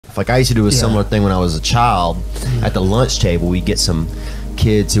laugh. Like I used to do a similar thing when I was a child. At the lunch table, we'd get some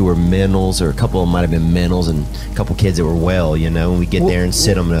kids who were mentals, or a couple of them might have been mentals, and a couple kids that were well, you know, and we get there and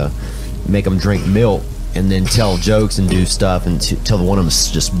sit them to make them drink milk and then tell jokes and do stuff and till one of them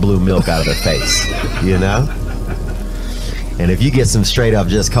just blew milk out of their face, you know? And if you get some straight up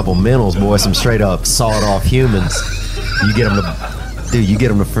just couple mentals, boy, some straight up sawed off humans, you get them to, dude, you get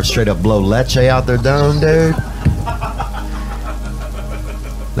them to straight up blow leche out their dome, dude.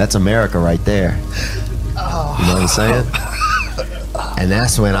 That's America right there. You know what I'm saying? And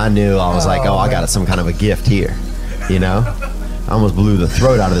that's when I knew, I was like, oh, I got some kind of a gift here, you know? I almost blew the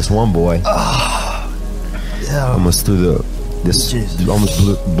throat out of this one boy. Almost blew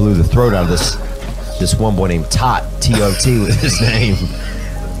the throat out of this one boy named Tot, T-O-T was his name.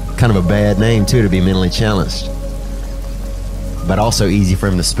 Kind of a bad name too, to be mentally challenged, but also easy for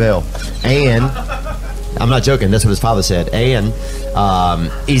him to spell. And I'm not joking, that's what his father said. And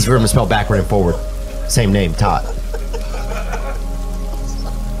easy for him to spell backward and forward. Same name, Tot.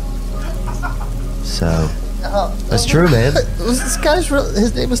 So that's true, man. Was this guy's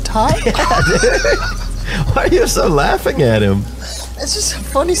his name was Todd? Yeah, dude. Why are you so laughing at him? It's just a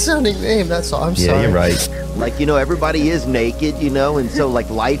funny sounding name, that's all. I'm sorry. Yeah, you're right. Like, you know, everybody is naked, you know, and so like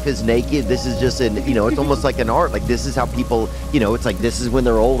life is naked. This is just an, you know, it's almost like an art. Like this is how people, you know, it's like this is when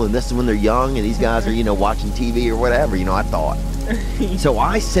they're old and this is when they're young, and these guys are, you know, watching TV or whatever, you know, I thought. So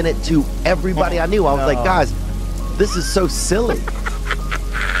I sent it to everybody I knew. I was like, guys, this is so silly.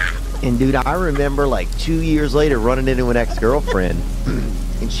 And dude, I remember like 2 years later running into an ex-girlfriend,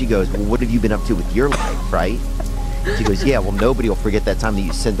 and she goes, well, what have you been up to with your life, right? She goes, yeah, well, nobody will forget that time that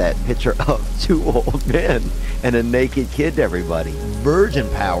you sent that picture of 2 old men and a naked kid to everybody. Virgin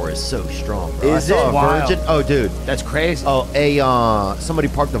power is so strong, bro. Is it? Virgin? Oh, dude. That's crazy. Oh, somebody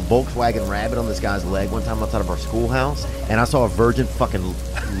parked a Volkswagen Rabbit on this guy's leg one time outside of our schoolhouse, and I saw a virgin fucking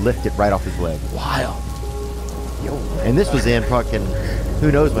lift it right off his leg. Wild. Yo, and this was in fucking,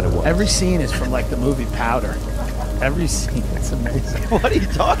 who knows when it was. Every scene is from like the movie Powder. Every scene, it's amazing. What are you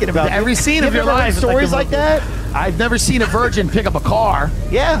talking about? Every scene of your life. Stories like that? I've never seen a virgin pick up a car.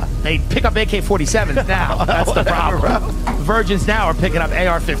 Yeah. They pick up AK-47s now. That's the problem. Virgins now are picking up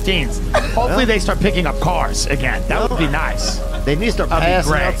AR-15s. Hopefully they start picking up cars again. That would be nice. They need to start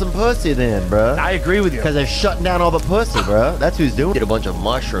passing out some pussy then, bro. I agree with you. Because they're shutting down all the pussy, bro. That's who's doing it. Did a bunch of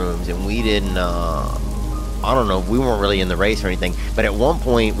mushrooms, and we didn't, I don't know, we weren't really in the race or anything, but at one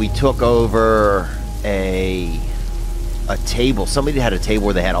point we took over a table. Somebody had a table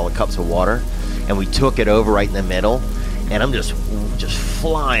where they had all the cups of water, and we took it over right in the middle, and I'm just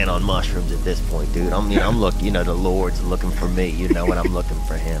flying on mushrooms at this point, dude. I'm looking, you know, the Lord's looking for me, you know, and I'm looking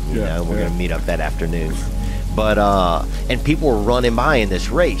for him, you know. We're gonna meet up that afternoon. But and people were running by in this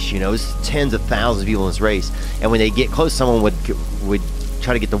race, you know. There's tens of thousands of people in this race, and when they get close, someone would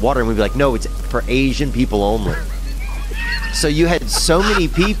try to get the water, and we'd be like, no, it's for Asian people only. So you had so many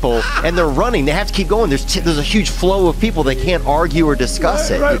people, and they're running. They have to keep going. There's a huge flow of people. They can't argue or discuss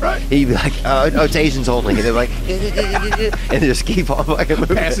it. Right. You'd be like, oh, it's Asians only. And they're like, and they just keep on fucking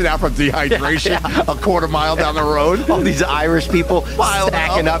moving. Passing out from dehydration a quarter mile down the road. All these Irish people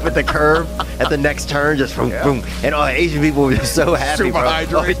stacking up at the curb at the next turn, just from boom. And all Asian people were just so happy. Super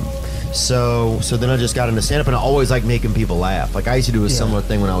hydrated. So then I just got into stand-up, and I always like making people laugh. Like I used to do a similar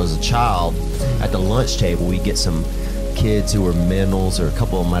thing when I was a child. At the lunch table, we'd get some kids who were mentals, or a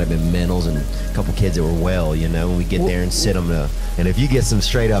couple of them might have been mentals, and a couple kids that were well, you know, and we get there and sit them to, and if you get some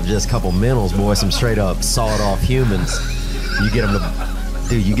straight up just couple mentals, boy, some straight up sawed off humans, you get them to,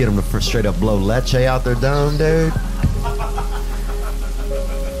 dude, you get them to straight up blow leche out their dome, dude.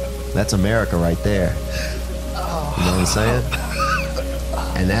 That's America right there. You know what I'm saying?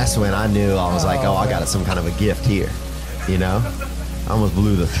 And that's when I knew, I was like, oh, I got some kind of a gift here, you know? I almost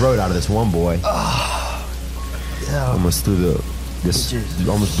blew the throat out of this one boy. Almost blew the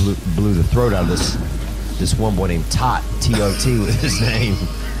throat out of this one boy named Tot, T-O-T was his name.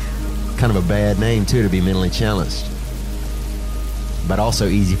 Kind of a bad name too, to be mentally challenged, but also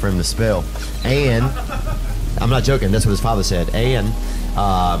easy for him to spell. And I'm not joking, that's what his father said. And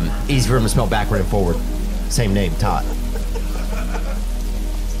easy for him to spell backward and forward. Same name, Tot.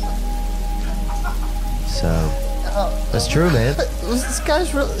 So that's true, man. Was this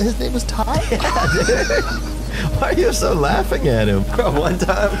guy's his name was Todd? Yeah, dude. Why are you so laughing at him? Bro, one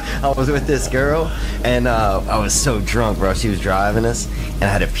time I was with this girl, and I was so drunk, bro. She was driving us, and I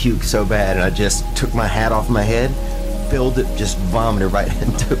had to puke so bad, and I just took my hat off my head, filled it, just vomited right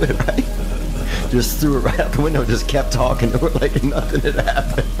into it, right? Just threw it right out the window, just kept talking to her like nothing had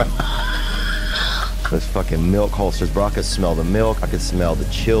happened. those fucking milk holsters, bro. I could smell the milk. I could smell the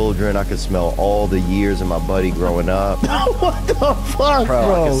children. I could smell all the years of my buddy growing up. What the fuck,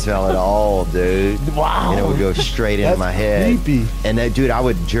 Bro, I could smell it all, dude. Wow. And it would go straight into my head. Creepy. And that, dude, I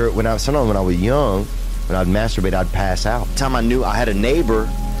would jerk sometimes when I was young, when I'd masturbate, I'd pass out. The time I knew I had a neighbor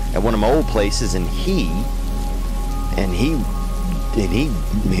at one of my old places, and he had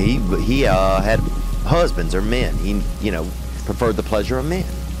husbands or men. He, preferred the pleasure of men.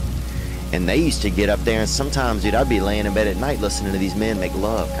 And they used to get up there, and sometimes, dude, I'd be laying in bed at night listening to these men make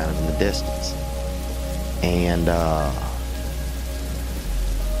love kind of in the distance. And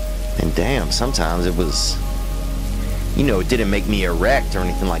damn, sometimes it was, it didn't make me erect or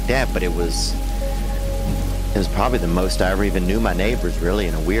anything like that, but it was probably the most I ever even knew my neighbors, really,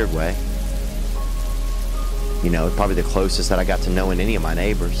 in a weird way. Probably the closest that I got to knowing any of my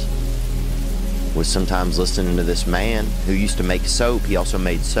neighbors was sometimes listening to this man who used to make soap. He also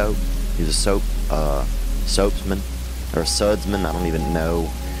made soap. He was a soapsman or a sudsman. I don't even know.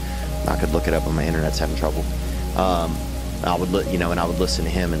 I could look it up on my internet's having trouble. I would listen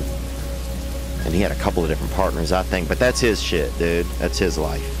to him, and he had a couple of different partners, I think. But that's his shit, dude. That's his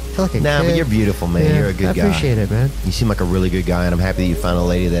life. I feel like a Nah, kid. but you're beautiful, man. Yeah, You're a good guy. I appreciate it, man. You seem like a really good guy, and I'm happy that you found a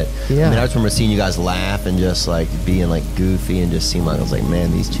lady that. Yeah. I mean, I just remember seeing you guys laugh and just like being like goofy and just seemed like I was like,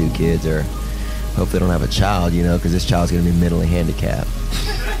 man, these two kids are. Hope they don't have a child, because this child's gonna be mentally handicapped.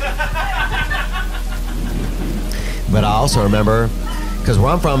 But I also remember, because where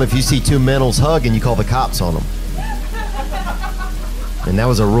I'm from, if you see two mentals hugging, you call the cops on them. And that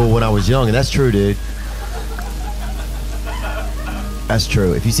was a rule when I was young, and that's true, dude. That's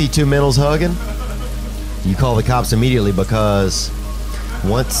true. If you see two mentals hugging, you call the cops immediately, because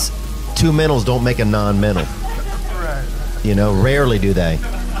once two mentals don't make a non-mental. Rarely do they.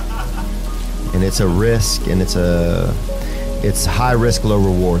 And it's a risk, and it's high risk, low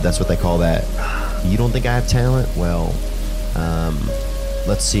reward. That's what they call that. You don't think I have talent? Well,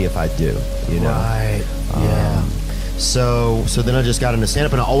 let's see if I do, Right. Yeah. So then I just got into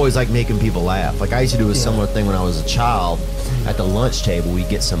stand-up, and I always like making people laugh. Like I used to do a similar thing when I was a child. At the lunch table, we'd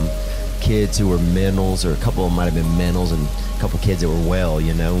get some kids who were mentals, or a couple of them might have been mentals, and a couple of kids that were well,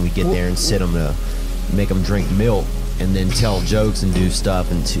 and we'd get there and sit them to make them drink milk, and then tell jokes and do stuff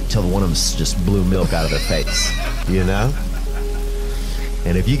until one of them just blew milk out of their face,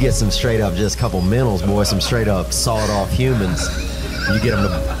 And if you get some straight up just couple mentals, boy, some straight up sawed off humans, you get them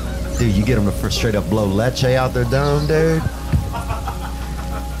to straight up blow leche out their dome, dude.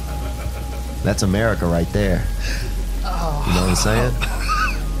 That's America right there. You know what I'm saying?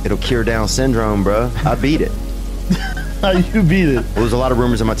 It'll cure Down syndrome, bro. I beat it. How you beat it? There was a lot of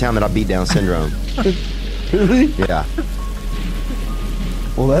rumors in my town that I beat Down syndrome. Really? Yeah.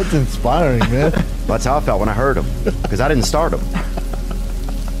 Well, that's inspiring, man. That's how I felt when I heard them, because I didn't start them.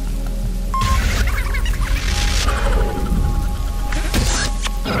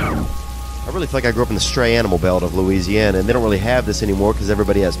 I really feel like I grew up in the stray animal belt of Louisiana, and they don't really have this anymore because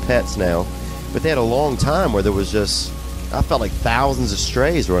everybody has pets now. But they had a long time where there was just, I felt like thousands of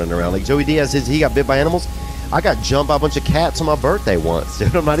strays running around. Like Joey Diaz, he got bit by animals. I got jumped by a bunch of cats on my birthday once,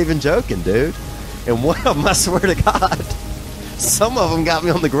 dude. I'm not even joking, dude. And one of them, I swear to God, some of them got me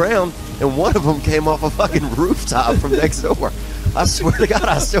on the ground, and one of them came off a fucking rooftop from next door. I swear to God,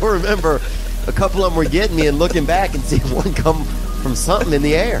 I still remember a couple of them were getting me and looking back and seeing one come from something in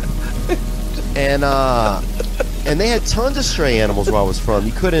the air. And they had tons of stray animals where I was from.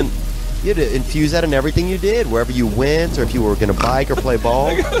 You had to infuse that in everything you did, wherever you went, or if you were going to bike or play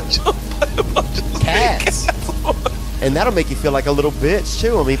ball. Cats. And that'll make you feel like a little bitch,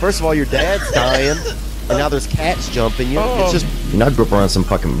 too. I mean, first of all, your dad's dying, and now there's cats jumping you. It's just, I grew up around some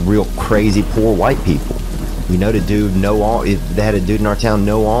fucking real crazy poor white people. The dude, they had a dude in our town,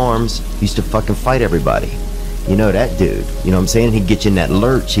 no arms, used to fucking fight everybody. That dude. You know what I'm saying? He'd get you in that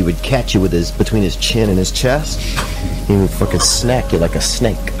lurch. He would catch you with between his chin and his chest. He would fucking snack you like a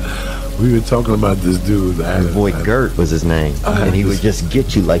snake. We were talking about this dude. His boy Gert was his name. And he would just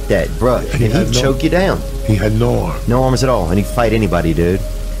get you like that, bruh. And he'd choke you down. He had no arm. No arms at all. And he'd fight anybody, dude.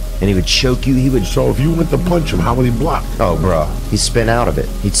 And he would choke you. So if you went to punch him, how would he block? Oh, bro. He'd spin out of it.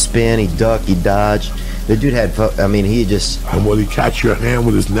 He'd spin, he'd duck, he'd dodge. The dude had, he just... And would he catch your hand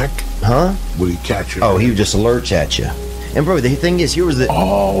with his neck? Huh? Would he catch your hand? He would just lurch at you. And, bro, the thing is, here was the...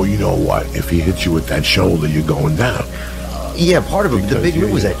 Oh, you know what? If he hits you with that shoulder, you're going down. Yeah, part of it. The big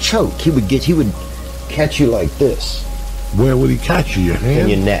move was that choke. He would catch you like this. Where would he catch you? Your hand? In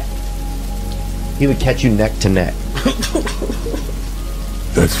your neck. He would catch you neck to neck.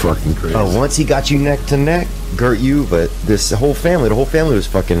 That's fucking crazy. Oh, once he got you neck to neck, Gert, but the whole family was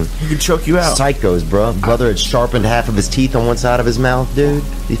fucking... He could choke you out. Psychos, bro. Brother had sharpened half of his teeth on one side of his mouth, dude.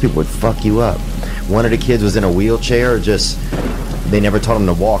 These people would fuck you up. one of the kids was in a wheelchair, or just they never taught him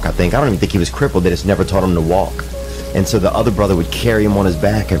to walk. I think I don't even think he was crippled. They just never taught him to walk. And so the other brother would carry him on his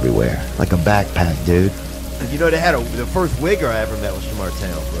back everywhere, like a backpack, dude. You know, they had the first wigger I ever met was from our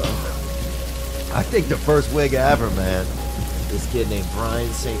town, bro. I think the first wig I ever met, this kid named Brian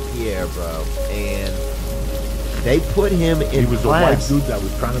St. Pierre, bro, and they put him in He was class. a white dude that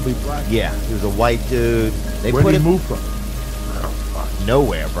was trying to be black. Yeah, he was a white dude. They Where put did he him move from?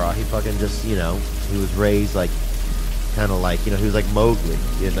 nowhere, bro. He fucking just, you know, he was raised like, kind of like, you know, he was like Mowgli,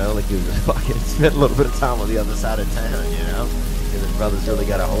 you know, like he was just fucking spent a little bit of time on the other side of town, you know, and his brothers really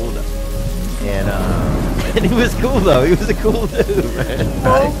got a hold of him. And he was cool though. He was a cool dude, man.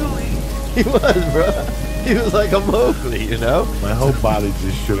 Mowgli. He was, bro. He was like a Mowgli, you know. My whole body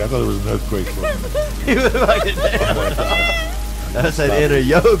just shook. I thought it was an earthquake. He was like a damn. That's an inner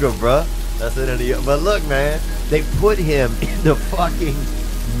yoga, bro. That's an inner yoga. But look, man, they put him in the fucking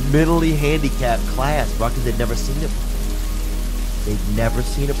mentally handicapped class, bro, because they'd never seen it before. They'd never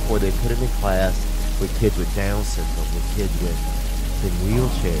seen it before. They put him in class with kids with Down syndrome, with kids with in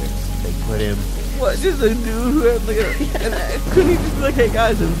wheelchairs. They put him. What? Just a dude who had like a. And couldn't he just be like, hey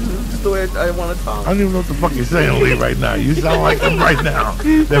guys, this is just the way I want to talk? I don't even know what the fuck you're saying, Lee, right now. You sound like them right now.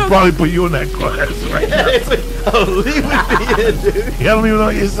 They'll probably put you in that class right now. Oh, Lee would be in, dude. You don't even know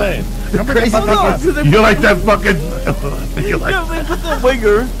what you're saying. Crazy You're like that fucking. You're like, Yeah, they put the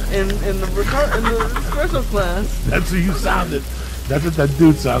wigger in the espresso class. that's who you sounded. That's what that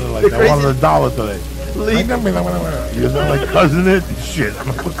dude sounded like. I crazy- wanted $1 today. Lee. You sound like cousin it? Shit.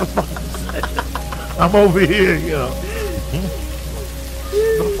 I'm over here, you know.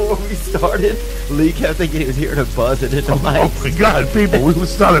 Before we started, Lee kept thinking he was hearing a buzzing in the Oh mic. my God, people, we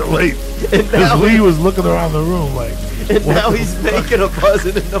started late. And now, Because Lee was looking around the room like, and what now the he's fuck? making a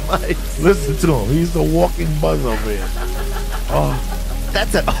buzzing in the mic. Listen to him. He's the walking buzz over here. Oh,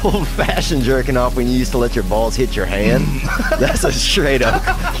 That's an old-fashioned jerking off when you used to let your balls hit your hand. That's a straight up.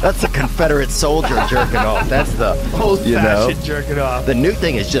 That's a Confederate soldier jerking off. That's the you know. Old-fashioned jerking off. The new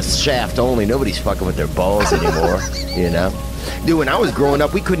thing is just shaft only. Nobody's fucking with their balls anymore. You know, dude. When I was growing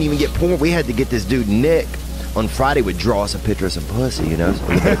up, we couldn't even get porn. We had to get this dude Nick on Friday would draw us a picture of some pussy. You know, so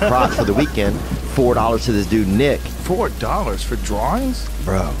we had a crock for the weekend. $4 to this dude Nick. $4 for drawings?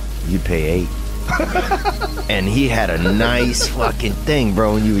 Bro, you'd pay $8. And he had a nice fucking thing,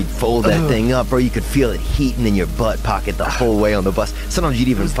 bro. And you would fold that thing up, bro. You could feel it heating in your butt pocket the whole way on the bus. Sometimes you'd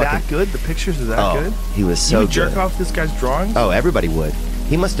even Was fucking. that good? The pictures are that Oh, good? he was You so would jerk good. off this guy's drawings? Oh, everybody would.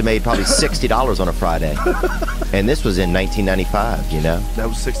 He must have made probably $60 on a Friday. And this was in 1995, you know? That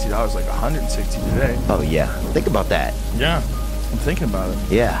was $60, like $160 today. Oh, yeah. Think about that. Yeah, I'm thinking about it.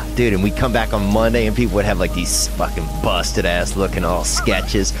 Yeah, dude, and we'd come back on Monday and people would have like these fucking busted ass looking all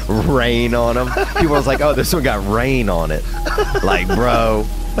sketches, rain on them. People was like, oh, this one got rain on it. Like, bro,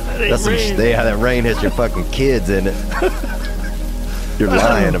 that's some yeah, that rain has your fucking kids in it. You're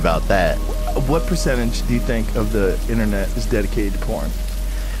lying about that. What percentage do you think of the internet is dedicated to porn?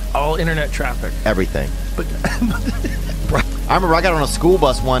 All internet traffic. Everything. But I remember I got on a school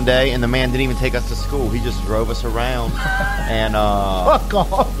bus one day and the man didn't even take us to school. He just drove us around and Fuck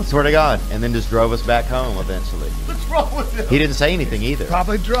off. swear to God, and then just drove us back home eventually. What's wrong with him? He didn't say anything either.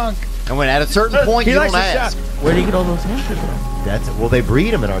 Probably drunk. And when at a certain point he you likes don't to ask. shop. Where do you get all those hamsters from? That's well, they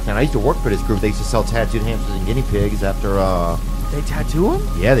breed them in our town. I used to work for this group. They used to sell tattooed hamsters and guinea pigs after They tattoo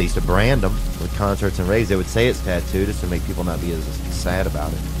them? yeah, they used to brand them with concerts and raves. They would say it's tattooed just to make people not be as sad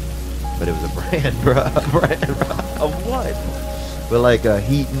about it. But it was a brand, bro. A brand, bro. Of what? With like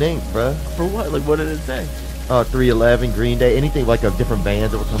Heat and Ink, bro. For what? Like, what did it say? 311, Green Day, anything like of different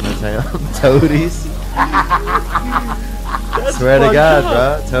bands that would come to town. Toadies. Swear to fucked God,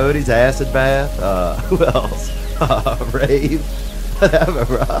 up. bro. Toadies, Acid Bath. Who else? Rave. Whatever,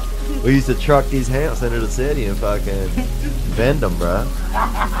 bro. We used to truck these hamps into the city and fucking vend them, bro.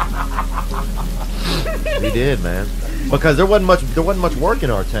 We did, man. Because there wasn't much work in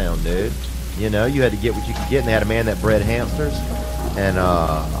our town, dude. You know, you had to get what you could get, and they had a man that bred hamsters, and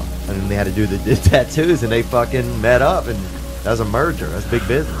then they had to do the tattoos, and they fucking met up, and that was a merger. That's big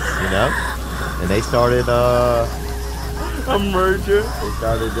business, you know. And they started A merger? they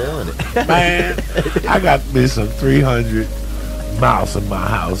started doing it. man, I got me some 300 mouse in my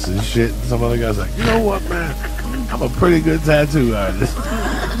house and shit. And some other guy's like, you know what, man? I'm a pretty good tattoo artist.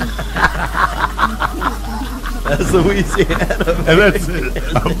 That's Louisiana. And that's it.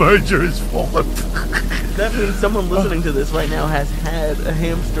 A merger is formed. That means someone listening to this right now has had a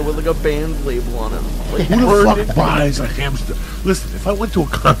hamster with like a band label on it. Like, Who the burned fuck it. buys a hamster? Listen, if I went to a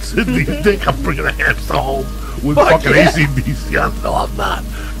concert, do you think I'm bringing a hamster home with Fuck fucking yeah. ACDC? No, I'm not.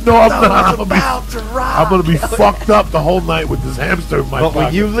 No, I'm not. I'm gonna be fucked up the whole night with this hamster in my But pocket.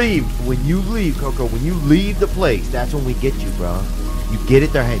 when you leave, Coco, when you leave the place, that's when we get you, bro. You get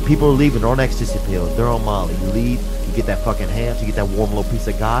it, people are leaving, they're on ecstasy pills, they're on Molly. You leave, you get that fucking ham, you get that warm little piece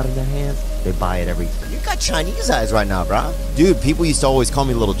of God in their hands, they buy it every time. You got Chinese eyes right now, bro. Dude, people used to always call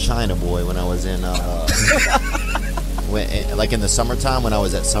me Little China Boy when I was in, like in the summertime when I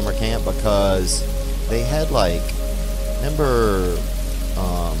was at summer camp, because they had like, remember,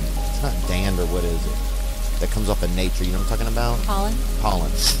 it's not dander, what is it? That comes off of nature, you know what I'm talking about?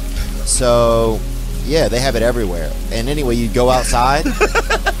 Pollen. So, yeah, they have it everywhere. And anyway, you go outside.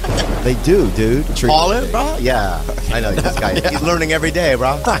 They do, dude. Pollen, bro? Yeah. I know this guy. He's learning every day,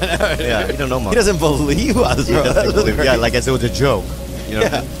 bro. Yeah, you don't know much. He doesn't believe us, bro. Yeah, like I said, it was a joke. You know,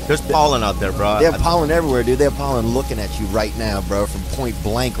 there's pollen out there, bro. They have pollen everywhere, dude. They have pollen looking at you right now, bro, from point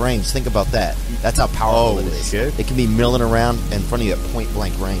blank range. Think about that. That's how powerful it is. Shit. It can be milling around in front of you at point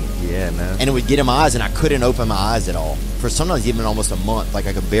blank range. Yeah, man. And it would get in my eyes, and I couldn't open my eyes at all. For sometimes even almost a month. Like,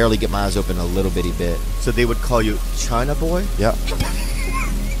 I could barely get my eyes open a little bitty bit. So they would call you China Boy? Yep.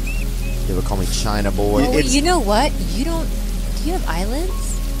 They would call me China Boy. Oh, you know what? You don't... Do you have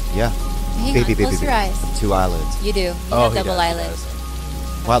eyelids? Yeah. Hang on, close your eyes. 2 eyelids. You do. You have double eyelids.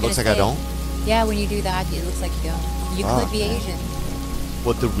 Wow, it looks like I don't? Yeah, when you do that, it looks like you don't. You could be Asian.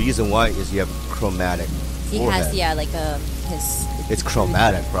 Well, the reason why is you have chromatic He forehead. has, yeah, like his... It's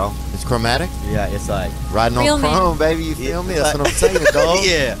chromatic, bro. It's chromatic? Yeah, it's like... Riding Real on chrome, baby. You feel me? That's what I'm saying, dog.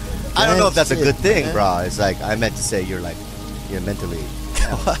 Yeah. I don't know if that's a good thing, man. bro. It's like, I meant to say you're mentally...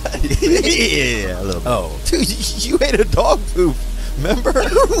 Yeah, a little bit. Oh. Dude, you ate a dog poop. Remember?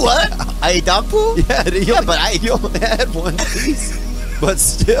 What? I ate dog poop? Yeah, but you only had one piece. But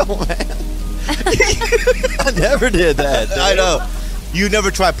still, man. I never did that. Dude. I know. You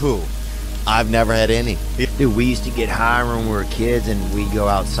never tried poo. I've never had any. Dude, we used to get high when we were kids, and we'd go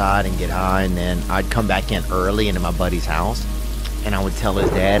outside and get high, and then I'd come back in early into my buddy's house, and I would tell his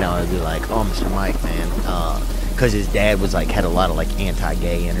dad, I would be like, oh, Mr. Mike, man, because his dad was like, had a lot of like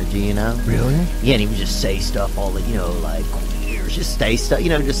anti-gay energy, you know? Really? Yeah, and he would just say stuff all the, you know, like, queers, just say stuff, you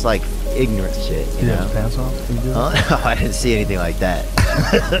know, just like ignorant shit, you know? His pants off? I didn't see anything like that.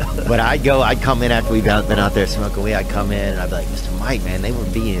 But I'd come in after we'd been out there smoking weed, I'd come in and I'd be like, Mr. Mike, man, they were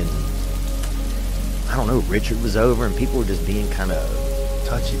being, I don't know, Richard was over and people were just being kind of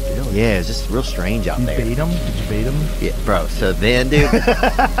Touchy-feely. yeah, it's just real strange out there. Did you bait him? Yeah, bro. So then, dude,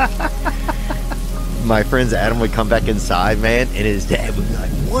 my friend's Adam would come back inside, man, and his dad would be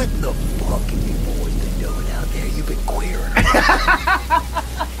like, "What the fuck have you boys been doing out there? You've been queering."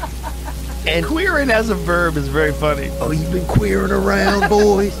 And Queering as a verb is very funny. oh, you've been queering around,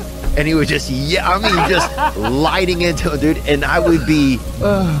 boys. And he would just, yeah, I mean, just lighting into it, dude. And I would be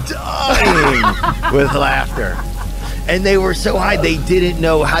dying with laughter. And they were so high, they didn't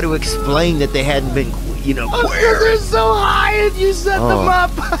know how to explain that they hadn't been, you know, queering. They're so high and you set them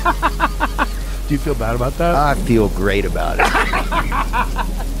up. Do you feel bad about that? I feel great about it.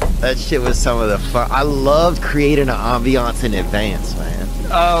 That shit was some of the fun. I loved creating an ambiance in advance, man.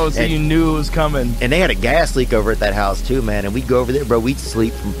 Oh, so And- you knew it was coming. And they had a gas leak over at that house too, man. And we'd go over there, bro. We'd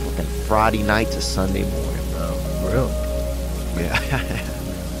sleep from fucking Friday night to Sunday morning, bro. Really? Yeah.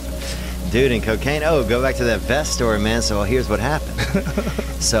 Dude, and cocaine. Oh, go back to that vest story, man. So here's what happened.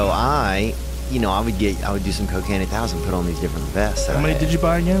 So I would do some cocaine at the house and put on these different vests. How many did you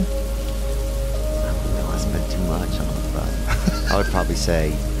buy again? I don't know. I spent too much on it, but I would probably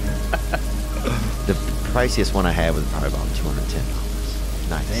say the priciest one I had was probably about $210.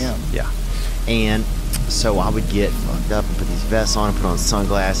 Nice. Damn. Yeah. And so I would get fucked up and put these vests on and put on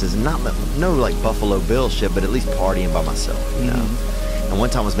sunglasses and no like Buffalo Bill shit, but at least partying by myself, you know. And one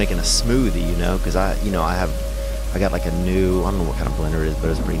time I was making a smoothie, you know, because I got like a new, I don't know what kind of blender it is, but it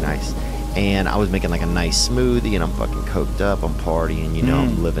was pretty nice. And I was making like a nice smoothie, and I'm fucking coked up, I'm partying, you know,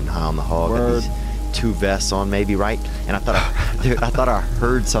 I'm living high on the hog. Got these 2 vests on, maybe, right? And I thought I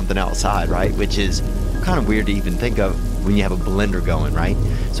heard something outside, right? Which is kind of weird to even think of when you have a blender going, right?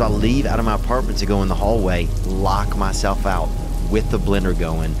 So I leave out of my apartment to go in the hallway, lock myself out with the blender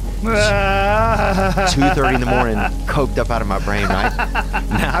going. 2:30 in the morning, coked up out of my brain, right?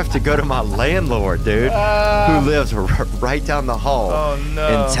 Now I have to go to my landlord, dude, who lives right down the hall, Oh, no.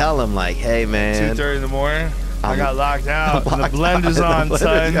 and tell him like, hey, man, 2:30 in the morning? I I'm got locked out. locked The out, blender's the on, blender's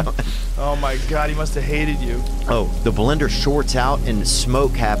son. going. Oh my God, he must have hated you. Oh, the blender shorts out and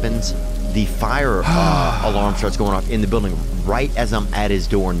smoke happens. The fire alarm starts going off in the building right as I'm at his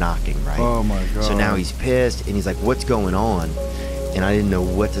door knocking, right? Oh my God. So now he's pissed and he's like, what's going on? And I didn't know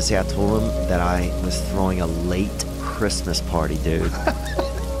what to say. I told him that I was throwing a late Christmas party, dude.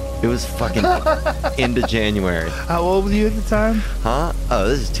 It was fucking end of January. How old were you at the time? Huh? Oh,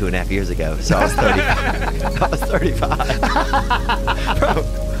 this is 2.5 years ago. So I was 35. I was 35. Bro.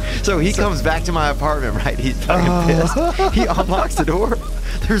 So he comes back to my apartment, right? He's fucking pissed. He unlocks the door.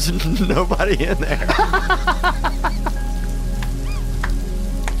 There's nobody in there.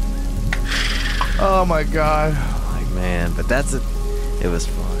 Oh my god. Like, man, but that's it. It was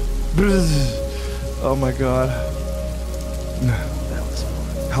fun. Oh my god. That was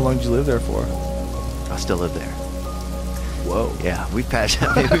fun. How long did you live there for? I still live there. Whoa. Yeah, we've patched.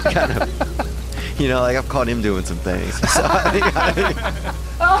 I mean, we've kind of, you know, like I've caught him doing some things. So I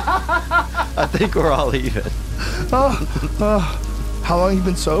think we're all even. How long have you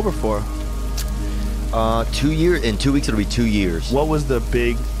been sober for? 2 years. In 2 weeks, it'll be 2 years. What was the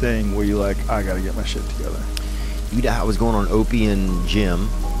big thing where you like, I gotta get my shit together? I was going on Opie and Jim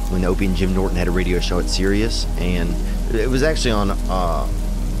when Opie and Jim Norton had a radio show at Sirius, and it was actually on.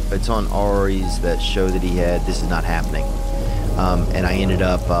 It's on Ari's that show that he had. This is not happening, and I ended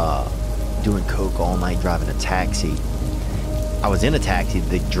up doing coke all night, driving a taxi. I was in a taxi.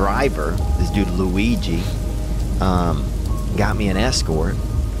 The driver, this dude Luigi, got me an escort.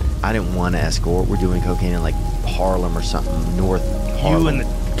 I didn't want an escort. We're doing cocaine in like Harlem or something, North Harlem. You and the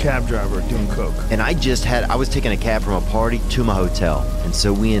cab driver doing coke. And I was taking a cab from a party to my hotel. And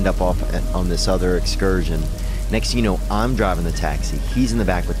so we end up off on this other excursion. Next thing you know, I'm driving the taxi. He's in the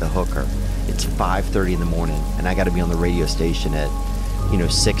back with the hooker. It's 5:30 in the morning, and I got to be on the radio station at,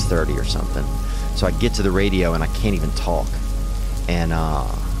 6:30 or something. So I get to the radio, and I can't even talk. And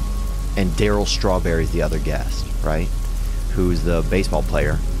Daryl Strawberry's the other guest, right? Who's the baseball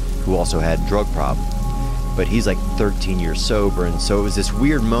player who also had drug problem. But he's like 13 years sober, and so it was this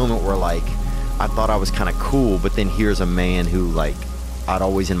weird moment where like I thought I was kind of cool, but then here's a man who like I'd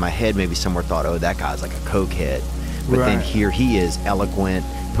always in my head maybe somewhere thought, oh, that guy's like a cokehead. But then here he is, eloquent,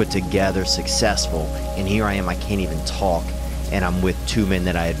 put together, successful, and here I am, I can't even talk, and I'm with two men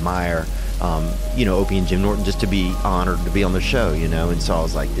that I admire, Opie and Jim Norton, just to be honored to be on the show, and so I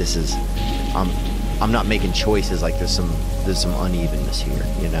was like, this is, I'm not making choices, like there's some unevenness here,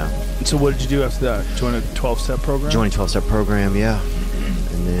 So what did you do after that? Join a 12-step program? Join a 12-step program, yeah.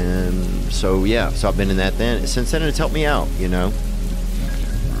 And then, so I've been in that then. Since then, it's helped me out,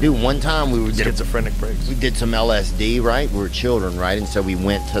 Dude, one time we were schizophrenic breaks. We did some LSD, right? We were children, right? And so we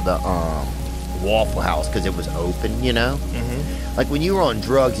went to the Waffle House because it was open, Mm-hmm. Like when you were on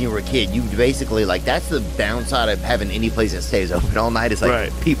drugs and you were a kid, you basically like that's the downside of having any place that stays open all night. Is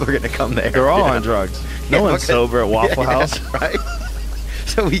like people are gonna come there. They're all on drugs. No one's sober at Waffle House, right?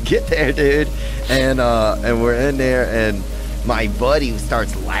 So we get there, dude, and we're in there, and my buddy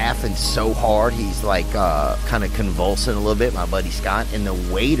starts laughing so hard he's like kind of convulsing a little bit. My buddy Scott, and the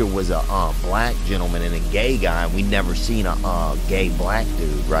waiter was a black gentleman and a gay guy, and we'd never seen a gay black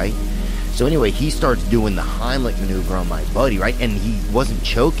dude, right? So anyway, he starts doing the Heimlich maneuver on my buddy, right? And he wasn't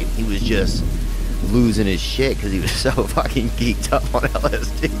choking. He was just losing his shit because he was so fucking geeked up on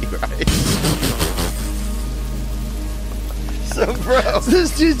LSD, right? So, bro. So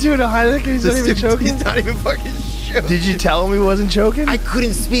this dude's doing a Heimlich and he's not even choking? He's not even fucking choking. Did you tell him he wasn't choking? I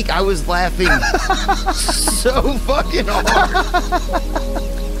couldn't speak. I was laughing so fucking hard.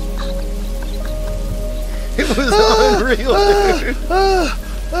 It was unreal, dude.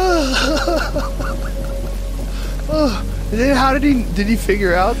 Then how did he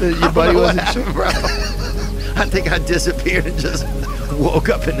figure out that your buddy wasn't choking? Bro. I think I disappeared and just woke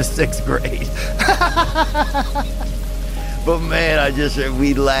up in the 6th grade. But man,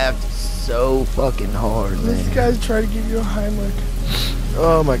 we laughed so fucking hard, man. This guy's trying to give you a Heimlich.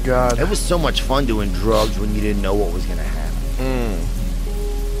 Oh my god. It was so much fun doing drugs when you didn't know what was gonna happen.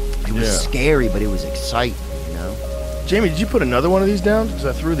 It was scary, but it was exciting, Jamie, did you put another one of these down? Because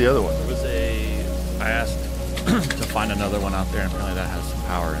I threw the other one. I asked to find another one out there, and apparently that has some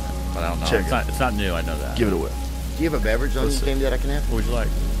power in it. But I don't know. Check it's not new, I know that. Give it a whiff. Do you have a beverage on this game that I can have? What would you like?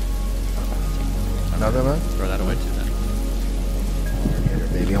 Another one? Throw that away too then.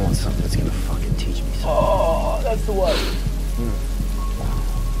 Baby, I want something that's gonna fucking teach me something. Oh, that's the one.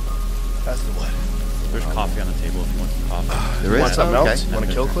 That's the one. There's coffee on the table if you want some coffee. There is want something okay. else? You want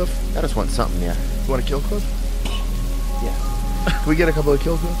a Kill Cliff? I just want something, yeah. You want a Kill Cliff? Yeah. Can we get a couple of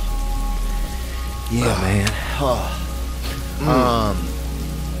Kill Cliffs? Yeah, man.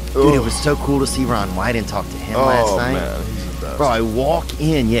 Dude, it was so cool to see Ron White and talk to him last night. Man, he's the best. Bro, I walk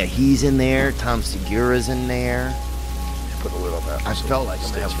in, he's in there. Tom Segura's in there. Put a lid on that. I felt like I'm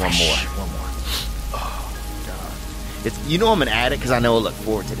gonna have one more. Oh god, it's I'm an addict because I know I look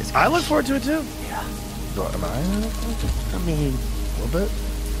forward to this. I look forward to it too. Yeah. Am I? I mean, A little bit.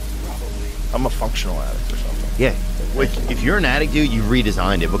 I'm a functional addict or something. Yeah. Like, if you're an addict, dude, you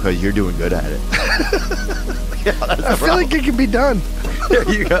redesigned it because you're doing good at it. Yeah, that's I feel like it can be done. There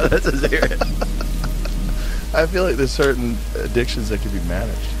you go. That's a zero. I feel like there's certain addictions that can be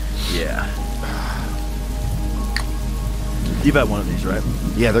managed. Yeah. You've had one of these, right?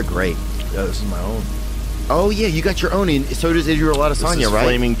 Yeah, they're great. Yeah, this is my own. Oh, yeah, you got your own. And so does Israel Adesanya, This is right?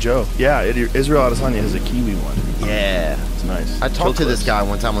 Flaming Joe. Yeah, Israel Adesanya has a Kiwi one. Yeah. It's nice. I talked to this guy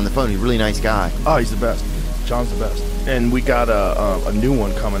one time on the phone. He's a really nice guy. Oh, he's the best. John's the best. And we got a new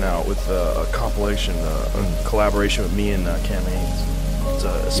one coming out with a compilation, a collaboration with me and Cam Haynes.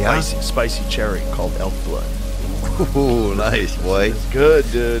 It's a spicy cherry called Elk Blood. Ooh, nice, boy. It's good,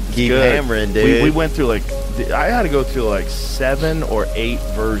 dude. It's Keep good. hammering, dude. We went through I had to go through like 7 or 8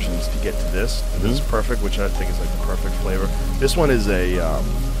 versions to get to this. This is perfect, which I think is like the perfect flavor. This one is a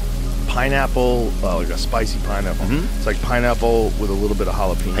pineapple, like a spicy pineapple. It's like pineapple with a little bit of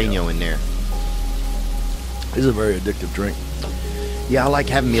jalapeno in there. This is a very addictive drink. Yeah, I like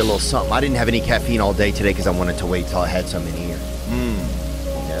having me a little something. I didn't have any caffeine all day today because I wanted to wait till I had some in here. You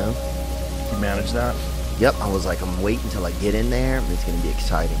know? You manage that? Yep, I was like, I'm waiting till I get in there. It's going to be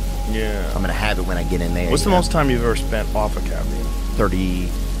exciting. Yeah. I'm going to have it when I get in there. What's the most time you've ever spent off of caffeine? 30,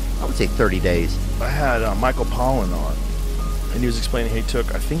 I would say 30 days. I had Michael Pollan on, and he was explaining I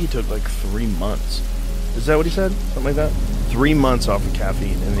think he took like 3 months. Is that what he said? Something like that? 3 months off of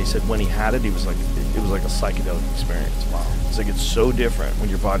caffeine, and he said when he had it, he was like, it was like a psychedelic experience. Wow. It's like it's so different when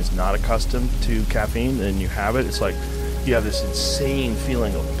your body's not accustomed to caffeine, and you have it. It's like you have this insane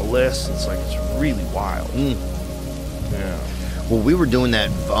feeling of bliss. It's like it's really wild. Yeah. Well, we were doing that.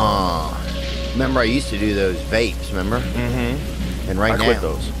 Remember, I used to do those vapes. Remember? Mm-hmm. And right now, I quit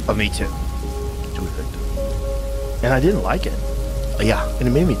those. Oh, me too. Too addictive. And I didn't like it. Yeah. And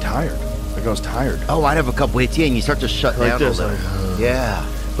it made me tired. Like I was tired. Oh, I'd have a couple hits, and you start to shut Like down this, a little. Yeah.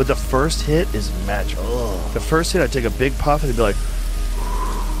 But the first hit is magical. The first hit, I take a big puff and it'd be like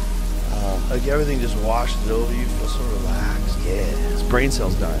everything just washes over you. Feel so relaxed. Yeah. It's brain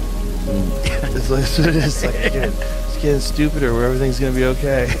cells dying. It's like, it's like it's getting stupider where everything's gonna be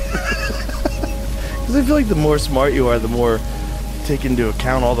okay. Because I feel like the more smart you are, the more you take into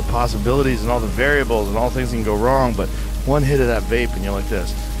account all the possibilities and all the variables and all the things that can go wrong. But one hit of that vape and you're like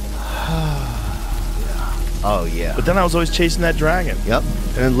this. Oh, yeah. But then I was always chasing that dragon. Yep.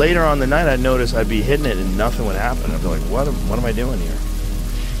 And then later on the night, I'd notice I'd be hitting it and nothing would happen. I'd be like, what am I doing here?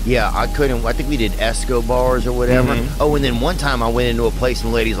 Yeah, I couldn't. I think we did Escobars or whatever. Oh, and then one time I went into a place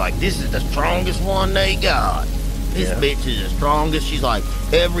and the lady's like, this is the strongest one they got. This bitch is the strongest. She's like,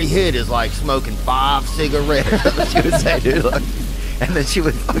 every hit is like smoking 5 cigarettes. That's what she would say, dude. Like, and then she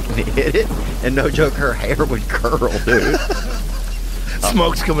would fucking hit it, and no joke, her hair would curl, dude.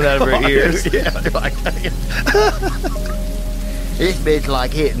 Smoke's coming out of her ears. Dude, yeah, like, this bitch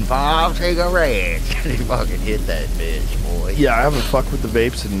like hitting 5 cigarettes. He fucking hit that bitch, boy. Yeah, I haven't fucked with the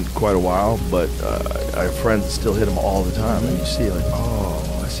vapes in quite a while, but I have friends that still hit them all the time. And you see, like,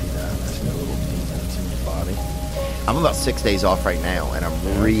 oh, I see that. I see that little demon that's in your body. I'm about 6 days off right now, and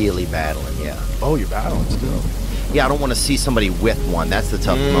I'm really battling, yeah. Oh, you're battling still? Yeah, I don't want to see somebody with one. That's the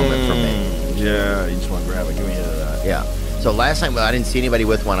tough moment for me. Yeah, you just want to grab it. Give me a hit of that. Yeah. So last time I didn't see anybody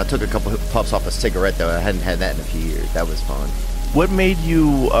with one. I took a couple puffs off a cigarette, though. I hadn't had that in a few years. That was fun. What made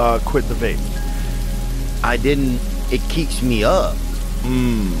you quit the vape? I didn't. It keeps me up.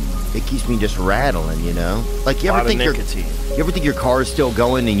 It keeps me just rattling, you know? Like, you ever think your car is still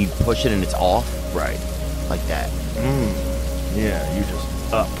going and you push it and it's off? Right. Like that. Yeah, you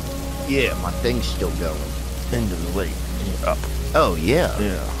just up. Yeah, my thing's still going. Into the lake. And you're up. Oh, yeah.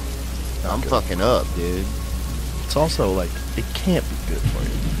 Yeah. I'm fucking up, dude. It's also like, it can't be good for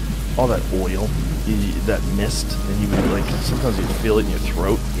you. All that oil, that mist, and you would like, sometimes you feel it in your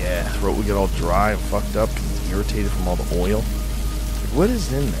throat. Yeah. Your throat would get all dry and fucked up because it's irritated from all the oil. Like, what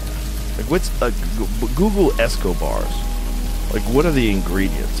is in there? Like, what's, Google Escobars. Like, what are the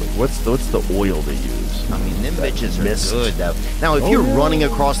ingredients? Like, what's the oil they use? I mean, them bitches are mist. good, though. Now, if you're running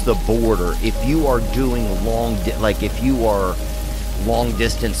across the border, if you are doing if you are long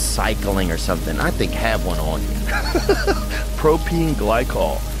distance cycling or something, I think have one on you. Propene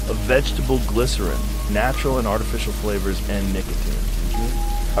glycol, a vegetable glycerin, natural and artificial flavors, and nicotine.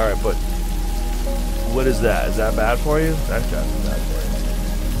 All right, but what is that? Is that bad for you? That's got to be bad for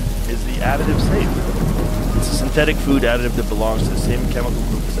you. Is the additive safe? It's a synthetic food additive that belongs to the same chemical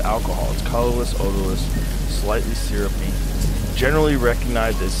group as alcohol. It's colorless, odorless, slightly syrupy, generally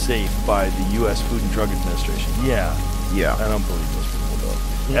recognized as safe by the U.S. Food and Drug Administration. Yeah. I don't believe those people, though.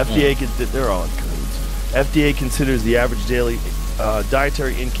 FDA, they're all in cahoots. FDA considers the average daily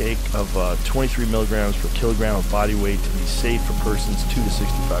dietary intake of 23 milligrams per kilogram of body weight to be safe for persons 2 to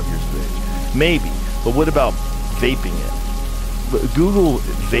 65 years of age. Maybe. But what about vaping it? Google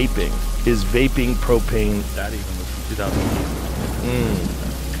vaping. Is vaping propane? That even was from 2008.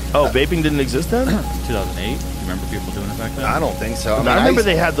 Oh, vaping didn't exist then? 2008. You remember people doing it back then? I don't think so. I remember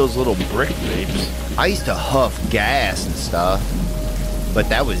they had those little brick vapes. I used to huff gas and stuff, but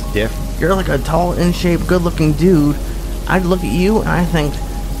that was different. You're like a tall, in shape, good-looking dude. I'd look at you and I think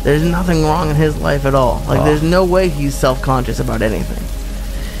there's nothing wrong in his life at all. Like, there's no way he's self-conscious about anything.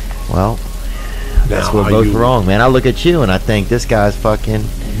 Well, that's Now, we're are both you- wrong, man. I look at you and I think this guy's fucking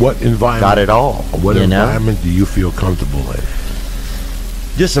What environment? got it all. What you know? environment do you feel comfortable in?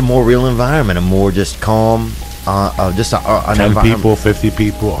 Just a more real environment, a more just calm, just an 10 environment. people, 50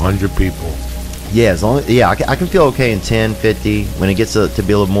 people, 100 people. Yeah, as long as, I can feel okay in 10, 50. When it gets to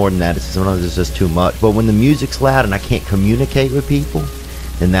be a little more than that, sometimes it's just too much. But when the music's loud and I can't communicate with people,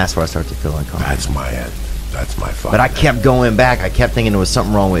 then that's where I start to feel uncomfortable. That's my end. That's my fun. But I kept going back. I kept thinking there was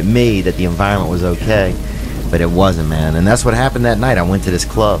something wrong with me, that the environment was okay. But it wasn't, man. And that's what happened that night. I went to this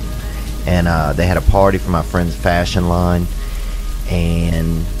club, and they had a party for my friend's fashion line.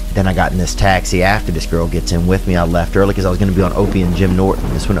 And then I got in this taxi after this girl gets in with me. I left early because I was going to be on Opie and Jim Norton.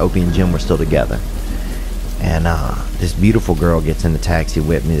 This when Opie and Jim were still together. And this beautiful girl gets in the taxi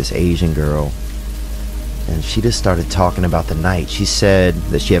with me, this Asian girl. And she just started talking about the night. She said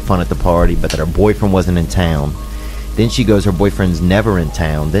that she had fun at the party, but that her boyfriend wasn't in town. Then she goes, her boyfriend's never in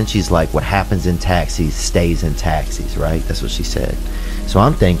town. Then she's like, what happens in taxis stays in taxis, right? That's what she said. So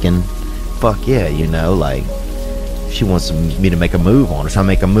I'm thinking, fuck yeah, you know, like, she wants me to make a move on her. So I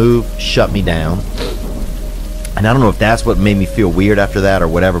make a move, shut me down. And I don't know if that's what made me feel weird after that or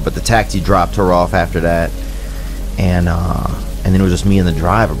whatever, but the taxi dropped her off after that. And then it was just me and the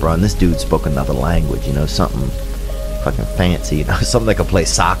driver, bro. And this dude spoke another language, you know, something fucking fancy, you know, something that could play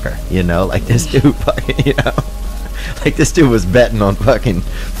soccer, you know, like this dude fucking, you know, like this dude was betting on fucking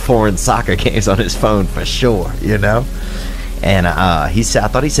foreign soccer games on his phone for sure, you know. And he said, I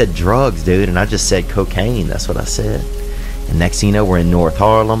thought he said drugs, dude, and I just said cocaine. That's what I said. And next thing you know, we're in North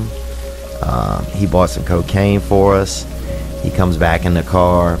Harlem. He bought some cocaine for us. He comes back in the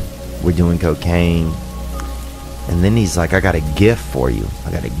car. We're doing cocaine. And then he's like, I got a gift for you.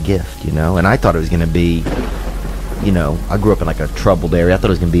 I got a gift, you know. And I thought it was going to be, you know, I grew up in like a troubled area. I thought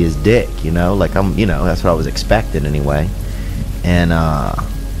it was going to be his dick, you know. Like, you know, that's what I was expecting anyway. And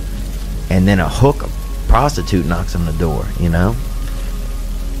then a hooker, prostitute knocks on the door, you know.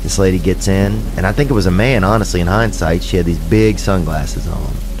 This lady gets in, and I think it was a man, honestly, in hindsight. She had these big sunglasses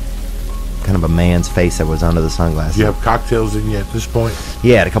on, kind of a man's face that was under the sunglasses. You have cocktails in you at this point?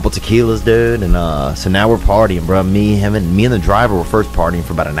 Yeah, had a couple tequilas, dude, and so now we're partying, bro. Me and the driver were first partying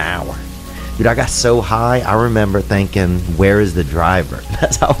for about an hour. Dude, I got so high, I remember thinking, where is the driver?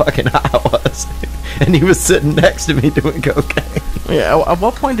 That's how fucking high I was. And he was sitting next to me doing cocaine. Yeah, at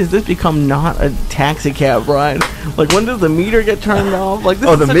what point does this become not a taxi cab ride? Like, when does the meter get turned off? Like, this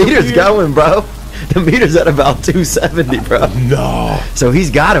Oh, is the such a meter's weird- going, bro. The meter's at about 270, bro. No. So he's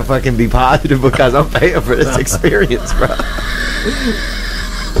got to fucking be positive because I'm paying for this experience, bro.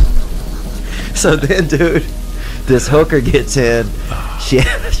 So then, dude, this hooker gets in. She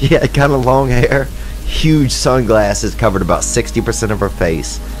had kind of long hair, huge sunglasses, covered about 60% of her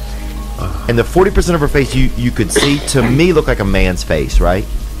face. And the 40% of her face you could see, to me, looked like a man's face, right?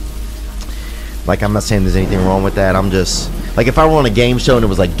 Like, I'm not saying there's anything wrong with that. I'm just, like, if I were on a game show and it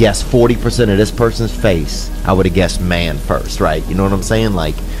was like, guess 40% of this person's face, I would have guessed man first, right? You know what I'm saying?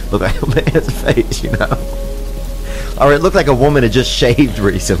 Like, look like a man's face, you know? Or it looked like a woman had just shaved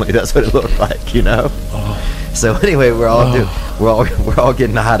recently. That's what it looked like, you know? So anyway, we're all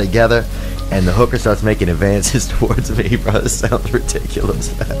getting high together, and the hooker starts making advances towards me, bro. This sounds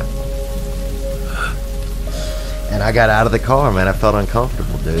ridiculous. And I got out of the car, man. I felt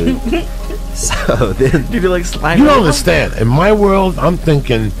uncomfortable, dude. So then, Did you like slide? You don't over? understand. In my world, I'm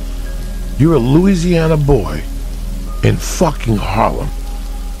thinking you're a Louisiana boy in fucking Harlem.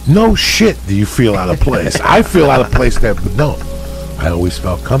 No shit do you feel out of place. I feel out of place there, but no. I always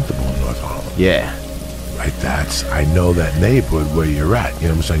felt comfortable in North Harlem. yeah. Right, I know that neighborhood where you're at. You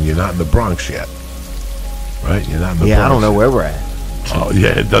know what I'm saying? You're not in the Bronx yet. Right? You're not in the Bronx. Yeah, I don't know yet. where we're at. Oh,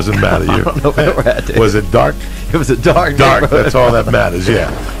 yeah, it doesn't matter. I don't know where we're at, dude. Was it dark? It was a dark Dark, neighborhood. that's all that matters,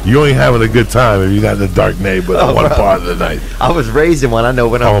 yeah. You ain't having a good time if you're not in the dark neighborhood Oh, one bro. part of the night. I was raised in one. I know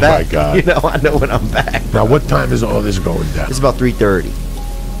when I'm Oh, back. my God. You know, I know when I'm back. Now, what time is all this going down? It's about 3:30.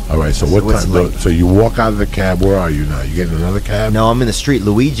 All right, so what it's time? late. So you walk out of the cab. Where are you now? You getting another cab? No, I'm in the street.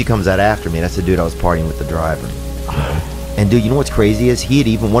 Luigi comes out after me. That's the dude I was partying with, the driver. And dude, you know what's crazy is he had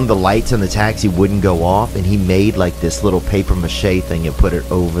even one of the lights in the taxi wouldn't go off, and he made like this little paper mache thing and put it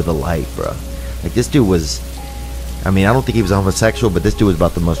over the light, bro. Like, this dude was I mean, I don't think he was a homosexual, but this dude was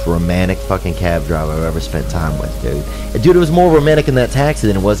about the most romantic fucking cab driver I've ever spent time with, dude. And dude, it was more romantic in that taxi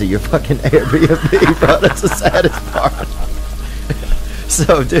than it was at your fucking Airbnb, bro. That's the saddest part.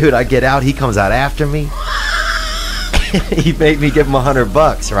 So, dude, I get out. He comes out after me. He made me give him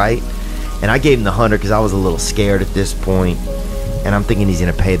 $100, right? And I gave him the 100 because I was a little scared at this point. And I'm thinking he's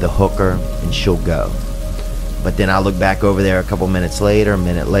going to pay the hooker and she'll go. But then I look back over there a couple minutes later, a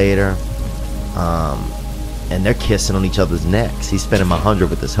minute later. And they're kissing on each other's necks. He's spending my 100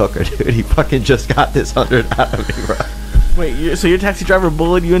 with this hooker, dude. He fucking just got this 100 out of me, bro. Wait, so your taxi driver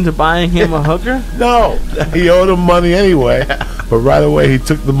bullied you into buying him a hooker? No, he owed him money anyway. But right away he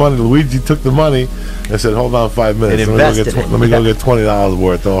took the money. Luigi took the money and said, "Hold on 5 minutes. Let me go get $20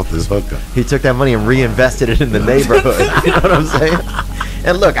 worth off this hooker." He took that money and reinvested it in the neighborhood. You know what I'm saying?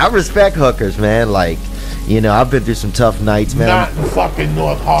 And look, I respect hookers, man. Like, you know, I've been through some tough nights, man. Not in fucking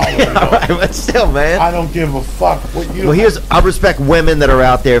North Harlem. Right, but still, man. I don't give a fuck. I respect women that are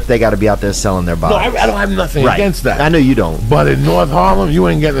out there if they got to be out there selling their bodies. No, I don't have nothing against that. I know you don't. But in North Harlem, you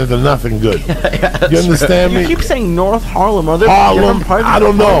ain't getting into nothing good. You understand me? You keep saying North Harlem. Are there Harlem? different parts I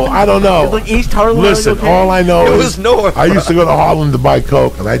don't know. I don't know. Like East Harlem. Listen, okay? all I know was North. I used to go to Harlem to buy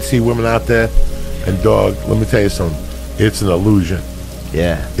coke, and I'd see women out there, and dog, let me tell you something. It's an illusion.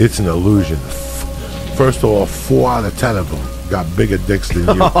 Yeah. It's an illusion. First of all, 4 out of 10 of them got bigger dicks than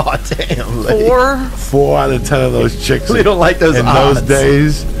you. Oh, damn. 4 out of 10 of those chicks. We don't like those odds.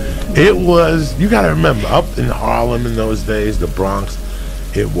 Those days, it was, you got to remember, up in Harlem in those days, the Bronx,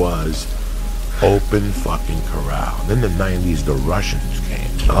 it was open fucking corral. Then the 90s, the Russians came.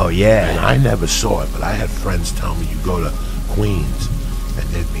 Oh, yeah. And I never saw it, but I had friends tell me you go to Queens, and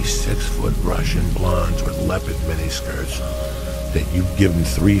there'd be 6-foot Russian blondes with leopard miniskirts that you give them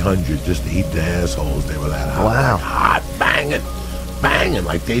 300 just to eat the assholes. They were that hot. Wow. Like, hot, banging.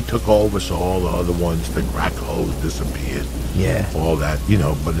 Like they took over, so all the other ones, the crack hoes disappeared. Yeah. All that, you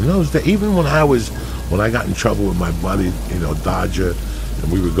know. But in those days, even when I got in trouble with my buddy, you know, Dodger,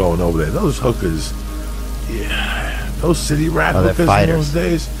 and we were going over there, those hookers, yeah, those city rat hookers in those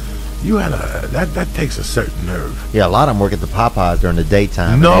days, you had that takes a certain nerve. Yeah, a lot of them work at the Popeyes during the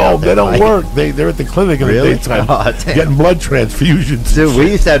daytime. No, they don't work. They're at the clinic in the daytime, getting blood transfusions. Dude, we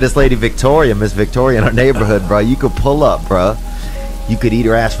used to have this lady Victoria, Miss Victoria, in our neighborhood, bro. You could pull up, bro. You could eat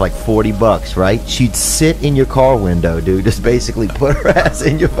her ass for like $40, right? She'd sit in your car window, dude. Just basically put her ass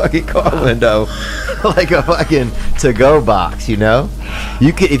in your fucking car window, like a fucking to-go box, you know?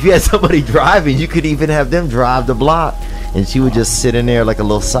 You could, if you had somebody driving, you could even have them drive the block. And she would just sit in there like a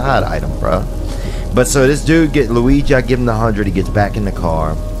little side item, bro. But so this dude Luigi, I give him the 100. He gets back in the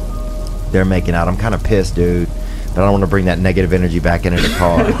car. They're making out. I'm kind of pissed, dude. But I don't want to bring that negative energy back into the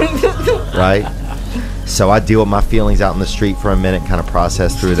car. Right? So I deal with my feelings out in the street for a minute, kind of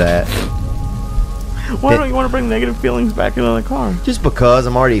process through that. Why don't you want to bring negative feelings back into the car? Just because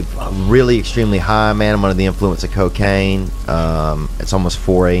I'm already really extremely high, man. I'm under the influence of cocaine. It's almost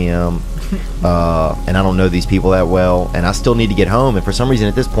 4 a.m. And I don't know these people that well. And I still need to get home. And for some reason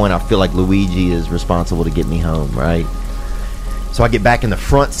at this point, I feel like Luigi is responsible to get me home, right? So I get back in the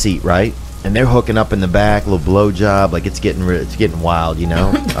front seat, right? And they're hooking up in the back, little blowjob. Like it's getting wild, you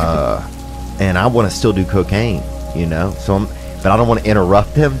know? And I want to still do cocaine, you know? But I don't want to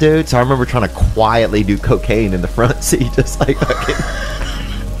interrupt them, dude. So I remember trying to quietly do cocaine in the front seat, just like fucking,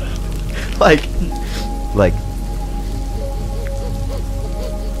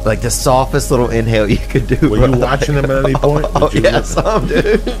 like the softest little inhale you could do. Were you watching them at any point? Oh yeah, some,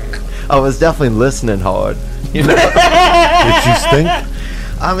 dude. I was definitely listening hard. You know? Did she stink?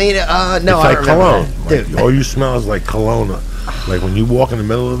 I mean, no, it's I like don't cologne. Dude. Like, all you smell is like cologne. Like when you walk in the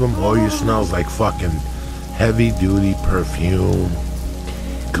middle of them, all you smell is like fucking heavy duty perfume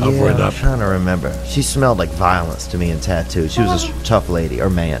covering up. I'm trying to remember. She smelled like violence to me and tattoos. She was a tough lady,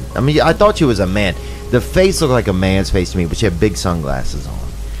 or man. I mean, I thought she was a man. The face looked like a man's face to me, but she had big sunglasses on.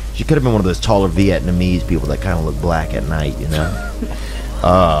 She could have been one of those taller Vietnamese people that kind of look black at night, you know?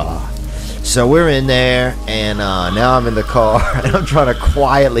 So we're in there, and now I'm in the car, and I'm trying to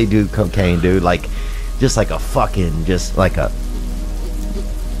quietly do cocaine, dude. Like, just like a fucking, just like a...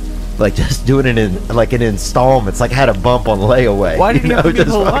 Like just doing it in like an installments. Like I had a bump on layaway. Why did you have to be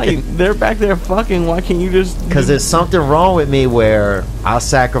just polite? fucking, They're back there fucking. Why can't you just? Because there's something wrong with me where I'll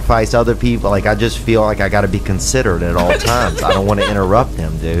sacrifice other people. Like I just feel like I got to be considerate at all times. I don't want to interrupt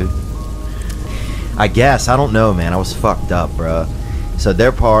them, dude. I guess I don't know, man. I was fucked up, bro. So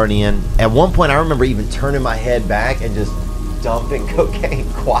they're partying. At one point, I remember even turning my head back and just dumping cocaine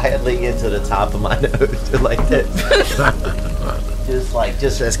quietly into the top of my nose, dude, like this.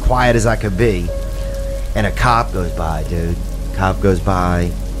 just as quiet as I could be. And a cop goes by, dude. Cop goes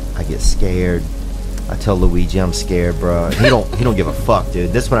by. I get scared. I tell Luigi I'm scared, bro. He don't give a fuck,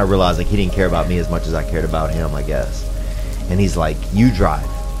 dude. This is when I realized like he didn't care about me as much as I cared about him, I guess. And he's like, you drive.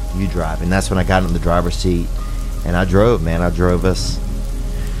 And that's when I got in the driver's seat and I drove, man. I drove us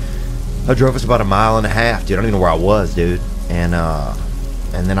about 1.5 miles, dude. I don't even know where I was, dude. And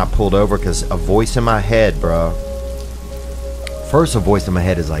then I pulled over because a voice in my head, bro. First, a voice in my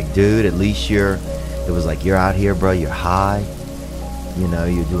head is like, dude, at least you're out here, bro. You're high. You know,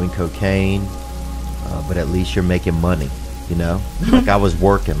 you're doing cocaine. But at least you're making money, you know? Like I was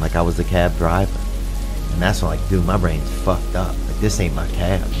working, like I was the cab driver. And that's when, like, dude, my brain's fucked up. Like, this ain't my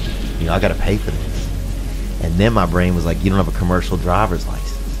cab. You know, I gotta pay for this. And then my brain was like, you don't have a commercial driver's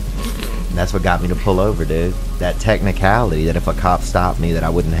license. And that's what got me to pull over, dude. That technicality that if a cop stopped me that I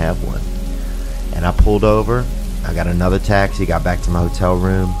wouldn't have one. And I pulled over. I got another taxi, got back to my hotel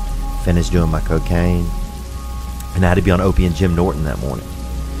room, finished doing my cocaine. And I had to be on Opie and Jim Norton that morning.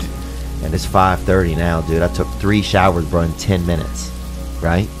 And it's 5:30 now, dude. I took 3 showers, bro, in 10 minutes.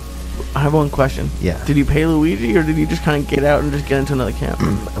 Right? I have one question. Yeah. Did you pay Luigi, or did you just kind of get out and just get into another cab?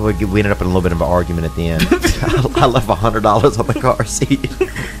 We ended up in a little bit of an argument at the end. I left $100 on the car seat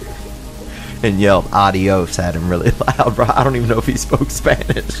and yelled adios at him really loud, bro. I don't even know if he spoke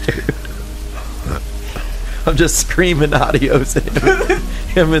Spanish, dude. I'm just screaming adios at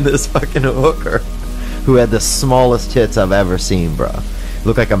him and this fucking hooker who had the smallest tits I've ever seen, bro.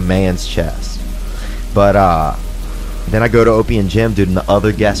 Looked like a man's chest. But then I go to Opie and Jim, dude, and the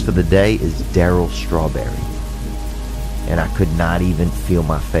other guest for the day is Daryl Strawberry. And I could not even feel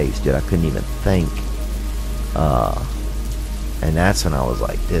my face, dude. I couldn't even think. And that's when I was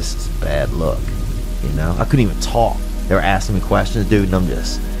like, this is a bad look. You know? I couldn't even talk. They were asking me questions, dude, and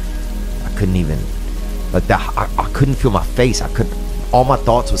I couldn't even, like, I couldn't feel my face. All my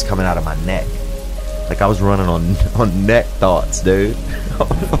thoughts was coming out of my neck. Like I was running on neck thoughts, dude. I'm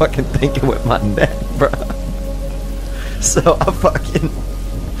fucking thinking with my neck, bro. So I fucking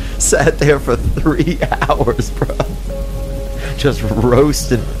sat there for 3 hours, bro. Just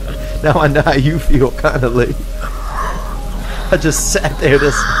roasting. Now I know how you feel, kind of, Lee. I just sat there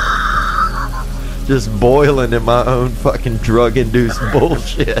just boiling in my own fucking drug-induced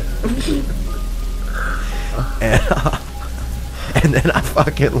bullshit. And then I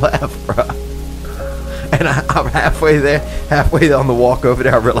fucking left, bro. And I'm halfway on the walk over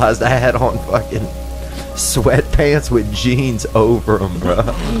there, I realized I had on fucking sweatpants with jeans over them, bro.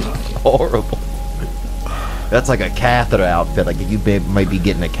 Horrible. That's like a catheter outfit. Like you might be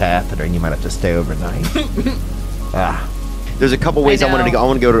getting a catheter and you might have to stay overnight. There's a couple ways I wanted to go.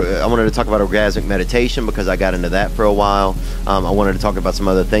 I wanted to talk about orgasmic meditation because I got into that for a while. I wanted to talk about some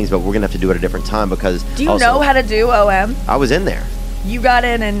other things, but we're gonna have to do it at a different time because. Do you know how to do OM? I was in there. You got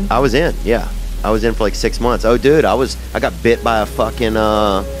in and. I was in, yeah. I was in for like 6 months. Oh, dude, I got bit by a fucking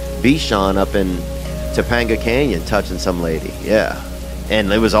Bichon up in Topanga Canyon touching some lady. Yeah.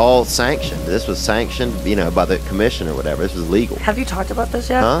 And it was all sanctioned. This was sanctioned, you know, by the commission or whatever. This was legal. Have you talked about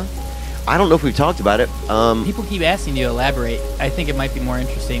this yet? Huh? I don't know if we've talked about it. People keep asking you to elaborate. I think it might be more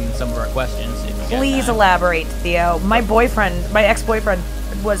interesting than some of our questions. Please elaborate, Theo. My ex-boyfriend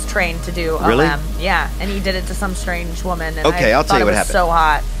was trained to do OM. Really? Yeah, and he did it to some strange woman. And okay, I'll tell you what happened. So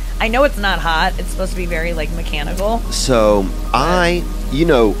hot. I know it's not hot. It's supposed to be very, like, mechanical. So, you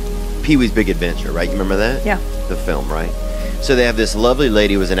know Pee-wee's Big Adventure, right? You remember that? Yeah. The film, right? So they have this lovely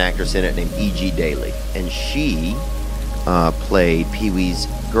lady who was an actress in it named E.G. Daly. And she played Pee-wee's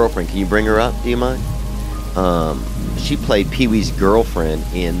girlfriend. Can you bring her up? Do you mind? She played Pee-wee's girlfriend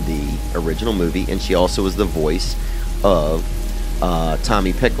in the original movie. And she also was the voice of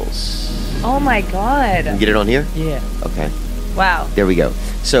Tommy Pickles. Oh, my God. Can you get it on here? Yeah. Okay. Wow. There we go.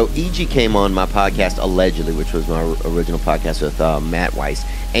 So E.G. came on my podcast, Allegedly, which was my original podcast with Matt Weiss.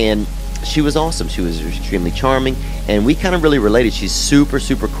 And she was awesome. She was extremely charming. And we kind of really related. She's super,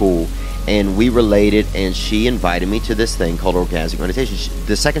 super cool. And we related, and she invited me to this thing called orgasmic meditation.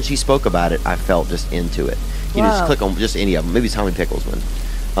 The second she spoke about it, I felt just into it. You know, just click on just any of them. Maybe Tommy Pickles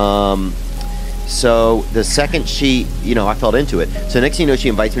one. So the second she, I felt into it. So next thing you know, she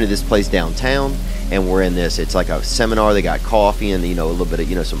invites me to this place downtown. And we're in this, it's like a seminar. They got coffee and, a little bit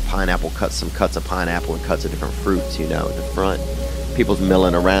of, some pineapple cuts, some cuts of pineapple and cuts of different fruits, at the front. People's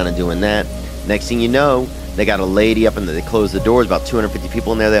milling around and doing that. Next thing you know, they got a lady up they close the doors, about 250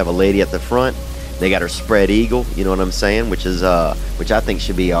 people in there. They have a lady at the front. They got her spread eagle, you know what I'm saying? Which I think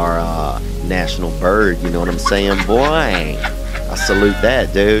should be our national bird, you know what I'm saying? Boy, I salute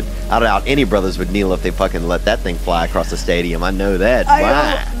that, dude. I doubt any brothers would kneel if they fucking let that thing fly across the stadium. I know that.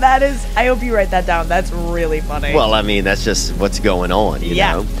 I hope you write that down. That's really funny. Well, I mean, that's just what's going on, you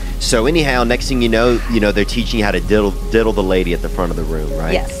know? So anyhow, next thing you know, they're teaching you how to diddle the lady at the front of the room,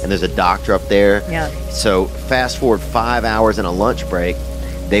 right? Yes. And there's a doctor up there. Yeah. So fast forward 5 hours and a lunch break,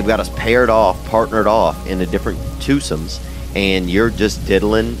 they've got us partnered off into different twosomes, and you're just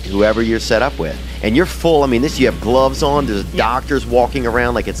diddling whoever you're set up with. And you're full. I mean, you have gloves on. There's doctors walking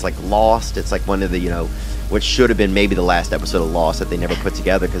around like it's like Lost. It's like one of the, what should have been maybe the last episode of Lost that they never put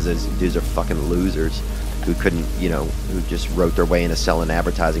together because those dudes are fucking losers who couldn't, who just wrote their way into selling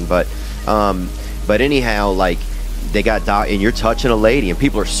advertising. But anyhow, like they got and you're touching a lady and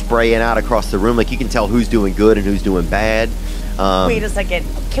people are spraying out across the room. Like you can tell who's doing good and who's doing bad. Wait a second.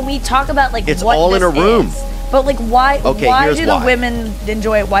 Can we talk about like it's what all this in a room? Is? But like why? Okay, why do the women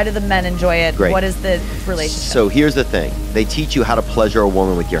enjoy it? Why do the men enjoy it? Great. What is the relationship? So here's the thing: they teach you how to pleasure a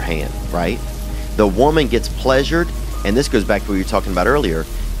woman with your hand, right? The woman gets pleasured, and this goes back to what you were talking about earlier.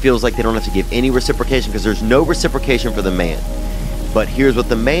 Feels like they don't have to give any reciprocation because there's no reciprocation for the man. But here's what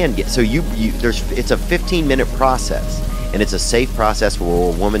the man gets. So it's a 15-minute process, and it's a safe process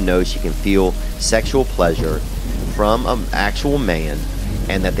where a woman knows she can feel sexual pleasure from an actual man,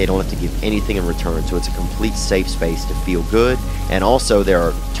 and that they don't have to give anything in return. So it's a complete safe space to feel good. And also there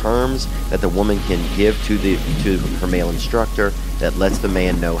are terms that the woman can give to her male instructor that lets the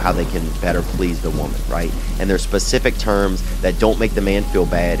man know how they can better please the woman, right? And there's specific terms that don't make the man feel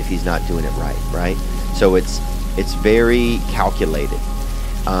bad if he's not doing it right? So it's very calculated.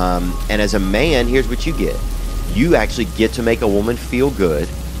 And as a man, here's what you get. You actually get to make a woman feel good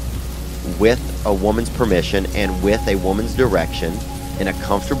with a woman's permission and with a woman's direction in a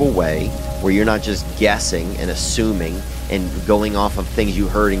comfortable way where you're not just guessing and assuming and going off of things you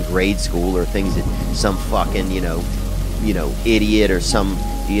heard in grade school or things that some fucking, idiot or some,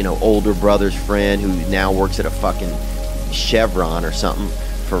 older brother's friend who now works at a fucking Chevron or something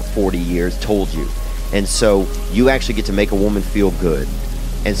for 40 years told you. And so you actually get to make a woman feel good.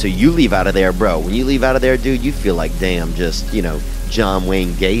 And so you leave out of there, bro. When you leave out of there, dude, you feel like, damn, just, John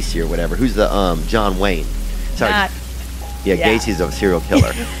Wayne Gacy or whatever. Who's the, John Wayne? Sorry. Yeah, Gacy's a serial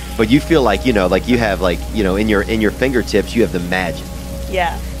killer. But you feel like, like you have in your fingertips, you have the magic.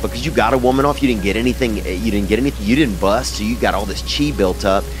 Yeah. Because you got a woman off, you didn't get anything, you didn't bust, so you got all this chi built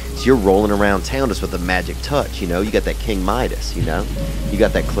up. So you're rolling around town just with a magic touch, you got that King Midas, you got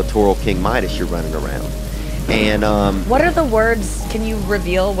that clitoral King Midas you're running around. And what are the words? Can you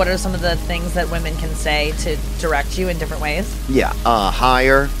reveal what are some of the things that women can say to direct you in different ways? Yeah,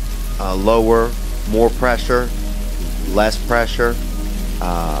 higher, lower, more pressure, less pressure.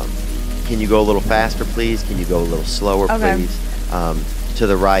 Can you go a little faster, please? Can you go a little slower, please? To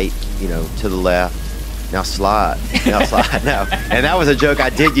the right, to the left. Now slide. No. And that was a joke I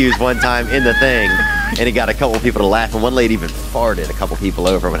did use one time in the thing, and it got a couple people to laugh, and one lady even farted a couple people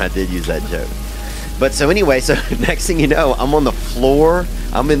over when I did use that joke. But so anyway, next thing you know, I'm on the floor.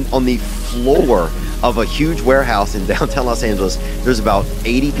 On the floor of a huge warehouse in downtown Los Angeles. There's about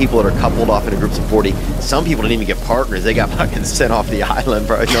 80 people that are coupled off in a groups of 40. Some people didn't even get partners. They got fucking sent off the island,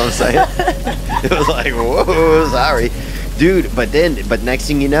 bro. You know what I'm saying? It was like, whoa, sorry. Dude, but next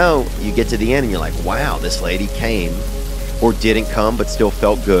thing you know, you get to the end and you're like, wow, this lady came or didn't come but still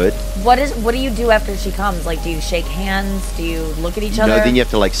felt good. What do you do after she comes? Like, do you shake hands? Do you look at each other? No, then you have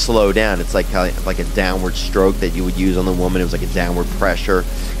to like slow down. It's like a downward stroke that you would use on the woman. It was like a downward pressure.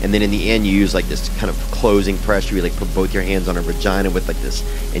 And then in the end you use like this kind of closing pressure. You like put both your hands on her vagina with like this,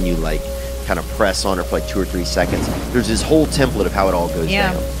 and you like kind of press on her for like 2 or 3 seconds. There's this whole template of how it all goes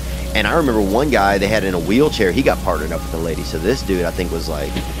down. And I remember one guy they had in a wheelchair. He got partnered up with a lady. So this dude, I think, was like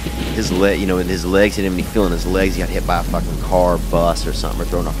his leg, in his legs. He didn't have any feeling in his legs. He got hit by a fucking car, bus, or something, or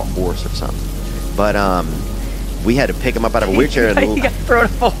thrown off a horse or something. But we had to pick him up out of a wheelchair. He got thrown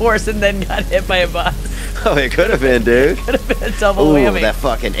off a horse and then got hit by a bus. Oh, it could have been, dude. Could have been a double Ooh, whammy. that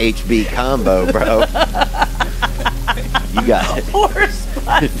fucking HB combo, bro. You got it. Horse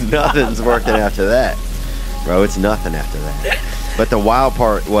bus. Nothing's working after that, bro. It's nothing after that. But the wild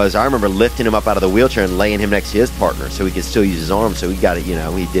part was, I remember lifting him up out of the wheelchair and laying him next to his partner so he could still use his arms. So he got it, he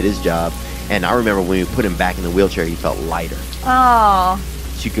did his job. And I remember when we put him back in the wheelchair, he felt lighter. Oh.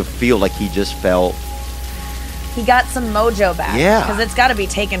 So you could feel like he just felt. He got some mojo back. Yeah. Because it's got to be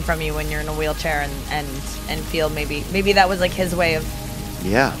taken from you when you're in a wheelchair and feel maybe that was like his way of.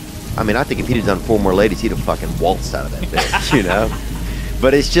 Yeah. I mean, I think if he'd have done 4 more ladies, he'd have fucking waltzed out of that bitch,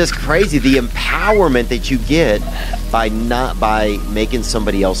 But it's just crazy, the empowerment that you get by making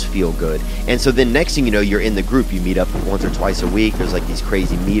somebody else feel good. And so then next thing you know, you're in the group. You meet up once or twice a week. There's like these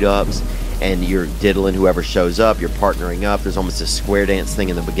crazy meetups, and you're diddling whoever shows up. You're partnering up. There's almost this square dance thing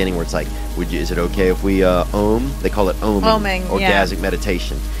in the beginning where it's like, is it okay if we ohm? They call it oming, orgasmic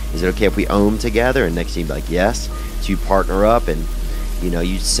meditation. Is it okay if we ohm together? And next thing you be like, yes. So you partner up, and You know,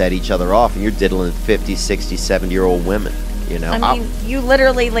 you set each other off, and you're diddling 50, 60, 70-year-old women. You know, I mean, you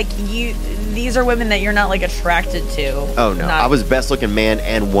literally these are women that you're not like attracted to. Oh no, I was best looking man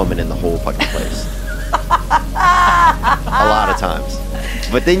and woman in the whole fucking place. A lot of times.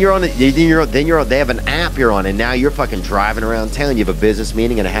 But then you're on they have an app you're on, and now you're fucking driving around town. You have a business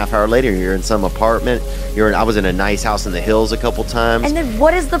meeting, and a half hour later you're in some apartment. I was in a nice house in the hills a couple times. And then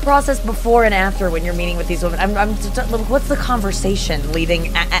what is the process before and after when you're meeting with these women? What's the conversation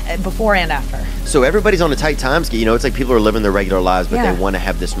leading before and after? So everybody's on a tight time scale. You know, it's like people are living their regular lives, but Yeah. they want to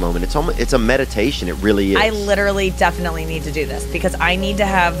have this moment. It's a meditation. It really is. I literally definitely need to do this because I need to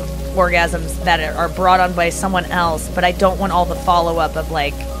have orgasms that are brought on by someone else, but I don't want all the follow-up of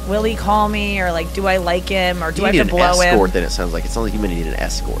like, will he call me, or like, do I like him, or do I have to blow him? You need an escort. him? Then it sounds like you need an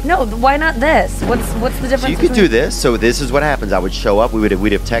escort. No, why not this? What's the difference? So you could do this. So this is what happens. I would show up. We'd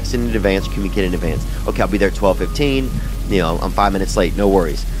have texted in advance, communicated in advance. Okay, I'll be there at 12:15. You know, I'm 5 minutes late. No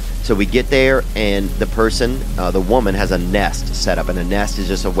worries. So we get there, and the person, the woman, has a nest set up, and a nest is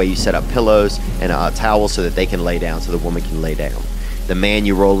just a way you set up pillows and a towel so that they can lay down, so the woman can lay down. The man,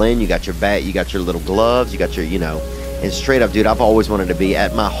 you roll in, you got your bat, you got your little gloves, you got your, and straight up, dude, I've always wanted to be,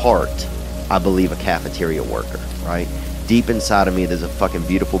 at my heart, I believe, a cafeteria worker, right? Deep inside of me, there's a fucking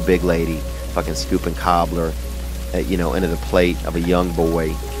beautiful big lady, fucking scooping cobbler, into the plate of a young boy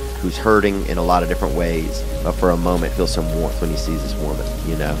who's hurting in a lot of different ways, but for a moment feels some warmth when he sees this woman,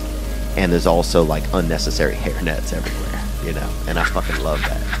 And there's also like unnecessary hairnets everywhere, and I fucking love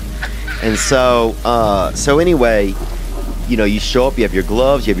that. And so anyway, you show up, you have your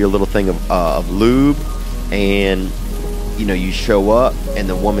gloves, you have your little thing of lube, and you show up, and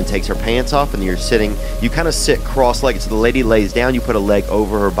the woman takes her pants off, and you kind of sit cross-legged. So the lady lays down, you put a leg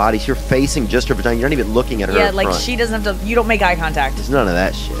over her body, so you're facing just her vagina. You're not even looking at her. Yeah, like front. She doesn't have to. You don't make eye contact. There's none of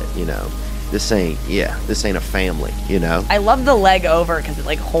that shit. This ain't a family. I love the leg over because it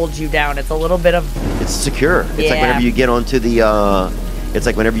like holds you down. It's a little bit of. It's secure. It's like whenever you get onto the. It's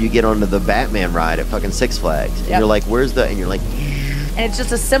like whenever you get onto the Batman ride at fucking Six Flags, and you're like, "Where's the?" And you're like. And it's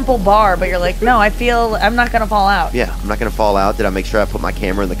just a simple bar, but you're like, no, I feel I'm not gonna fall out. Yeah, I'm not gonna fall out. Did I make sure I put my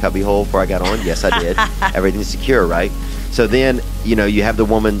camera in the cubby hole before I got on? Yes, I did. Everything's secure, right? So then, you have the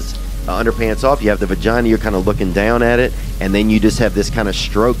woman's underpants off. You have the vagina. You're kind of looking down at it, and then you just have this kind of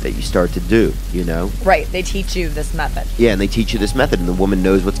stroke that you start to do. Right. They teach you this method. Yeah, and they teach you this method, and the woman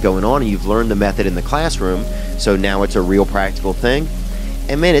knows what's going on, and you've learned the method in the classroom. So now it's a real practical thing.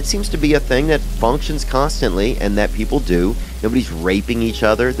 And man, it seems to be a thing that functions constantly and that people do. Nobody's raping each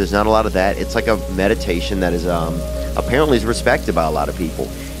other. There's not a lot of that. It's like a meditation that is apparently is respected by a lot of people.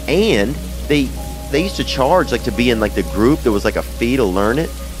 And they used to charge like to be in like the group. There was like a fee to learn it.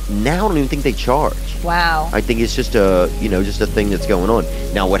 Now I don't even think they charge. Wow. I think it's just a thing that's going on.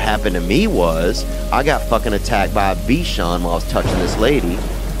 Now what happened to me was I got fucking attacked by a Bichon while I was touching this lady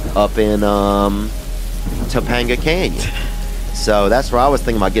up in Topanga Canyon. So that's where I was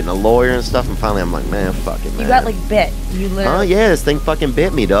thinking about getting a lawyer and stuff, and finally I'm like, man, fuck it, man. You got like bit. You literally. Oh yeah, this thing fucking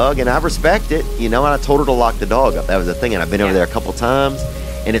bit me, dog, and I respect it, and I told her to lock the dog up. That was the thing, and I've been over there a couple times,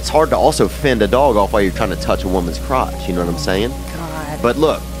 and it's hard to also fend a dog off while you're trying to touch a woman's crotch. You know what I'm saying? God. But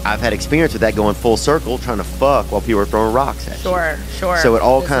look, I've had experience with that going full circle, trying to fuck while people are throwing rocks at you. Sure. So it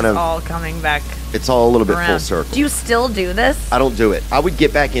all all coming back. It's all a little bit around. full circle. Do you still do this? I don't do it. I would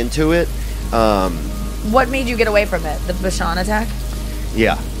get back into it. What made you get away from it? The Bichon attack?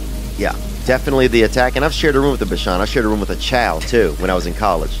 Yeah, definitely the attack. And I've shared a room with the Bichon. I shared a room with a chow too when I was in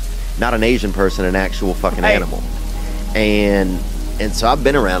college. Not an Asian person, an actual fucking animal. And so I've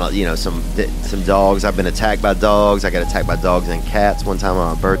been around, some dogs. I've been attacked by dogs. I got attacked by dogs and cats one time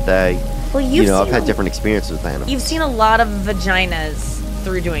on my birthday. Well, I've had different experiences with animals. You've seen a lot of vaginas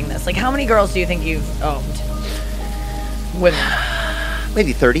through doing this. Like, how many girls do you think you've owned? Women.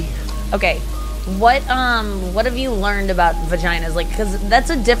 Maybe 30. Okay. What have you learned about vaginas? Like, because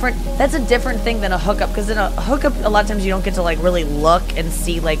that's a different thing than a hookup. Because in a hookup, a lot of times you don't get to like really look and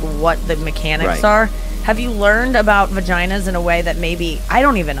see like what the mechanics are. Have you learned about vaginas in a way that maybe I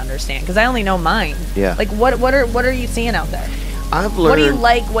don't even understand? Because I only know mine. Yeah. Like, what are you seeing out there? I've learned. What do you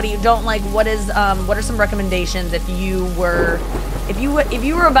like? What do you don't like? What are some recommendations if you were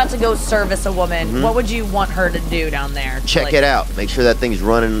about to go service a woman? What would you want her to do down there? Check it out. Make sure that thing's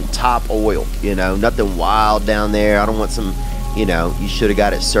running top oil. Nothing wild down there. I don't want some. You should have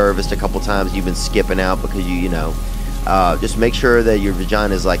got it serviced a couple times. You've been skipping out because just make sure that your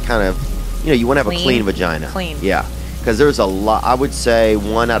vagina is like kind of, you want to have a clean vagina. Clean. Yeah, because there's a lot. I would say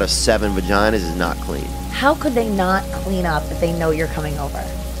 1 out of 7 vaginas is not clean. How could they not clean up if they know you're coming over?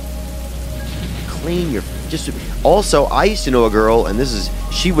 Clean your Also, I used to know a girl, and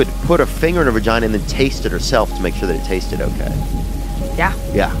she would put a finger in her vagina and then taste it herself to make sure that it tasted okay. Yeah.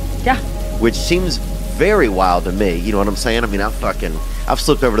 Yeah. Yeah. Which seems very wild to me. You know what I'm saying? I mean, I've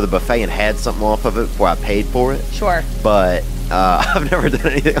slipped over to the buffet and had something off of it before I paid for it. Sure. But I've never done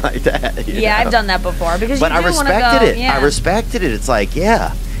anything like that. Yeah, I've done that before because But you do I want to respected go. it. Yeah. I respected it. It's like,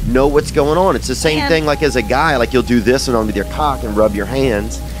 yeah, know what's going on. It's the same Man. thing like as a guy, like you'll do this and on with your cock and rub your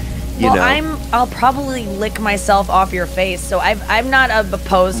hands. You Well, know. I'll probably lick myself off your face, so I'm not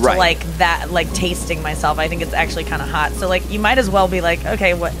opposed Right. to like that, like tasting myself. I think it's actually kind of hot. So like, you might as well be like,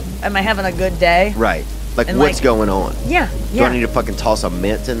 okay, what am I having a good day? Right. Like And, what's like- going on? Yeah, Do yeah. I need to fucking toss a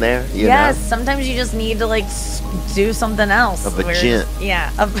mint in there? You Yes. know? Sometimes you just need to like do something else. A where- vagint. Yeah.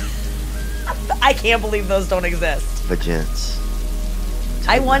 I can't believe those don't exist. Vagents.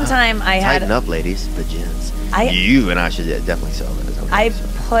 One time I had Tighten up, ladies. Vagents. I- You and I should definitely sell that. I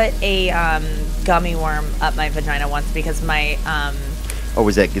put a gummy worm up my vagina once because my Or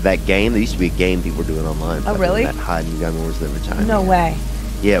was that game? There used to be a game people were doing online. Oh, about really? That hiding gummy worms in their vagina. no way.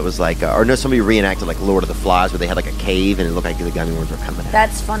 Yeah, it was like, or no, somebody reenacted like Lord of the Flies, where they had like a cave and it looked like the gummy worms were coming out.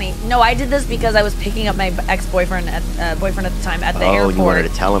 That's funny. No, I did this because I was picking up my ex-boyfriend boyfriend at the time at the Oh, airport. and you wanted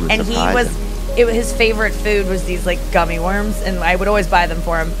to tell him and and he surprise was him. his favorite food was these like gummy worms, and I would always buy them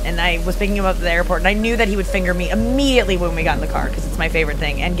for him. And I was picking him up at the airport, and I knew that he would finger me immediately when we got in the car because it's my favorite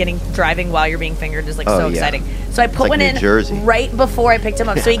thing. And driving while you're being fingered is like Oh, so yeah. exciting. So I put like one New in Jersey. right before I picked him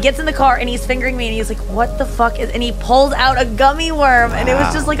up. So he gets in the car and he's fingering me, and he's like, "What the fuck is?" And he pulls out a gummy worm, and it was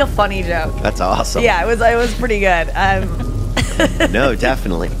Wow. just like a funny joke. That's awesome. Yeah, it was pretty good. No,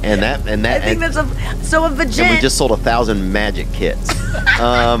 definitely. And that. I think that's a vagina. And we just sold 1,000 magic kits.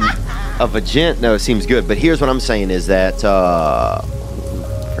 A vagint, no, seems good. But here's what I'm saying is that. I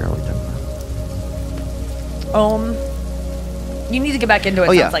forgot what we talked about. You need to get back into it.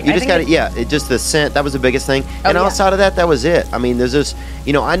 Oh yeah, sounds like. you I just think got it. Yeah, it just the scent. That was the biggest thing. And yeah. outside of that, that was it. I mean, there's this.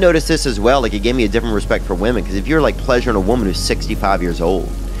 You know, I noticed this as well. Like, it gave me a different respect for women because if you're like pleasuring a woman who's 65 years old,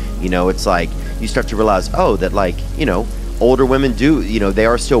 you know, it's like you start to realize, oh, that like you know, older women do. You know, they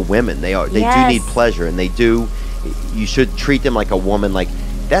are still women. They do Yes. need pleasure, and they do. You should treat them like a woman. Like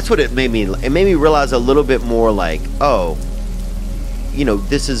that's what it made me. It made me realize a little bit more. Like, oh, you know,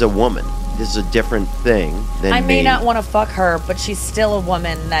 this is a woman. This is a different thing than I may me. not want to fuck her, but she's still a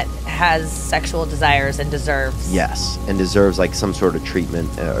woman that has sexual desires and deserves. Yes, and deserves like some sort of treatment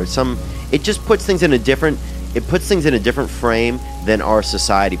or some. It just puts things in a different. It puts things in a different frame than our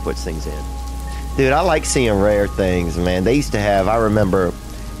society puts things in. Dude, I like seeing rare things, man. They used to have. I remember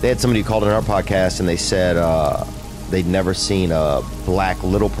they had somebody who called in our podcast and they said they'd never seen a black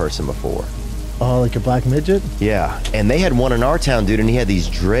little person before. Oh, like a black midget? Yeah, and they had one in our town, dude, and he had these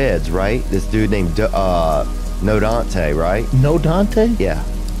dreads, right? This dude named No Dante, right? No Dante? Yeah.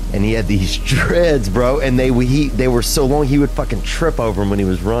 And he had these dreads, bro, and they were so long he would fucking trip over him when he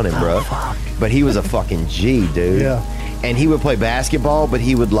was running, bro. Oh, fuck. But he was a fucking G, dude. Yeah. And he would play basketball, but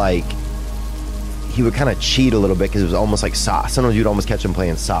he would kind of cheat a little bit because it was almost like soccer. Sometimes you'd almost catch him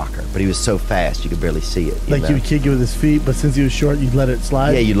playing soccer, but he was so fast you could barely see it. Like you would kick it with his feet, but since he was short, you'd let it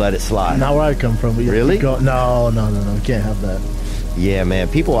slide? Yeah, you'd let it slide. Not where I come from. But Really? No, we can't have that. Yeah, man.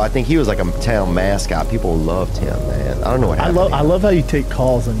 People, I think he was like a town mascot. People loved him, man. I don't know what happened. I love how you take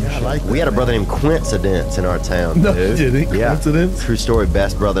calls on your show. We had a brother named Coincidence in our town. No, dude. you didn't? Yeah. Coincidence? True story.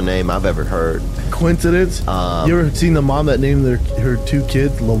 Best brother name I've ever heard. Coincidence? You ever seen the mom that named her two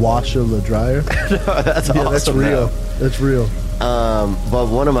kids LaWasha LaDryer? That's yeah, awesome. that's real. man. That's real. But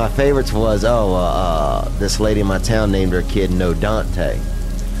one of my favorites was this lady in my town named her kid No Dante.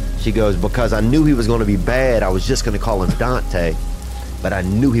 She goes, because I knew he was going to be bad, I was just going to call him Dante, but I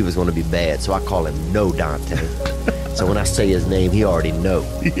knew he was going to be bad, so I call him No Dante. So when I say his name, he already know.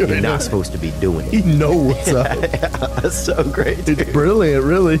 You're not supposed to be doing it. He know what's up. That's so great, dude. It's brilliant,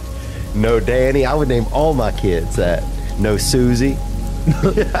 really. No Danny. I would name all my kids that. No Susie.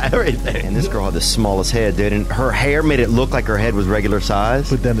 Everything. And this girl had the smallest head, dude. And her hair made it look like her head was regular size.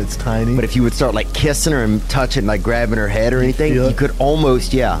 But then it's tiny. But if you would start like kissing her and touching, like grabbing her head or anything, you could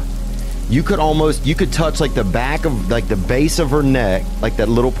almost, you could touch like the back of, like the base of her neck, like that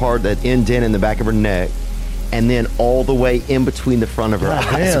little part, that indent in the back of her neck, and then all the way in between the front of her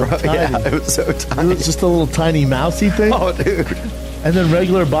eyes. Damn, bro. tiny. Yeah, it was so tiny. It was just a little tiny mousy thing. Oh, dude. And then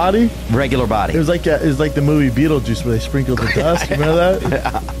regular body. Regular body. It was like the movie Beetlejuice where they sprinkled the dust. Remember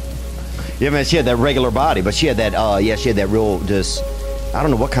that? Yeah, man. She had that regular body, but she had that. She had that real just. I don't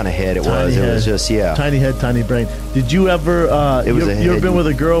know what kind of head it was. Tiny It was head. just tiny head, tiny brain. Did you ever? It was you a ever head. been with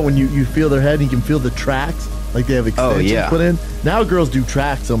a girl when you feel their head and you can feel the tracks? Like they have extensions put in. Now girls do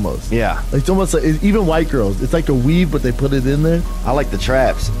tracks almost. Yeah. Like it's almost like even white girls. It's like a weave, but they put it in there. I like the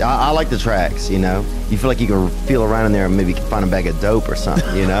traps. I like the tracks. You know, you feel like you can feel around in there and maybe find a bag of dope or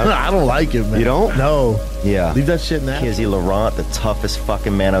something. You know. I don't like it, man. You don't? No. Yeah. Leave that shit in that. Kizzy Laurent, the toughest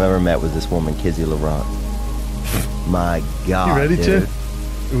fucking man I've ever met was this woman, Kizzy Laurent. My God, You ready, dude.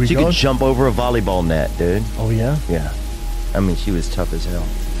 to? She could jump over a volleyball net, dude. Oh yeah. Yeah. I mean, she was tough as hell.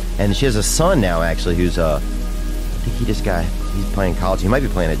 And she has a son now, actually, who's I think he's playing college. He might be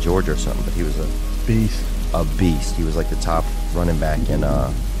playing at Georgia or something, but he was a beast. A beast. He was like the top running back in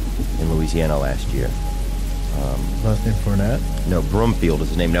Louisiana last year. Last name Fournette? No, Broomfield is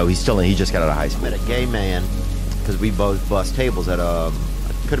his name. No, he just got out of high school. Met a gay man because we both bust tables at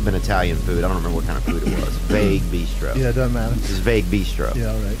could have been Italian food. I don't remember what kind of food it was. Vague Bistro. Yeah, it doesn't matter. It was Vague Bistro.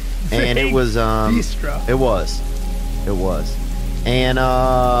 Yeah, all right. And it was Bistro. It was. And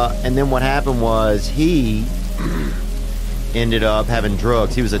then what happened was he ended up having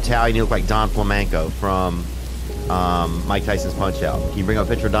drugs. He was Italian. He looked like Don Flamenco from Mike Tyson's Punch Out. Can you bring up a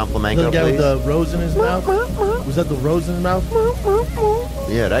picture of Don Flamenco, The guy please? with the rose in his mouth? Was that the rose in his mouth?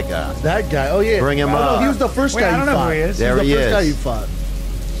 Yeah, that guy. That guy. Oh yeah. Bring him I don't know, up. He was the first guy you fought. There he he was the first guy you is. fought.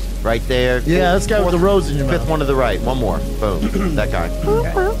 Right there. Yeah, this guy with the rose in your mouth. Fifth one to the right. One more. Boom. That guy.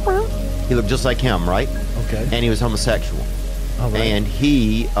 He looked just like him, right? Okay. And he was homosexual. All right. And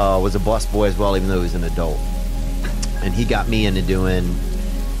he was a bus boy as well, even though he was an adult. And he got me into doing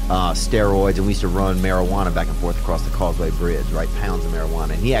steroids, and we used to run marijuana back and forth across the Causeway Bridge, right? Pounds of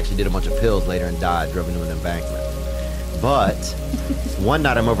marijuana. And he actually did a bunch of pills later and died, drove into an embankment. But one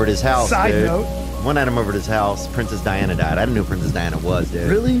night I'm over at his house, Side dude. note. One night I'm over at his house, Princess Diana died. I didn't know who Princess Diana was, dude.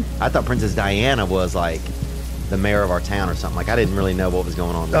 Really? I thought Princess Diana was like the mayor of our town or something. Like, I didn't really know what was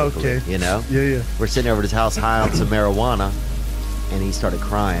going on locally, Okay. you know? Yeah, yeah. We're sitting over at his house high on some marijuana, and he started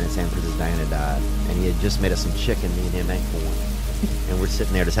crying and saying Princess Diana died. And he had just made us some chicken, me and him ate for. And we're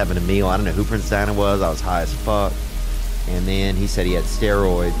sitting there just having a meal. I don't know who Princess Diana was. I was high as fuck. And then he said he had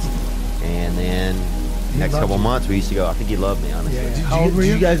steroids. And then next couple months, we used to go. I think he loved me, honestly. How old were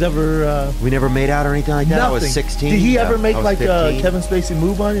you? Did you guys ever... We never made out or anything like that. Nothing. I was 16. Did he ever No, make I was like 15. Kevin Spacey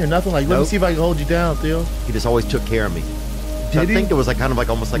move on you or nothing? Like, let me Nope. see if I can hold you down, Theo. He just always took care of me. So I Did he? think it was like kind of like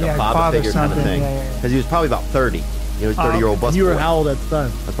almost like Yeah, a father figure kind of something, thing. yeah, yeah, yeah. Because he was probably about 30. He was a 30-year-old bus You were boy. how old at the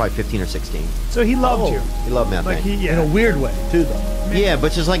time? I was probably 15 or 16. So he loved Oh. you. He loved me, I Like think. he, In a weird way, too, though. Yeah,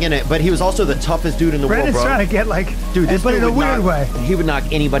 but just like in it. But he was also the toughest dude in the Brandon's world, bro. trying to get like, Dude, this but dude in a would weird knock- way. He would knock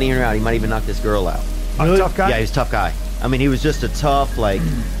anybody in or out. He might even knock this girl out. A tough guy. Yeah, he was a tough guy. I mean, he was just a tough, like...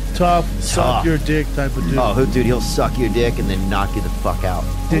 Tough, suck your dick type of dude. Oh, dude, he'll suck your dick and then knock you the fuck out.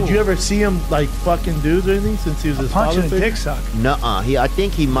 Did you ever see him like fucking dudes or anything since he was his Punch father and a figure? dick suck. Nuh-uh. I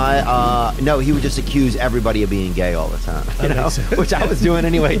think he might... no, he would just accuse everybody of being gay all the time. You That know? makes sense. Which I was doing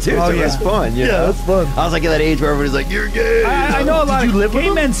anyway, too. Oh, So it was yeah. fun, you Yeah, know? that's fun. I was like at that age where everybody's like, you're gay. I know a lot Did you of live with gay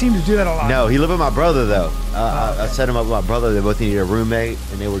him? men seem to do that a lot. No, he lived with my brother, though. I set him up with my brother. They both needed a roommate,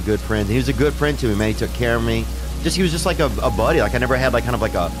 and they were good friends. And he was a good friend to me, man. He took care of me. He was just like a buddy. Like, I never had like kind of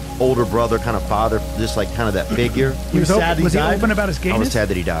like a older brother kind of father, just like kind of that figure. He was sad he was he died? open about his I gayness? was sad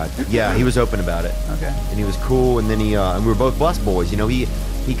that he died. Yeah, he was open about it. Okay. And he was cool. And then and we were both bus boys. You know, he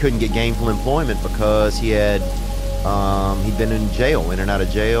couldn't get gainful employment because he'd been in jail, in and out of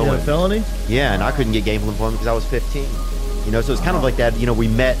jail. Yeah, and, felony? yeah, and I couldn't get gainful employment because I was 15. You know, so it's kind of like that. You know, we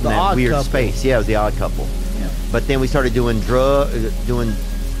met in The that odd weird couple. space. Yeah, it was the odd couple. Yeah. But then we started doing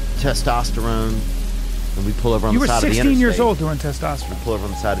testosterone, and we pull over on You the were side of the 16 interstate. years old doing testosterone. Pull over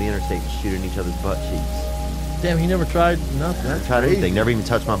on the side of the interstate and shoot in each other's butt cheeks. Damn, he never tried nothing. Never That's tried crazy. anything. Never even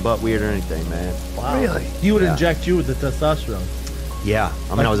touched my butt weird or anything, man. Wow. Really? He would Yeah. inject you with the testosterone. Yeah,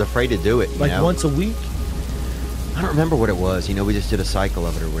 I mean, I was afraid to do it. You Like know? once a week? I don't remember what it was. You know, we just did a cycle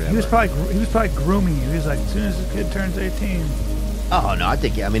of it or whatever. He was probably grooming you. He was like, as soon as the kid turns 18. Oh no, I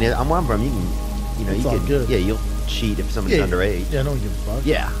think I mean I'm one from you can, you know, It's you all can, good. yeah, you'll cheat if somebody's underage. Yeah, no one gives a fuck.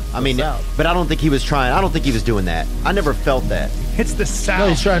 Yeah, I mean, South. but I don't think he was trying. I don't think he was doing that. I never felt that. It's the South. No,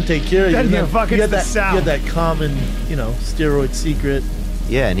 he's trying to take care of you. Doesn't And give a fuck, you it's had the that, South. You had that common, steroid secret.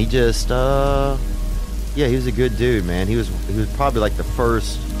 Yeah, and he just, yeah, he was a good dude, man. He was probably like the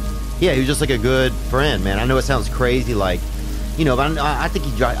first. Yeah, he was just like a good friend, man. I know it sounds crazy, like, you know, but I think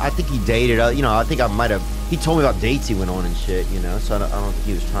he dated. You know, I think I might have. He told me about dates he went on and shit. You know, so I don't think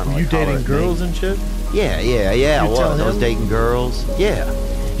he was trying to. Were Like, you holler dating at me. girls and shit? Yeah. I You was. tell I was him? dating girls. Yeah.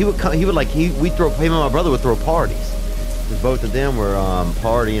 Him and my brother would throw parties. 'Cause both of them were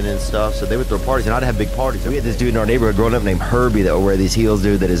partying and stuff, so they would throw parties, and I'd have big parties. We had this dude in our neighborhood growing up named Herbie that would wear these heels,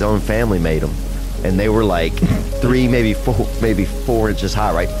 dude, that his own family made him, and they were like 3, maybe 4 inches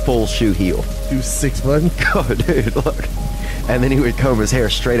high, right? Full shoe heel. He was 6 foot. Oh, dude, look. And then he would comb his hair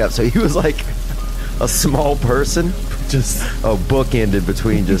straight up, so he was like a small person, just bookended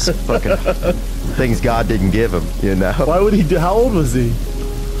between just fucking things God didn't give him. You know. Why would he do? How old was he?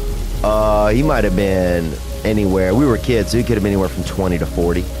 He might have been anywhere. We were kids, so he could have been anywhere from 20 to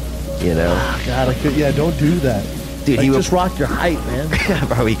 40. You know. God, I could. Yeah, don't do that. Dude, like, he just rock your height, man.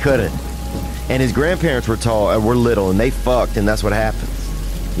 Bro, he couldn't. And his grandparents were tall, were little, and they fucked, and that's what happens.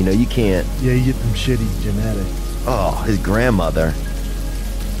 You know, you can't. Yeah, you get them shitty genetics. Oh, his grandmother.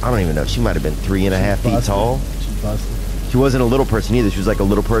 I don't even know. She might have been 3.5 feet tall. She busted. She wasn't a little person either. She was like a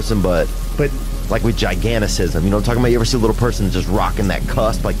little person, but like with giganticism. You know what I'm talking about? You ever see a little person just rocking that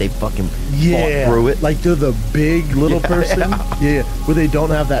cusp, like they fucking fought through it? Like they're the big little person. Yeah, where they don't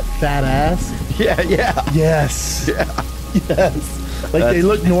have that fat ass. Yeah. Yes. Yeah. Yes. Like they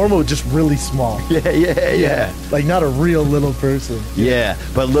look normal, just really small. Yeah. Like not a real little person. Yeah,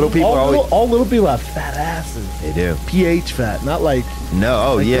 but little people all little people have fat asses. They do. pH fat, not like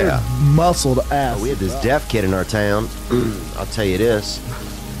yeah. Muscled ass. We had this deaf kid in our town. I'll tell you this,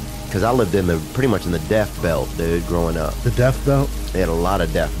 because I lived pretty much in the deaf belt, dude, growing up. The deaf belt? They had a lot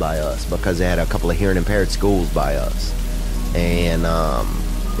of deaf by us because they had a couple of hearing impaired schools by us, and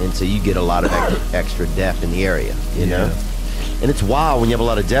so you get a lot of extra deaf in the area, you know. And it's wild when you have a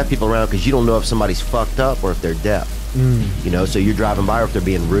lot of deaf people around because you don't know if somebody's fucked up or if they're deaf. You know, so you're driving by or if they're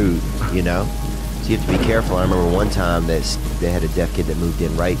being rude, you know. So you have to be careful. I remember one time they had a deaf kid that moved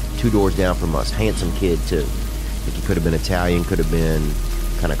in right 2 doors down from us. Handsome kid, too. I think he could have been Italian, could have been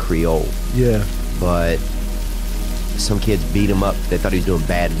kind of Creole. Yeah. But some kids beat him up. They thought he was doing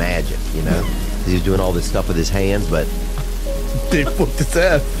bad magic, you know. Because he was doing all this stuff with his hands, but... They fucked his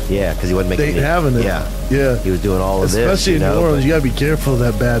ass. Yeah, because he wasn't making They ain't having it. Yeah. He was doing all of Especially this, you in know. New Orleans, you gotta be careful of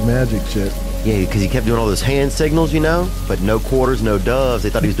that bad magic shit. Yeah, because he kept doing all those hand signals, you know, but no quarters, no doves. They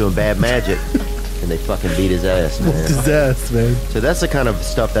thought he was doing bad magic, and they fucking beat his ass, man. His ass, man. So that's the kind of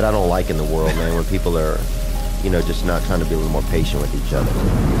stuff that I don't like in the world, man, when people are, you know, just not trying to be a little more patient with each other.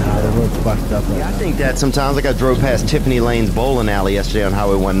 Nah, everyone's fucked up right now. I think that sometimes, like I drove past Tiffany Lane's bowling alley yesterday on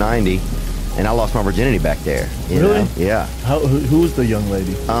Highway 190, and I lost my virginity back there. You Really? know? Yeah. Who was the young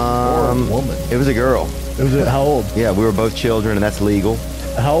lady? Or woman? It was a girl. How old? Yeah, we were both children, and that's legal.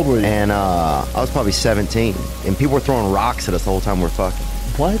 How old were you? And I was probably 17, and people were throwing rocks at us the whole time we're fucking.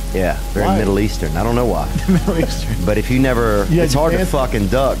 What? Yeah, very Why? Middle Eastern. I don't know why. Middle Eastern. But if you never, Yeah, it's you hard to can't- fucking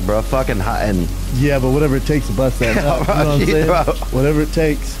duck, bro. Fucking high and. Yeah, but whatever it takes to bust that nut. You know what I'm saying? Whatever it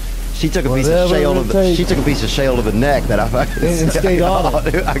takes. She took a piece of Whatever shale it to the. takes. She took a piece of shale to the neck that I fucking. And stayed on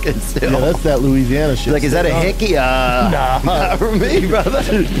it. Dude, I can still. Yeah, that's that Louisiana shit. Like, is that a hickey? Nah. Not for me, brother.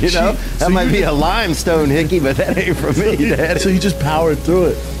 You know, that might be a limestone hickey, but that ain't for me, Daddy. So you just powered through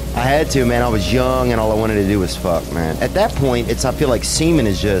it. I had to, man. I was young, and all I wanted to do was fuck, man. At that point, I feel like semen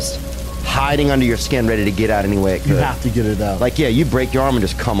is just hiding under your skin, ready to get out any way it could. You have to get it out. Like, yeah, you break your arm and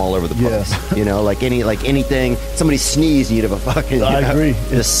just come all over the place. You know, like anything. Somebody sneezed, you'd have a fucking. I agree.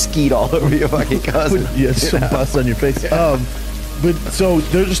 Just skeet all over your fucking cousin. Yeah, some bust on your face. But so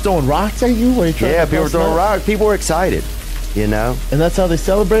they're just throwing rocks at you when you try. Yeah, to people were bust throwing nuts? rocks. People were excited. You know. And that's how they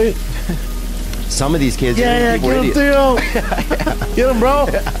celebrate. Some of these kids. Yeah, people get were him, idiots. Theo. Get him, bro.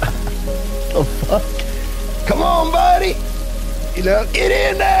 Oh fuck! Come on, buddy. You know, get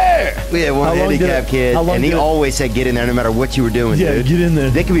in there. We had one How long did handicapped it- kid, how long and he did it- always said, "Get in there, no matter what you were doing." Yeah, dude. get in there.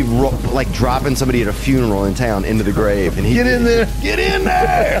 They could be like dropping somebody at a funeral in town into the grave, and he Get in there. Get in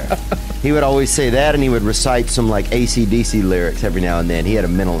there. He would always say that, and he would recite some like AC/DC lyrics every now and then. He had a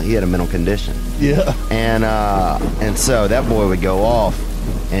mental condition, Yeah. and so that boy would go off,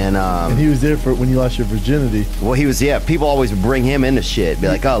 and And he was there for when you lost your virginity. well, he was people always bring him into shit, be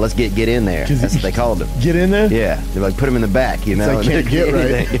like, "Oh, let's get in there." 'Cause That's what they called him. Get in there. Yeah, they're like, put him in the back, you know. I can't get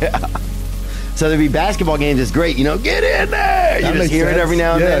right. Yeah. So there'd be basketball games. It's great, you know. Get in there. You That just makes hear it sense. every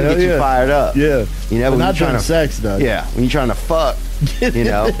now and Yeah, then, hell get you yeah. fired up. Yeah. You know, But when not you're trying during to sex, Doug. Yeah, when you're trying to fuck, you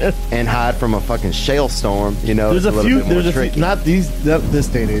know, and hide from a fucking shale storm, you know. There's it's a little few. bit more There's a few. tricky. Not this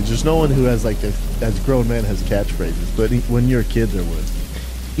day and age. There's no one who has like as grown man has catchphrases. But when you're a kid, there was.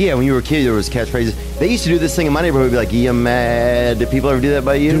 Yeah, when you were a kid, there was catchphrases. They used to do this thing in my neighborhood. Be like, "You mad?" Did people ever do that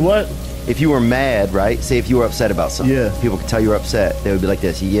by you? Do what? If you were mad, right? Say if you were upset about something. Yeah. People could tell you were upset. They would be like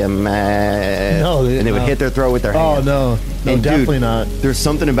this, "You mad?" No, and they would hit their throat with their Oh hands. no, no, And, definitely dude, not. There's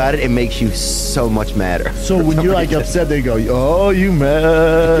something about it. It makes you so much madder. So when you're like upset, they go, "Oh, you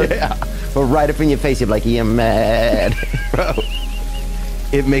mad?" Yeah. But right up in your face, you're like, "You mad?" Bro.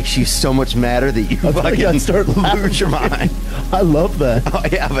 It makes you so much madder that you I feel like fucking I'd start lose your mind. I love that. Oh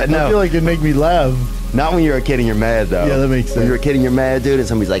yeah, but I no. feel like it'd make me laugh. Not when you're a kid and you're mad, though. Yeah, that makes When sense. you're a kid and you're mad, dude, and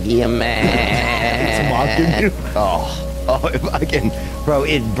somebody's like, "You mad?" It's mocking you. Oh, if I can, bro,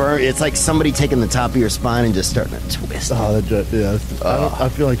 it burn. It's like somebody taking the top of your spine and just starting to twist. Oh, yeah. I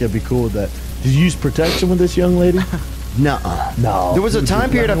feel like I'd be cool with that. Did you use protection with this young lady? Nuh-uh. No. There was a time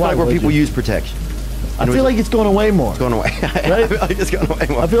period I feel like where people use protection. I feel like it's going away more. It's going away. Right? I feel like it's going away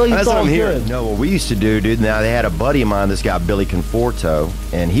more. I feel like That's it's what all I'm hearing. good. No, what we used to do, dude. Now they had a buddy of mine, this guy Billy Conforto,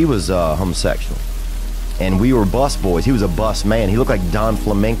 and he was homosexual. And we were bus boys. He was a bus man. He looked like Don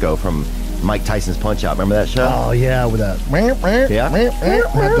Flamenco from Mike Tyson's Punch Out. Remember that show? Oh yeah, with that. Yeah.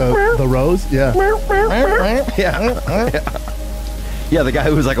 The rose. Yeah. Yeah, the guy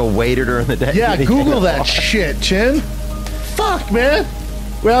who was like a waiter during the day. Yeah. Google that shit, Chin. Fuck, man.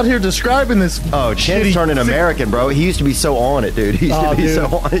 We're out here describing this. Oh, Chin's turning American, bro. He used to be so on it, dude. He used to be dude. so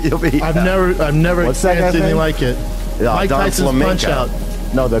on it. He'll be, I've never What's that experienced guy's anything name? like it. Mike Don Tyson's Flamenco. Punch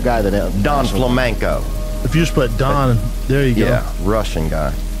Out. No, the guy that Don Flamenco. If you just put Don, there you go. Yeah, Russian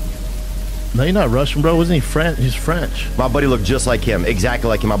guy. No, you're not Russian, bro. Wasn't he French? He's French. My buddy looked just like him, exactly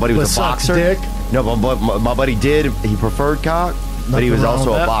like him. My buddy was But a sucks boxer. dick? No, my buddy did. He preferred cock, but he Nothing was wrong also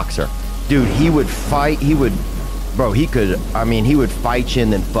with a that. boxer. Dude, he would fight. He would, bro. He could. I mean, he would fight you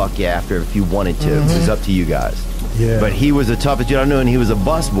and then fuck you after if you wanted to. It's up to you guys. Yeah. But he was the toughest dude I knew, and he was a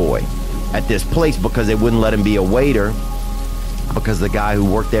bus boy at this place because they wouldn't let him be a waiter because the guy who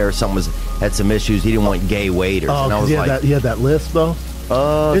worked there had some issues. He didn't want gay waiters. Oh, and I 'cause was he had like, that list though.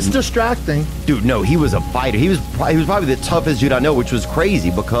 It's distracting. dude, no, he was a fighter. He was probably the toughest dude I know, which was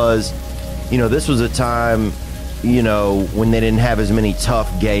crazy because, you know, this was a time, you know, when they didn't have as many tough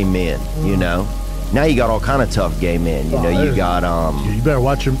gay men. You know, now you got all kind of tough gay men. You know, you got You better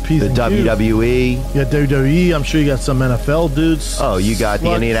watch your P's the and Q's. WWE. You got WWE. I'm sure you got some NFL dudes. Oh, you got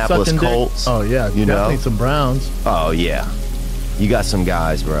the Indianapolis sucking dick. Colts. Oh yeah, you know, definitely some Browns. Oh yeah, you got some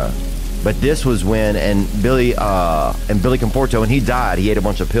guys, bro. But this was when Billy Conforto, when he died, he ate a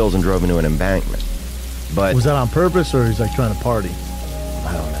bunch of pills and drove into an embankment. But Was that on purpose or he's like trying to party?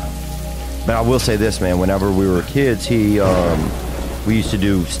 I don't know. But I will say this, man. Whenever we were kids, we used to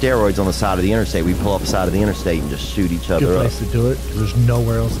do steroids on the side of the interstate. We'd pull up the side of the interstate and just shoot each other Good up. place to do it. 'Cause there's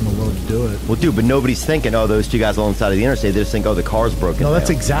nowhere else in the world to do it. Well, dude, but nobody's thinking, oh, those two guys along the side of the interstate. They just think, oh, the car's broken No, that's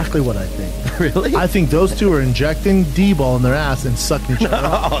down. exactly what I think. Really? I think those two are injecting D-ball in their ass and sucking each other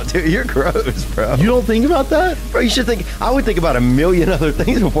up. Oh, dude, you're gross, bro. You don't think about that? Bro, you should think. I would think about a million other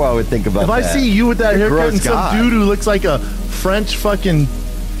things before I would think about If that. I see you with that You're a haircut gross and some guy. dude who looks like a French fucking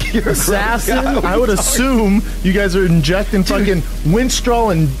You're a gross assassin, guy. What are I you would talking- assume you guys are injecting fucking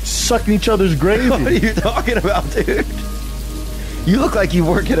Winstrol and sucking each other's gravy. What are you talking about, dude? You look like you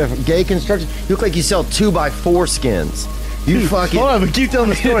work at a gay construction. You look like you sell 2x4 skins. You fucking. Hold on, but keep telling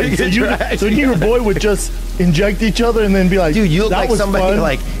the story. So you and your boy would just inject each other and then be like, Dude, you look that like was somebody fun.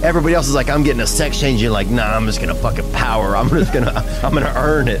 like everybody else is like, I'm getting a sex change. You're like, nah, I'm just gonna fucking power. I'm gonna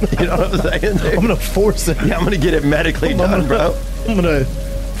earn it. You know what I'm saying? Dude? I'm gonna force it. Yeah, I'm gonna get it medically done, bro. I'm gonna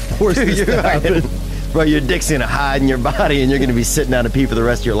force Dude, this you're to happen. Bro, your dick's gonna hide in your body, and you're gonna be sitting down to pee for the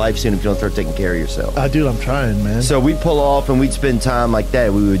rest of your life soon if you don't start taking care of yourself. Dude, I'm trying, man. So we'd pull off and we'd spend time like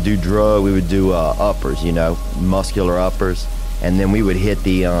that. We would do we would do uppers, you know, muscular uppers, and then we would hit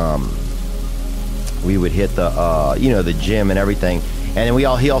the you know, the gym and everything. And then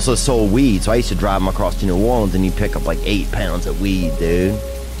he also sold weed, so I used to drive him across to New Orleans, and he'd pick up like 8 pounds of weed, dude.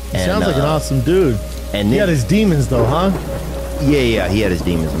 And, Sounds like an awesome dude. And he then, had his demons though, huh? Yeah, he had his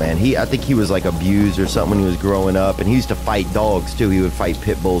demons, man. I think he was like abused or something when he was growing up, and he used to fight dogs too. He would fight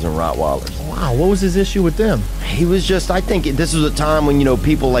pit bulls and Rottweilers. Wow, what was his issue with them? He was just, I think this was a time when, you know,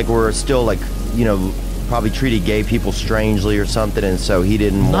 people like were still like, you know, probably treated gay people strangely or something, and so he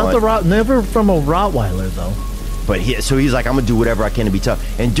didn't want. Never from a Rottweiler though. But he's like, I'm gonna do whatever I can to be tough.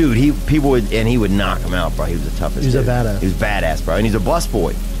 And dude, he would knock him out, bro. He was the toughest. He's dude. a badass. He was badass, bro. And he's a bus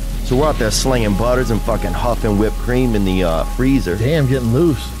boy. So we're out there slinging butters and fucking huffing whipped cream in the freezer. Damn, getting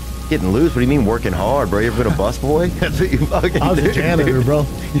loose. Getting loose? What do you mean working hard, bro? You ever been a bus boy? That's what you fucking I was do, a janitor, dude. bro.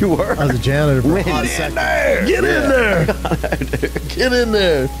 You were? I was a janitor for a Get hot in second. there! Get in there! Get in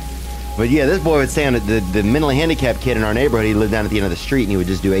there! But yeah, this boy would stand at the mentally handicapped kid in our neighborhood. He lived down at the end of the street, and he would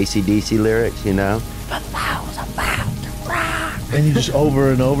just do AC/DC lyrics, you know. And you just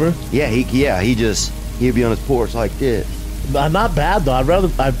over and over. Yeah, he'd be on his porch like this. Not bad though.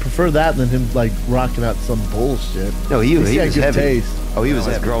 I'd prefer that than him like rocking out some bullshit. No, he had was good heavy. taste. Oh, he was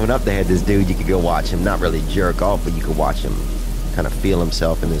heavy. Growing up, they had this dude. You could go watch him, not really jerk off, but you could watch him kind of feel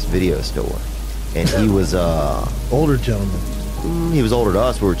himself in this video store. And he was older gentleman. He was older to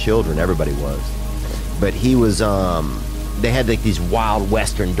us. We were children. Everybody was. But he was. They had like these wild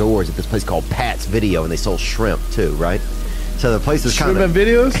western doors at this place called Pat's Video, and they sold shrimp too, right? So the place was kind Shrimp of and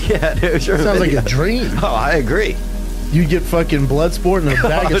videos. Yeah, dude. Shrimp Sounds like video. a dream. Oh, I agree. You get fucking Bloodsport and a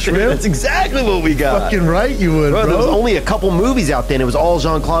bag Dude, of shrimp. that's exactly what we got. Fucking right, you would, bro. There was only a couple movies out then. It was all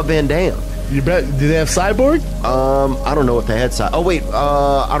Jean-Claude Van Damme. You bet. Did they have Cyborg? I don't know if they had Oh wait,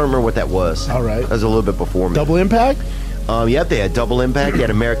 I don't remember what that was. All right, that was a little bit before me. Double Impact. Yep, they had Double Impact. They had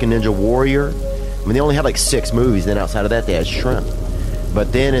American Ninja Warrior. I mean, they only had like 6 movies. Then outside of that, they had Shrimp.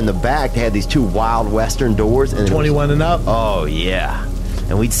 But then in the back, they had these 2 Wild Western doors. And 21 and up. Oh yeah,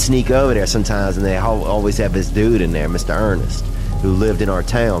 and we'd sneak over there sometimes, and they always have this dude in there, Mr. Ernest, who lived in our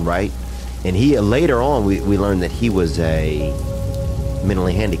town, right? And he later on, we learned that he was a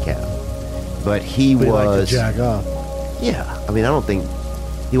mentally handicapped. But he was like to jack off. Yeah, I mean, I don't think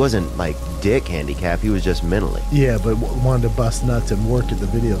he wasn't like dick handicapped. He was just mentally. Yeah, but wanted to bust nuts and work at the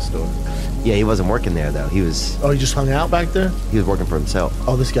video store. Yeah, he wasn't working there though. He was. Oh, he just hung out back there. He was working for himself.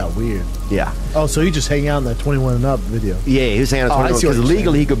 Oh, this got weird. Yeah. Oh, so he just hang out in that 21 and up video. Yeah, he was hanging out 21 because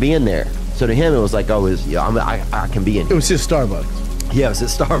legally he could be in there. So to him, it was like, oh, I can be in here. It was his Starbucks. Yeah, it was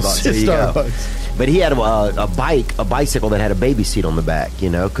his Starbucks. His Starbucks. But he had a bicycle that had a baby seat on the back, you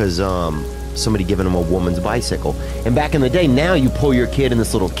know, because somebody giving him a woman's bicycle. And back in the day, now you pull your kid in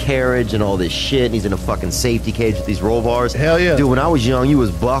this little carriage and all this shit, and he's in a fucking safety cage with these roll bars. Hell yeah. Dude, when I was young, you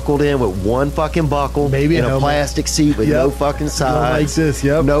was buckled in with one fucking buckle, maybe in a plastic seat with no fucking sides. Like this,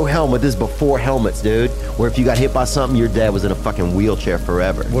 yep. No helmet. This is before helmets, dude. Where if you got hit by something, your dad was in a fucking wheelchair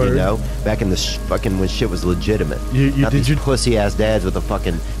forever. Word. You know? Back in the fucking when shit was legitimate. Not these pussy-ass dads with a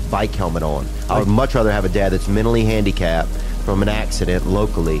fucking bike helmet on. I would much rather have a dad that's mentally handicapped from an accident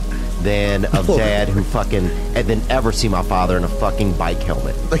locally than a dad who fucking and then ever see my father in a fucking bike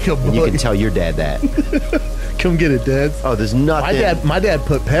helmet. Like a you can tell your dad that. Come get it, Dad. Oh, there's nothing. My dad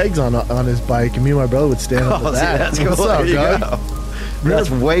put pegs on his bike, and me and my brother would stand up the back. That's cool. What's up, There you dog? go. That's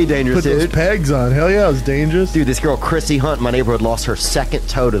way dangerous, Put dude. those pegs on. Hell yeah, it was dangerous. Dude, this girl Chrissy Hunt in my neighborhood lost her second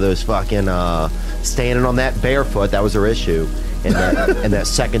toe to those fucking standing on that barefoot. That was her issue. And that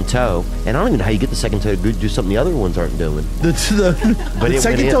second toe. And I don't even know how you get the second toe to do something the other ones aren't doing. The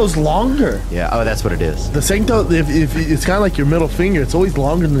second toe's longer. Yeah, oh, that's what it is. The second toe, if it's kind of like your middle finger. It's always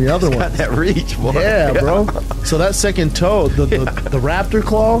longer than the other one. Got that reach, boy. Yeah, bro. So that second toe, the raptor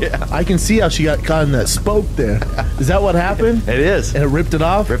claw, I can see how she got caught in that spoke there. Is that what happened? It is. And it ripped it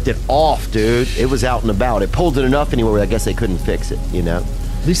off? Ripped it off, dude. It was out and about. It pulled it enough anywhere where I guess they couldn't fix it, you know?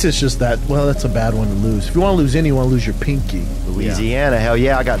 At least it's just that, well, that's a bad one to lose. If you want to lose any, you want to lose your pinky. Louisiana, hell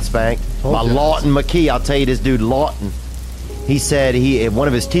yeah, I got spanked. By Lawton McKee, I'll tell you this dude, Lawton. He said one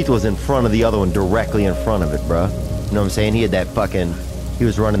of his teeth was in front of the other one, directly in front of it, bro. You know what I'm saying? He had that fucking, he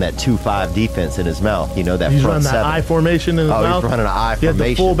was running that 2-5 defense in his mouth, you know, that he's front running that seven. I formation in his mouth? Oh, he's running an I He formation. had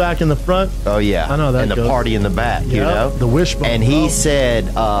the fullback in the front? Oh, yeah. I know that And the goes. party in the back, you Yeah, know? the wishbone. And he said,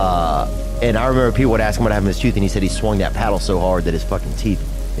 and I remember people would ask him what happened to his tooth, and he said he swung that paddle so hard that his fucking teeth,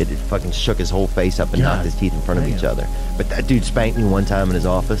 it fucking shook his whole face up and knocked his teeth in front of each other. But that dude spanked me one time in his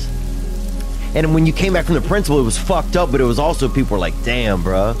office. And when you came back from the principal, it was fucked up, but it was also, people were like, damn,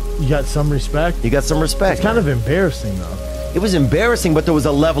 bro. You got some respect? You got some respect. It's kind of embarrassing, though. It was embarrassing, but there was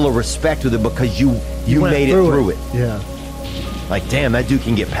a level of respect with it because you went made it through it. Yeah. Like, damn, that dude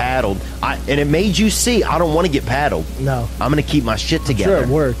can get paddled. And it made you see, I don't want to get paddled. No. I'm going to keep my shit together. Sure, it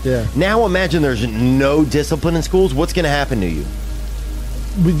worked, yeah. Now imagine there's no discipline in schools. What's going to happen to you?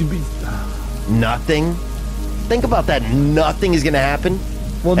 Would you be... Nothing. Think about that. Nothing is going to happen.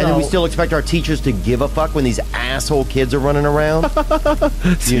 Well, and no. then we still expect our teachers to give a fuck when these asshole kids are running around.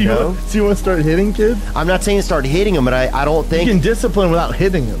 So you want to start hitting kids? I'm not saying start hitting them, but I don't think... You can discipline without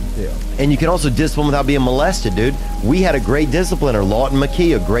hitting them. Yeah. And you can also discipline without being molested, dude. We had a great discipliner, Lawton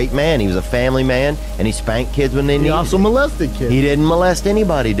McKee, a great man. He was a family man, and he spanked kids when they needed. He also molested kids. He didn't molest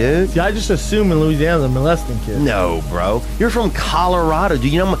anybody, dude. See, I just assume in Louisiana they're molesting kids. No, bro. You're from Colorado. Do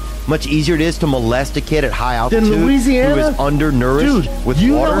you know how much easier it is to molest a kid at high altitude In Louisiana? who is undernourished with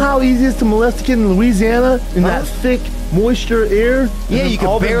you water? know how easy it is to molest a kid in Louisiana in that thick moisture air? Yeah, you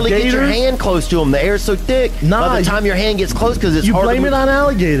can barely get your hand close to them. The air's so thick. By the time your hand gets close, because it's you hard blame to it on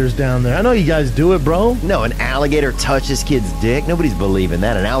alligators down there. I know you guys do it, bro. No, an alligator touched this kid's dick. Nobody's believing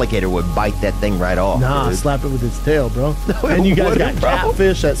that. An alligator would bite that thing right off. Nah, dude. slap it with its tail, bro. No, and you guys got wouldn't, bro.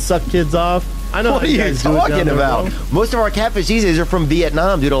 catfish that suck kids off. I know What how are you guys do it down talking there, about? bro. Most of our catfish these days are from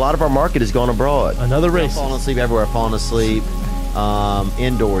Vietnam, dude. A lot of our market has gone abroad. Another race. Falling asleep everywhere. Falling asleep.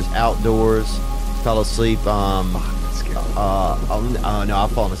 Indoors, outdoors. Fell asleep. No,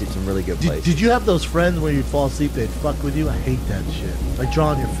 I've fallen asleep in some really good places. Did you have those friends where you'd fall asleep, they'd fuck with you? I hate that shit. Like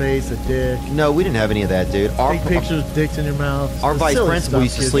drawing your face, a dick. No, we didn't have any of that, dude. Take pictures, dicks in your mouth. Our The vice silly principal stuff,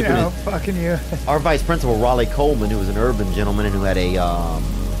 used to kids. sleep in Yeah, his, fucking you. Our vice principal, Raleigh Coleman, who was an urban gentleman and who had a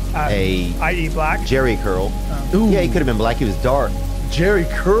I.e. black. Jerry curl. Ooh. Yeah, he could have been black. He was dark. Jerry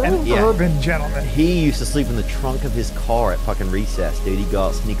Curl? An urban gentleman. He used to sleep in the trunk of his car at fucking recess, dude. He'd go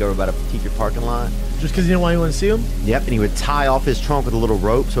out, sneak over by the teacher parking lot. Just because you didn't want anyone to see him? Yep, and he would tie off his trunk with a little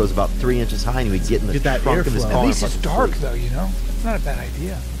rope so it was about 3 inches high, and he would get in the trunk of his car. At least it's dark, though, you know? It's not a bad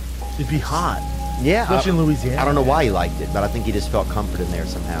idea. It'd be hot. Yeah. Especially in Louisiana. I don't know why he liked it, but I think he just felt comfort in there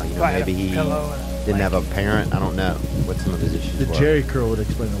somehow. You know, maybe he didn't have a parent. I don't know what some of his issues The were. Jerry Curl would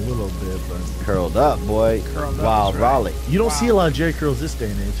explain a little bit, but... Curled up, boy. Curled up Wild is right. Raleigh. You don't see a lot of Jerry Curls this day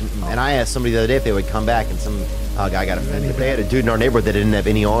and age. And I asked somebody the other day if they would come back, and some guy got offended. They had a dude in our neighborhood that didn't have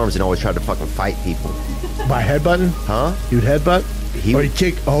any arms and always tried to fucking fight people. By headbutting? Huh? He would headbutt? Or he'd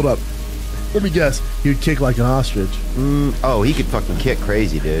kick... Hold up. Let me guess. He would kick like an ostrich. Oh, he could fucking kick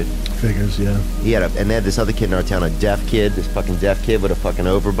crazy, dude. Figures, yeah. He had and they had this other kid in our town, a deaf kid, this fucking deaf kid with a fucking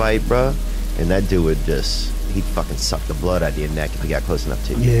overbite, bro. And that dude would he'd fucking suck the blood out of your neck if he got close enough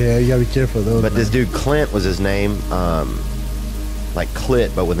to you. Yeah, you gotta be careful of those. But this dude, Clint was his name, like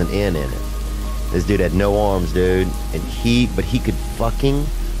Clit, but with an N in it. This dude had no arms, dude, and he could fucking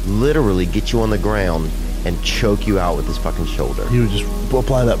literally get you on the ground and choke you out with his fucking shoulder. He would just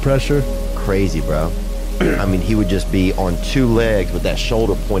apply that pressure. Crazy, bro. I mean, he would just be on 2 legs with that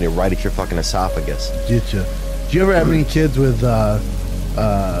shoulder pointed right at your fucking esophagus. Get you. Do you ever have any kids with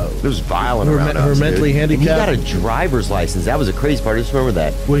it was violent around us, who are mentally dude. handicapped? And he got a driver's license. That was a crazy part. I just remember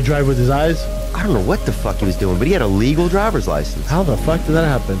that. Would he drive with his eyes? I don't know what the fuck he was doing, but he had a legal driver's license. How the fuck did that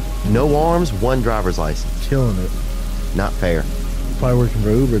happen? No arms, 1 driver's license. Killing it. Not fair. Probably working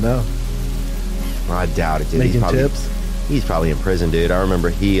for Uber now. Well, I doubt it, dude. Making tips? He's probably in prison, dude. I remember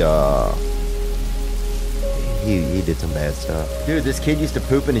he did some bad stuff. Dude, this kid used to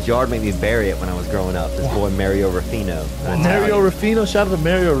poop in his yard, make me bury it when I was growing up. This boy, Mario Rufino. Mario Rufino? Shout out to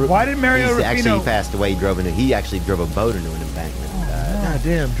Mario Rufino. Why did Mario Rufino... Actually, he passed away. He actually drove a boat into an embankment. God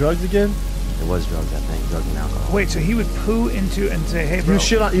damn, drugs again? It was drugs, I think. Drugs and alcohol. Wait, so he would poo into and say, hey, bro.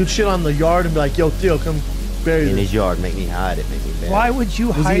 You'd shit on the yard and be like, yo, Theo, come bury In this. his yard, make me hide it, make me bury it. Why would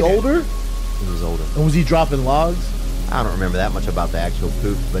you hide it? Was he older? He was older. And was he dropping logs? I don't remember that much about the actual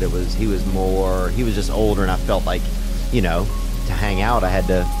poop, but he was just older, and I felt like, you know, to hang out, I had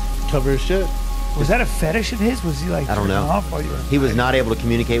to cover his shit. Was that a fetish of his? Was he like, I don't know. off while you were He was not able to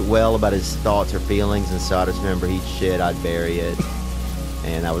communicate well about his thoughts or feelings, and so I just remember he'd shit, I'd bury it,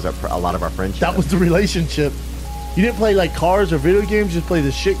 and that was a lot of our friendship. That was the relationship. You didn't play like cars or video games, you just play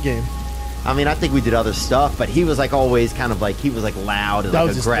the shit game. I mean, I think we did other stuff, but he was like always kind of like, he was like loud and That like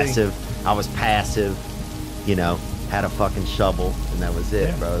was his aggressive. I was passive, you know, had a fucking shovel, and that was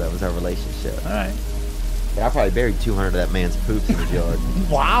it, bro. That was our relationship. All right. Yeah, I probably buried 200 of that man's poops in his yard.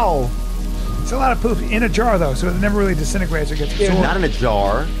 Wow. It's a lot of poop in a jar, though, so it never really disintegrates or gets absorbed. Not in a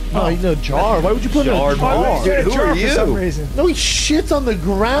jar. No, in a jar. Why would you put it in a jar? Dude, who are For some you? reason. No, he shits on the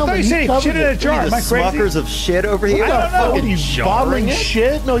ground. I thought you said he shit in a jar. Am I crazy? Smuckers of shit over here. I don't know. What are you bottling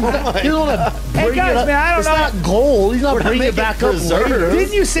shit? No, he's not. He doesn't want to Hey, bring guys, it up. man, I don't it's know. not gold. He's not We're not bringing it making back up preserves. later.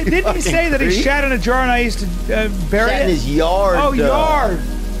 Didn't you say that he creep. shat in a jar and I used to bury Shat it? in his yard. Oh, yard.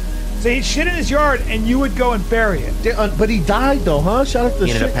 So he shit in his yard and you would go and bury it. But he died though, huh? Shout out to the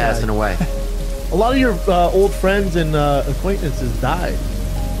He ended shit up passing guy. away. A lot of your old friends and acquaintances died.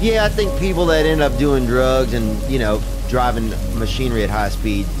 Yeah, I think people that end up doing drugs and, you know, driving machinery at high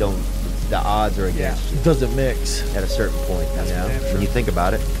speed the odds are against you. It doesn't mix. At a certain point, That's you know, for damn sure. when you think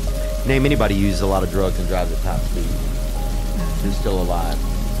about it. Name anybody who uses a lot of drugs and drives at top speed who's still alive.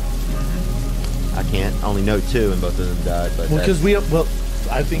 I can't. I only know 2, and both of them died. But Well, because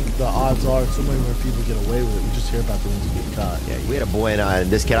I think the odds are somewhere where people get away with it. We just hear about the ones who get caught. yeah, we had a boy and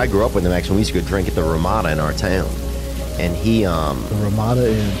this kid, I grew up with him actually. We used to go drink at the Ramada in our town. And he, The Ramada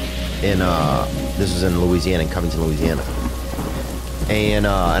this was in Louisiana, in Covington, Louisiana. And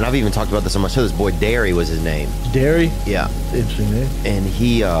I've even talked about this on my show. This boy, Derry was his name. Derry? Yeah. Interesting name. And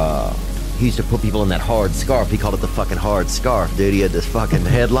he used to put people in that hard scarf. He called it the fucking hard scarf, dude. He had this fucking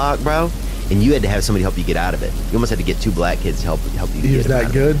headlock, bro. And you had to have somebody help you get out of it. You almost had to get 2 black kids to help you He get was him out that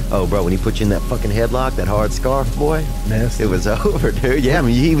of good? it. Oh, bro, when he put you in that fucking headlock, that hard scarf, boy, Nasty. it was over, dude. Yeah, I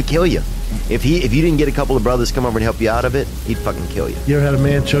mean, he would kill you. If you didn't get a couple of brothers to come over and help you out of it, he'd fucking kill you. You ever had a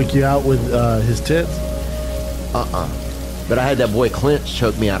man choke you out with his tits? But I had that boy Clint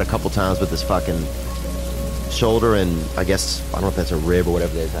choke me out a couple times with his fucking shoulder, and I guess, I don't know if that's a rib or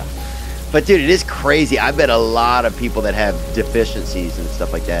whatever it is. But dude, it is crazy. I bet a lot of people that have deficiencies and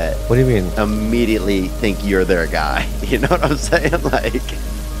stuff like that. What do you mean? Immediately think you're their guy. You know what I'm saying? Like,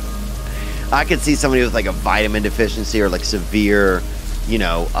 I could see somebody with like a vitamin deficiency or like severe, you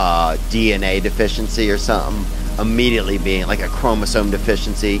know, DNA deficiency or something, immediately being like a chromosome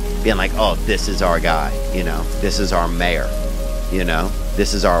deficiency, being like, oh, this is our guy. You know, this is our mayor. You know,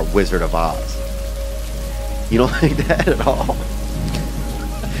 this is our Wizard of Oz. You don't think that at all?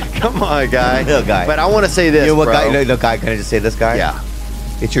 Come on, guy. Little guy. But I want to say this, You know what bro. guy? You know, the guy. Can I just say this guy? Yeah.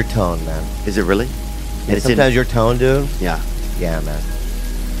 It's your tone, man. Is it really? And It's sometimes in- your tone, dude. Yeah. Yeah, man.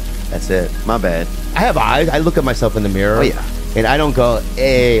 That's it. My bad. I have eyes. I look at myself in the mirror. Oh, yeah. And I don't go,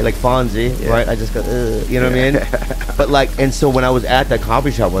 hey, like Fonzie, Yeah. right? I just go, you know what I mean? But like, and so when I was at that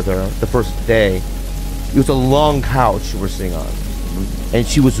coffee shop with her the first day, it was a long couch she was sitting on. And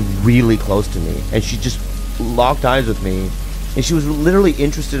she was really close to me. And she just locked eyes with me. And she was literally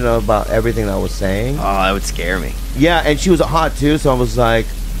interested about everything I was saying. Oh, that would scare me. Yeah, and she was hot too, so I was like,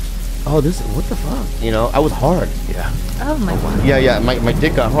 oh, this, what the fuck? You know, I was hard. Yeah. Oh my god. Yeah, my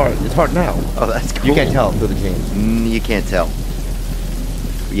dick got hard. It's hard now. Oh, that's cool. You can't tell through the jeans. You can't tell.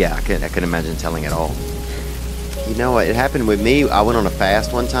 Yeah, I couldn't imagine telling at all. You know what? It happened with me. I went on a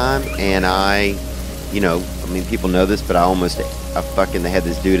fast one time, and I mean, people know this, but they had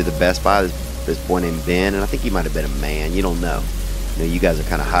this dude at the Best Buy, this boy named Ben, and I think he might have been a man. You don't know. You know, you guys are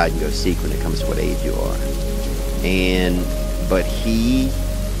kind of hide and go seek when it comes to what age you are. But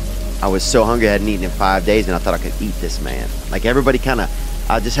I was so hungry, I hadn't eaten in 5 days, and I thought I could eat this man. Like, everybody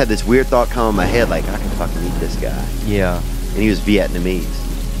I just had this weird thought come in my head, like, I can fucking eat this guy. Yeah. And he was Vietnamese.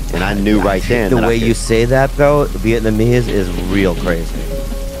 And I knew right then. The that way you say that, though, Vietnamese is real crazy.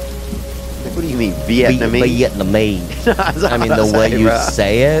 Like, what do you mean, Vietnamese? Vietnamese. I mean, what the I way say, you bro.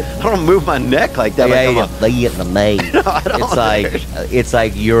 say it. I don't move my neck like that. Yeah, Like Vietnamese. It's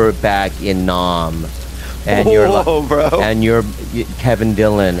like you're back in Nam, and you're Whoa, bro. and you're Kevin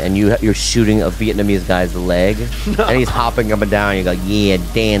Dillon, and you're shooting a Vietnamese guy's leg, and he's hopping up and down. You go, yeah,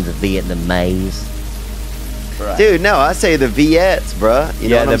 Dan's a Vietnamese. Right. Dude, no, I say the Viets, bruh. You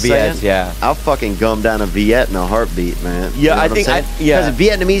know what I'm saying? Yeah. I'll fucking gum down a Viet in a heartbeat, man. Yeah, I think Because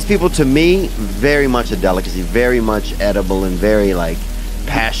Vietnamese people, to me, very much a delicacy, very much edible, and very, like,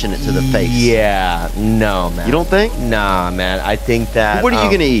 passionate to the face. Yeah, no, man. You don't think? Nah, man. I think that. What are you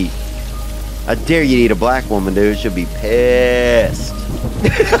gonna eat? I dare you to eat a black woman, dude. She'll be pissed.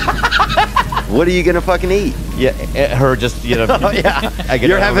 What are you gonna fucking eat? Yeah, her just, you know. Yeah.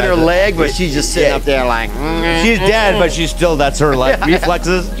 You're having her leg, but she's just sitting up there like. She's dead, but she's still, that's her like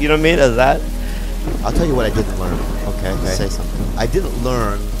reflexes. You know what I mean? Is that? I'll tell you what I didn't learn. Okay. Say something. I didn't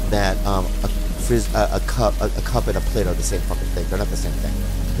learn that a cup and a plate are the same fucking thing. They're not the same thing.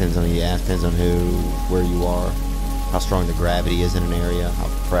 Depends on who you ask. Depends on where you are, how strong the gravity is in an area, how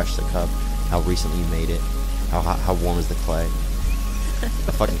fresh the cup, how recently you made it, how warm is the clay.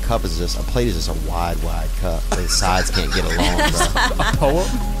 A fucking cup is just, a plate is just a wide cup. The sides can't get along, bro. A poem?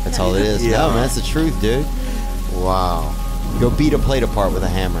 That's all it is. Yeah. No, man, that's the truth, dude. Wow. Go beat a plate apart with a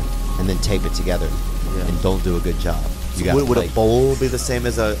hammer and then tape it together. Yeah. And don't do a good job. You got Would a bowl be the same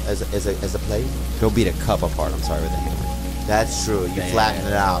as a plate? Go beat a cup apart, I'm sorry, with a hammer. That's true. You flatten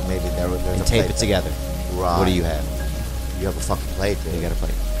it out. Maybe there's And a tape plate it together. Right. What do you have? You have a fucking plate, dude. You got a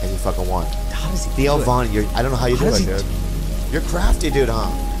plate. And you fucking won. How does he Theo do it? Von, I don't know how you How do does it, he dude. You're crafty, dude, huh?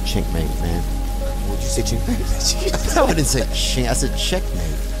 Chinkmate, man. Would you say chinkmate? I didn't say chink. I said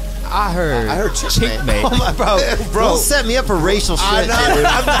checkmate. I heard chinkmate. Oh my bro, don't set me up for racial shit. I'm not. dude.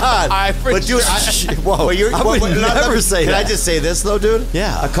 I'm not. But dude, Whoa, I would never say Can that. I just say this though, dude?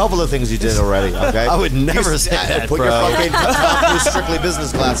 Yeah. A couple of things you did already. Okay. I would never say that, Put bro. your fucking top blue strictly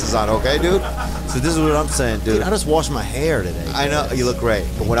business glasses on, okay, dude? So this is what I'm saying, dude. Dude, I just washed my hair today. I know you look great,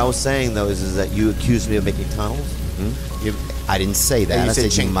 but what I was saying though is that you accused me of making tunnels. I didn't say that. I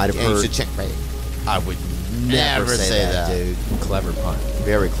said you might have and heard. you said chinkmate. I would never say that, dude. Clever pun.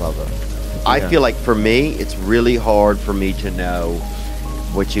 Very clever. I feel like for me, it's really hard for me to know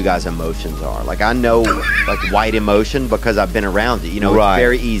what you guys' emotions are. Like, I know like white emotion because I've been around it. You know, Right. it's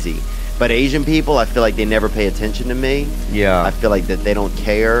very easy. But Asian people, I feel like they never pay attention to me. Yeah. I feel like that they don't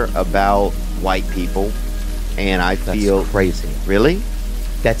care about white people, and I That's feel crazy. really.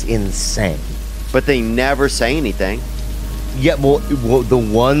 That's insane. But they never say anything. Yeah, well, the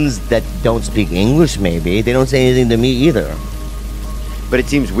ones that don't speak English, maybe they don't say anything to me either. But it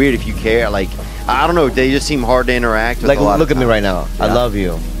seems weird if you care. Like, I don't know. They just seem hard to interact with. Like, a lot look of at me times. right now. I Yeah. love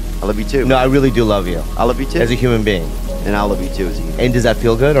you. I love you too. No, I really do love you I love you too. as a human being. And I love you too as a human. And does that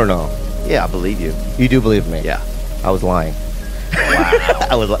feel good or no? Yeah, I believe you. You do believe me? Yeah. I was lying. Wow.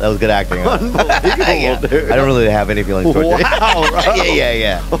 That was good acting. Huh? Unbelievable, dude. I don't really have any feelings towards you. Wow, bro.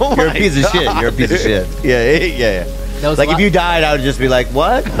 Yeah. Oh You're a my piece of shit. You're a piece of shit. Yeah. Like if you died, I would just be like,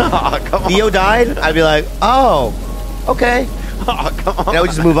 what? Oh, come on. Theo died? I'd be like, oh, okay. Oh, come on. And I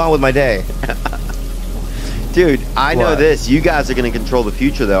would just move on with my day. Dude, I know What? this. You guys are going to control the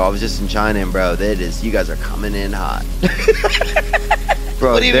future, though. I was just in China, and bro, you guys are coming in hot.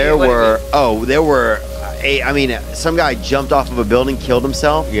 Bro, What do you there mean? were, some guy jumped off of a building, killed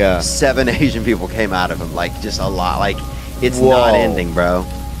himself. Yeah. 7 Asian people came out of him, like just a lot. Like, it's Whoa. not ending, bro.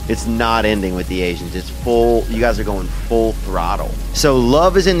 It's not ending with the Asians. It's full. You guys are going full throttle. So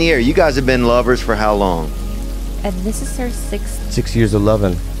love is in the air. You guys have been lovers for how long? And this is our 6th 6 years of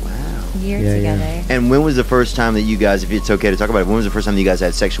loving. year Yeah, together. yeah. And when was the first time that you guys, if it's okay to talk about it, when was the first time that you guys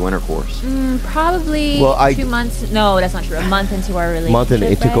had sexual intercourse? Probably Well, 2 months. No, that's not true. A month into our relationship. Month and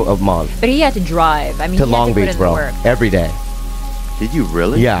it took right? a month But he had to drive. I mean, to he Long had to put Beach, in bro. the work. Every day. Did you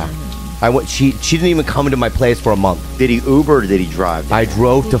really? Yeah. I went. She didn't even come into my place for a month. Did he Uber or did he drive? I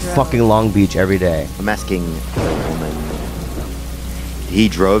drove to fucking Long Beach every day. I'm asking the woman. He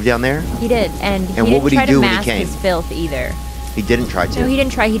drove down there? He did, and he what didn't would he try do to when he mask came? his filth either. He didn't try to. No, he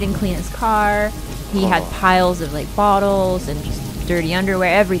didn't try. He didn't clean his car. He had piles of like bottles and just dirty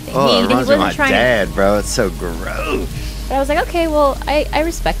underwear, everything. Oh, he it reminds me of my wasn't trying dad, bro. It's so gross. But I was like, okay, well, I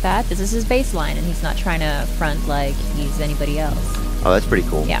respect that. This is his baseline, and he's not trying to front like he's anybody else. Oh, that's pretty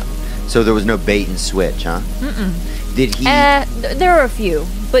cool. Yeah. So there was no bait and switch, huh? Mm-mm. Did he? There were a few,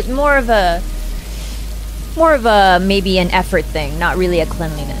 but more of a maybe an effort thing, not really a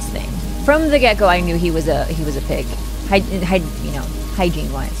cleanliness thing. From the get go, I knew he was a pig,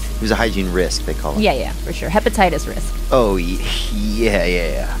 hygiene wise. It was a hygiene risk, they call it. Yeah, for sure. Hepatitis risk. Oh,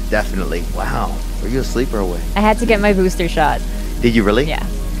 yeah. Definitely. Wow. Were you asleep or awake? I had to get my booster shot. Did you really? Yeah.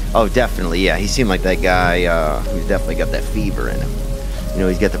 Oh, definitely. Yeah, he seemed like that guy who's definitely got that fever in him. You know,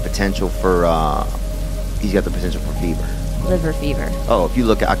 he's got the potential for fever. Liver fever. Oh, if you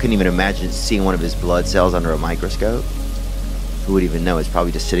look, I couldn't even imagine seeing one of his blood cells under a microscope. Who would even know? It's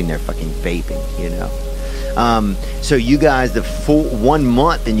probably just sitting there fucking vaping, you know. So you guys, the full 1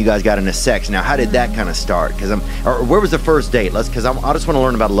 month, and you guys got into sex. Now, how did that kind of start? Or where was the first date? I just want to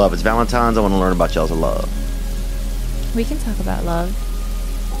learn about love. It's Valentine's. I want to learn about y'all's love. We can talk about love.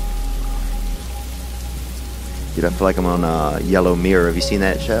 Dude, I feel like I'm on Yellow Mirror. Have you seen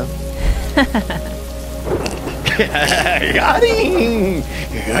that show? Got him.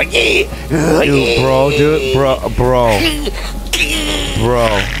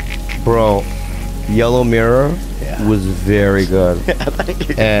 Bro. Yellow Mirror was very good. Thank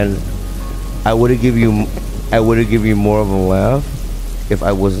you. And I would have give you more of a laugh if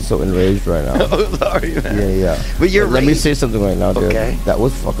I wasn't so enraged right now. Oh, sorry, man. Yeah. But you're Let me say something right now, dude. Okay. That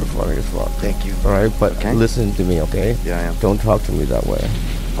was fucking funny as fuck. Thank you. All right, but Okay. listen to me, okay? Yeah, I am. Don't talk to me that way.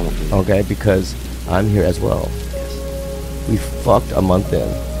 I won't do that. Okay, because I'm here as well. Yes. We fucked a month in.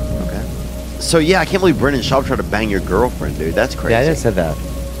 Okay. So yeah, I can't believe Brendan Schaub tried to bang your girlfriend, dude. That's crazy. Yeah, I didn't say that.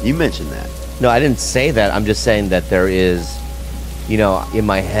 You mentioned that. No, I didn't say that. I'm just saying that there is, in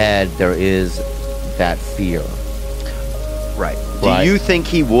my head, there is that fear. Right. Right. Do you think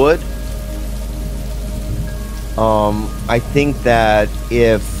he would? I think that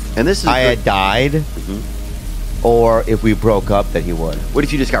if I had died, or if we broke up, that he would. What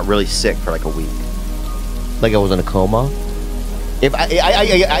if you just got really sick for like a week? Like I was in a coma? If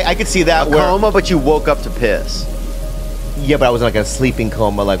I could see that. A coma, but you woke up to piss. Yeah, but I was in like a sleeping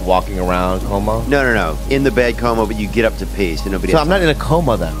coma, like walking around coma. No. In the bed coma, but you get up to pee, so nobody. So I'm not in a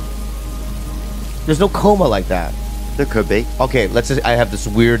coma then. There's no coma like that. There could be. Okay, let's just. I have this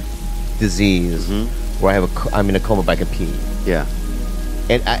weird disease where I'm in a coma, but I can pee. Yeah.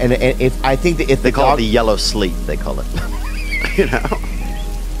 And if I think that if they call it the yellow sleep, they call it. You know.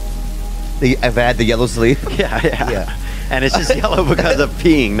 I've had the yellow sleep. Yeah. And it's just yellow because of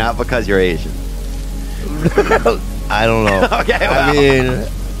peeing, not because you're Asian. I don't know. Okay, well. I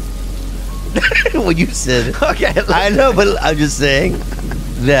mean, what you said. Okay, I know, but I'm just saying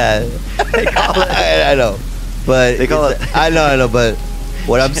that. They call it. I know, but they call it. I know, but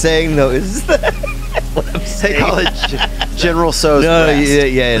what I'm saying though is that what I'm saying. They call it General So's. No,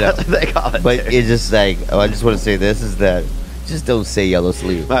 breast. yeah, That's what they call it. But it's just like, I just want to say this is that. Just don't say yellow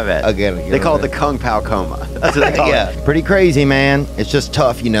sleep. My bad. Again. They call it the Kung Pao coma. That's what they call Yeah. it. Pretty crazy, man. It's just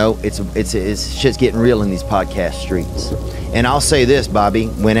tough, It's shit's getting real in these podcast streets. And I'll say this, Bobby,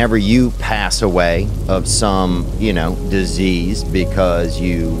 whenever you pass away of some, disease because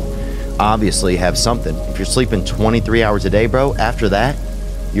you obviously have something. If you're sleeping 23 hours a day, bro, after that,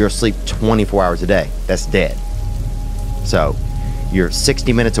 you're asleep 24 hours a day. That's dead. So, you're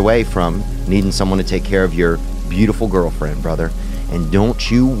 60 minutes away from needing someone to take care of your beautiful girlfriend, brother, and don't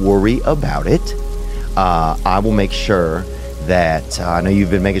you worry about it. I will make sure that I know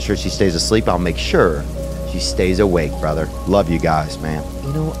you've been making sure she stays asleep. I'll make sure she stays awake, brother. Love you guys, man.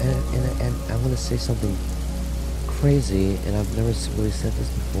 And I want to say something crazy, and I've never really said this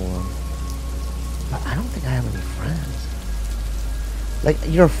before, but I don't think I have any friends. Like,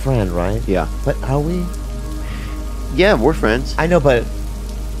 you're a friend, right? Yeah. But are we? Yeah, we're friends. I know, but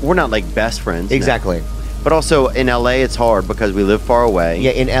we're not like best friends. Exactly. No. But also in LA, it's hard because we live far away.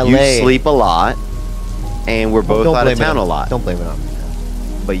 Yeah, in LA, you sleep a lot, and we're both out of town a lot. Don't blame it on me.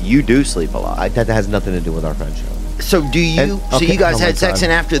 But you do sleep a lot. That has nothing to do with our friendship. So do you? And- so okay, you guys oh my had sex, God.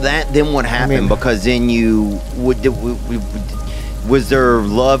 and after that, then what happened? mean- Because then you was there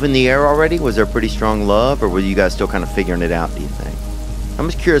love in the air already? Was there pretty strong love, or were you guys still kind of figuring it out? Do you think? I'm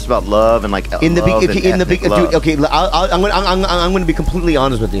just curious about love and like In the love and ethnic love. dude, okay, I'm going to be completely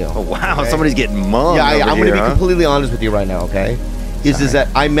honest with you. Oh wow, Okay? somebody's getting mummed. Yeah, over I'm going here, to be huh? completely honest with you right now. Okay, is that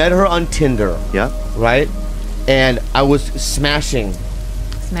I met her on Tinder. Yeah. Right, and I was smashing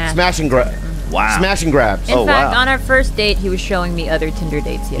grabs. Wow. Smashing grabs. In fact, on our first date, he was showing me other Tinder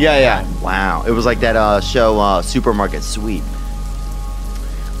dates. he had had. Wow, it was like that show Supermarket Sweep.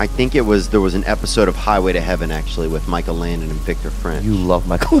 I think there was an episode of Highway to Heaven actually with Michael Landon and Victor French. You love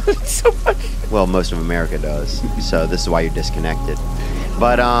Michael Landon so much. Well, most of America does. So this is why you're disconnected.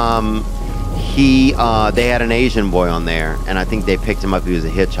 But they had an Asian boy on there, and I think they picked him up. He was a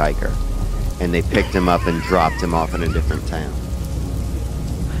hitchhiker, and they picked him up and dropped him off in a different town.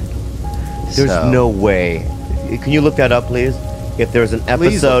 There's So- no way. Can you look that up, please? If there's an episode,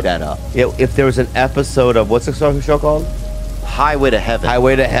 Please look that up. If there was an episode of what's the show called? Highway to Heaven.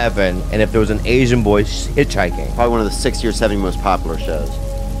 Highway to Heaven, and if there was an Asian boy hitchhiking, Probably one of the 60 or 70 most popular shows.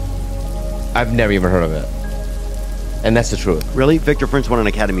 I've never even heard of it, and that's the truth. Really? Victor French won an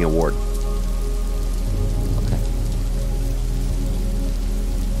Academy Award.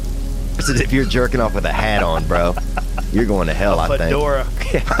 If you're jerking off with a hat on, bro, you're going to hell, I think. Fedora.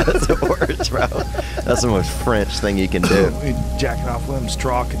 Yeah, that's the worst, bro. That's the most French thing you can do. Jacking off with them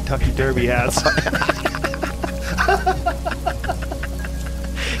straw Kentucky Derby hats.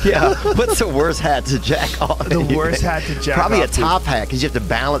 Yeah, what's the worst hat to jack off? The worst hat to jack Probably off a top hat, because you have to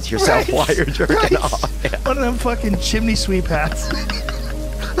balance yourself Right, while you're jerking right. off. Yeah. One of them fucking chimney sweep hats.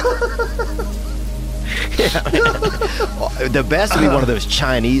 The best would be one of those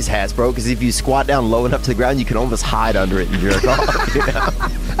Chinese hats, bro, because if you squat down low enough to the ground, you can almost hide under it and jerk off, you know?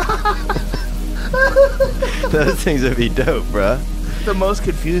 Those things would be dope, bro. The most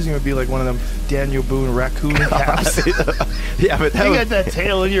confusing would be like one of them Daniel Boone raccoon caps. Yeah, but that you would... got that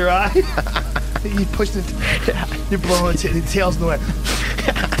tail in your eye. You push you're blowing the tail's in the way.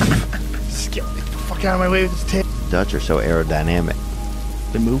 Get the fuck out of my way with this tail. Dutch are so aerodynamic.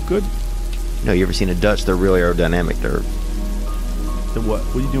 They move good? No, you ever seen a Dutch? They're really aerodynamic. They're The what?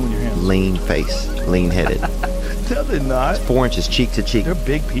 What are you doing with your hands? lean face, lean headed. No, they're not. 4 inches cheek to cheek. They're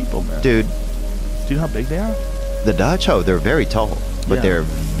big people, man. Dude, Do you know how big they are? the Dutch, they're very tall, but Yeah. they're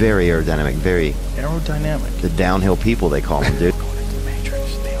very aerodynamic, very Aerodynamic. the downhill people they call them, dude. Going into the Matrix,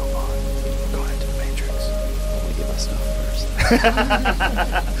 Theo Vaughn. Going into the Matrix. Let me get my stuff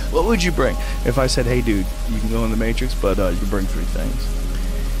first. What would you bring? If I said, hey, dude, you can go in the Matrix, but you can bring 3 things.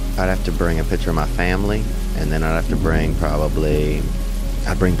 I'd have to bring a picture of my family, and then I'd have to bring probably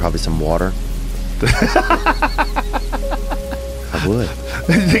some water. I would.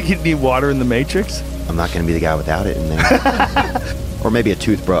 You think you'd need water in the Matrix? I'm not going to be the guy without it in there. Or maybe a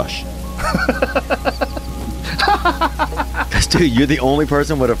toothbrush. 'Cause, dude, you're the only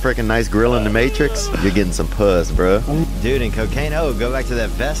person with a freaking nice grill in the Matrix. You're getting some puss, bro. Dude, in cocaine, go back to that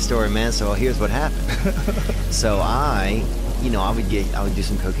vest story, man. So here's what happened. So I would do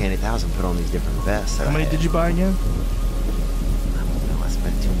some cocaine 8,000, put on these different vests. How many did you buy again? I don't know. I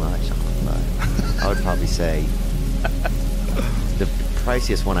spent too much on them, but I would probably say the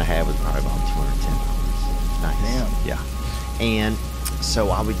priciest one I had was probably about $210. Nice. Damn. Yeah. And so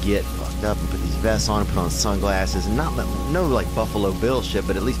I would get fucked up and put these vests on and put on sunglasses and no like Buffalo Bill shit,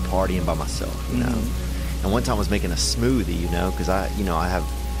 but at least partying by myself, you know. And one time I was making a smoothie, you know, because I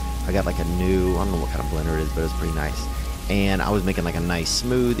got like a new, I don't know what kind of blender it is, but it's pretty nice. And I was making like a nice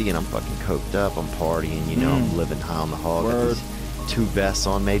smoothie, and I'm fucking coked up, I'm partying, you know, I'm living high on the hog. Got these 2 vests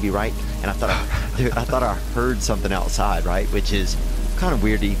on, maybe, right? And I thought I heard something outside, right? Which is kind of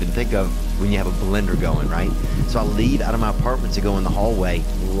weird to even think of when you have a blender going, right? So I leave out of my apartment to go in the hallway,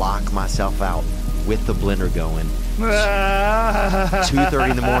 lock myself out with the blender going. 2:30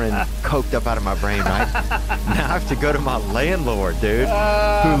 in the morning, coked up out of my brain, right? Now I have to go to my landlord, dude,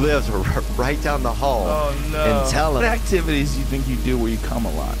 who lives right down the hall, and tell him. What activities do you think you do where you come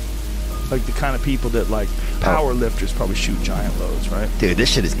a lot? Like the kind of people that like power lifters probably shoot giant loads, right? Dude, this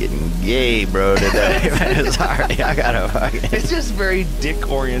shit is getting gay, bro, today. Man, sorry, I gotta fucking... It's just very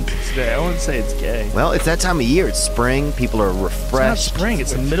dick-oriented today. I wouldn't say it's gay. Well, it's that time of year. It's spring. People are refreshed. It's not spring.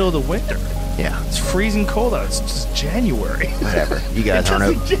 It's the middle of the winter. Yeah. It's freezing cold out. It's just January. Whatever. You guys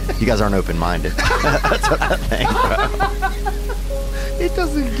aren't open-minded. That's what I think, bro. It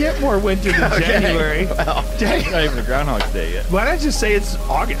doesn't get more winter than January. Well, it's not even a Groundhog's Day yet. Why not just say it's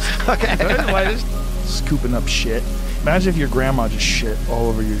August? Okay. Why just scooping up shit? Imagine if your grandma just shit all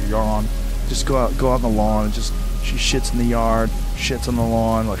over your yawn. Just go on the lawn and just she shits in the yard, shits on the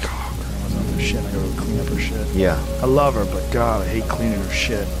lawn. Like, oh, grandma's on her shit. I gotta go clean up her shit. Yeah. I love her, but God, I hate cleaning her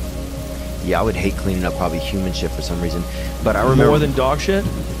shit. Yeah, I would hate cleaning up probably human shit for some reason. But I remember More than dog shit?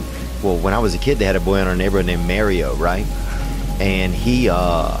 Well, when I was a kid, they had a boy in our neighborhood named Mario, right? And he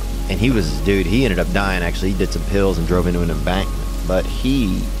was, dude, he ended up dying, actually. He did some pills and drove into an embankment. But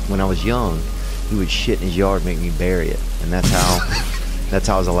when I was young, he would shit in his yard, make me bury it. And that's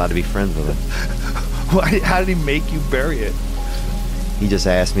how I was allowed to be friends with him. How did he make you bury it? He just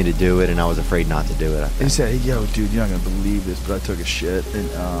asked me to do it, and I was afraid not to do it. He said, hey, yo, dude, you're not going to believe this, but I took a shit, and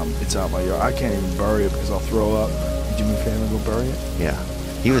it's out my yard. I can't even bury it because I'll throw up. Did you do me a favor and go bury it? Yeah.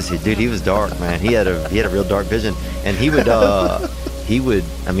 He was dark, man. He had a real dark vision. And he would,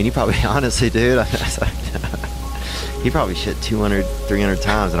 I mean, he probably, honestly, dude, he probably shit 200, 300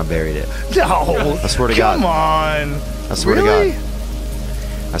 times, and I buried it. No. I swear to God. Come on. I swear to God.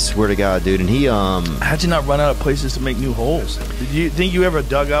 I swear to God, dude. And he, how'd you not run out of places to make new holes? Did you think you ever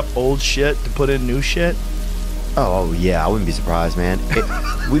dug up old shit to put in new shit? Oh yeah, I wouldn't be surprised, man.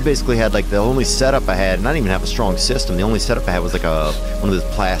 We basically had like the only setup I had, and I didn't even have a strong system. The only setup I had was like one of those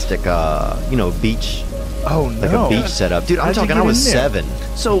plastic, beach. Oh no. Like a beach setup, dude. I'm talking. I was 7.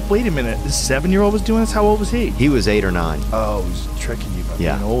 So wait a minute. This 7-year-old was doing this. How old was he? He was 8 or 9. Oh, he was tricking you by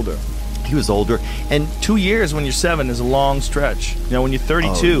being older. He was older, and 2 years when you're 7 is a long stretch. You know, when you're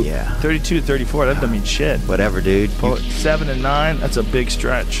 32, 32 to 34, that doesn't mean shit. Whatever, dude. 7 and 9, that's a big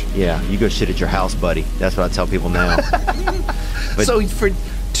stretch. Yeah, you go shit at your house, buddy. That's what I tell people now. But so for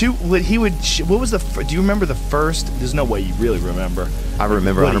what he would, what was the? Do you remember the first? There's no way you really remember. I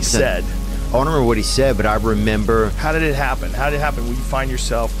remember what 100%. He said. I don't remember what he said, but I remember. How did it happen? How did it happen when you find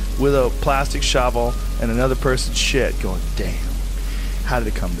yourself with a plastic shovel and another person's shit going, damn? How did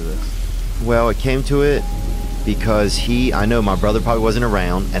it come to this? Well, it came to it because I know my brother probably wasn't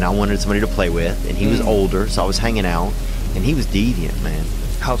around, and I wanted somebody to play with, and he was older, so I was hanging out, and he was deviant, man.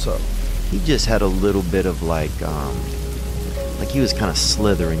 How so? He just had a little bit of like he was kind of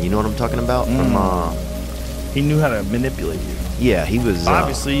slithering, you know what I'm talking about? He knew how to manipulate you. Yeah, he was.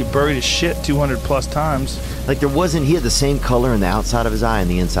 Obviously, you buried his shit 200 plus times. Like he had the same color in the outside of his eye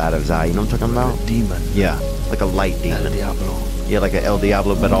and the inside of his eye, you know what I'm talking about? A demon. Yeah, like a light demon. El Diablo. Yeah, like a El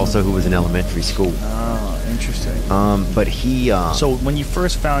Diablo, but also who was in elementary school. Oh, interesting. But he. So when you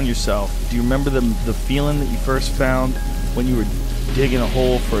first found yourself, do you remember the feeling that you first found when you were digging a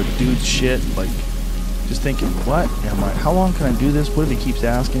hole for a dude's shit? Like, just thinking, what am I? How long can I do this? What if he keeps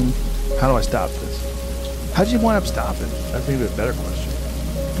asking? How do I stop this? How did you wind up stopping? That's maybe a better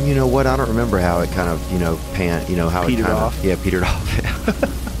question. You know what? I don't remember how it kind of, how petered it kind off. of, yeah, petered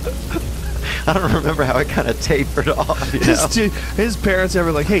off. I don't remember how it kind of tapered off. You know? His parents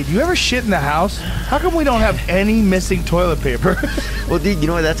ever like, hey, do you ever shit in the house? How come we don't have any missing toilet paper? Well, dude, you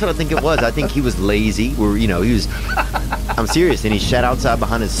know what? That's what I think it was. I think he was lazy. He was. I'm serious. And he sat outside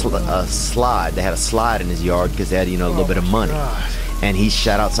behind his slide. They had a slide in his yard because they had, a little bit of money. God. And he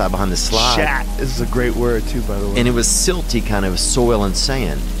shat outside behind the slide. Shat. This is a great word, too, by the way. And it was silty, kind of soil and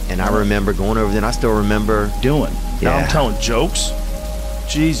sand. And I remember going over there, and I still remember doing. Yeah. Now I'm telling jokes.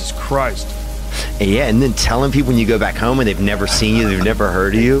 Jesus Christ. And yeah, and then telling people when you go back home and they've never seen you, they've never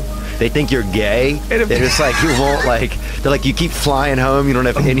heard of you. They think you're gay. They're just like, you won't they're like, you keep flying home, you don't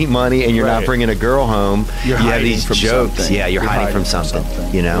have any money, and you're not bringing a girl home. You have these from jokes. Something. Yeah, you're hiding from something.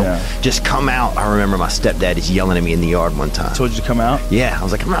 Just come out. I remember my stepdad is yelling at me in the yard one time. Told you to come out? Yeah, I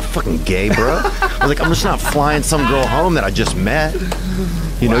was like, I'm not fucking gay, bro. I was like, I'm just not flying some girl home that I just met.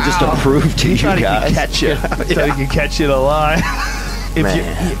 Just to prove to you guys. Catch you. So he can catch you in a lie.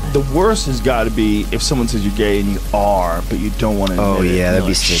 The worst has got to be if someone says you're gay and you are, but you don't want to admit Oh, yeah, that'd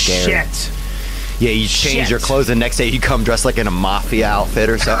be like, scary. Shit. Yeah, you change your clothes, and the next day you come dressed like in a mafia outfit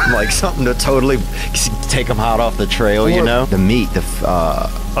or something, like something to totally take them hot off the trail, The meat,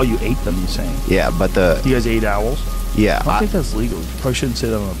 Oh, you ate them, you're saying? Yeah, but You guys ate owls? Yeah. I don't think that's legal. You probably shouldn't say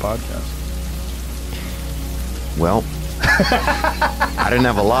that on a podcast. Well, I didn't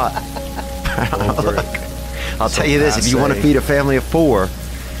have a lot. I'll tell you this, if you want to feed a family of 4,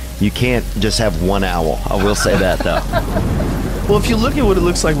 you can't just have one owl. I will say that, though. Well, if you look at what it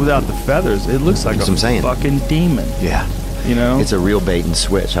looks like without the feathers, it looks like a fucking demon. Yeah. It's a real bait and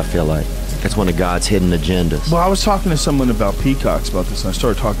switch, I feel like. It's one of God's hidden agendas. Well, I was talking to someone about peacocks about this, and I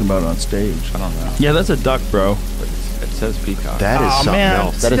started talking about it on stage. I don't know. Yeah, that's a duck, bro. It says peacock. That is something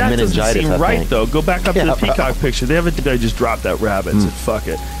else. That is meningitis, doesn't seem right, think. though. Go back up to the peacock picture. They have a guy just dropped that rabbit and said, fuck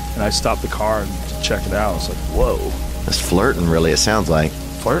it. And I stopped the car and check it out. I was like, whoa. That's flirting, really, it sounds like.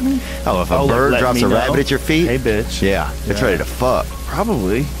 Flirting? Oh, if a bird drops a rabbit at your feet? Hey, bitch. Yeah, it's ready to fuck.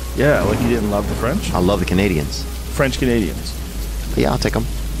 Probably. Yeah, like you didn't love the French? I love the Canadians. French Canadians. Yeah, I'll take them.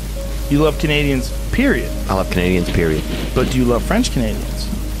 You love Canadians, period. I love Canadians, period. But do you love French Canadians?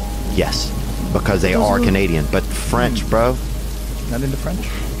 Yes, because they are Canadian. But French, bro. Not into French?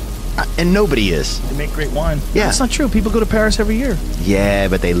 And nobody is. They make great wine. Yeah. That's not true. People go to Paris every year. Yeah,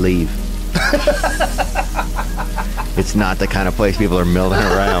 but they leave. It's not the kind of place people are milling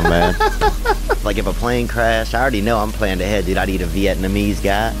around, man. Like if a plane crashed, I already know I'm planning ahead, dude. I'd eat a Vietnamese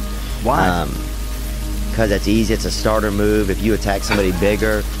guy. Why? Because that's easy. It's a starter move. If you attack somebody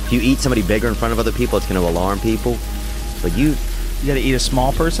bigger, if you eat somebody bigger in front of other people, it's going to alarm people. But you got to eat a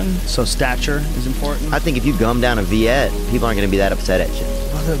small person, so stature is important. I think if you gum down a Viet, people aren't going to be that upset at you.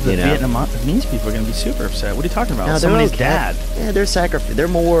 Well, the Vietnamese people are going to be super upset. What are you talking about? No, Somebody's okay. dad. Yeah, they're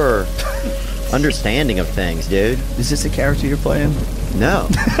more understanding of things, dude. Is this a character you're playing? No.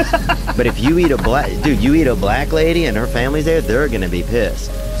 But if you eat a black lady and her family's there, they're going to be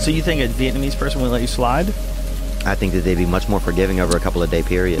pissed. So you think a Vietnamese person would let you slide? I think that they'd be much more forgiving over a couple of day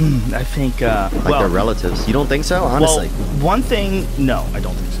period. I think, their relatives. You don't think so? Honestly. Well, one thing, no, I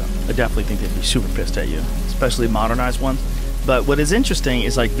don't think so. I definitely think they'd be super pissed at you, especially modernized ones. But what is interesting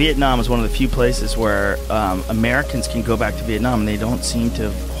is like Vietnam is one of the few places where Americans can go back to Vietnam and they don't seem to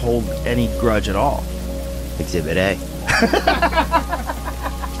hold any grudge at all. Exhibit A.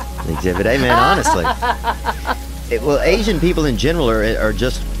 Exhibit A, man, honestly. Asian people in general are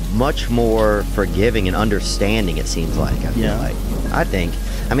just much more forgiving and understanding, it seems like. I feel like. I think.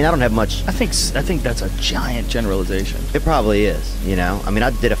 I mean, I don't have much. I think that's a giant generalization. It probably is, you know. I mean, I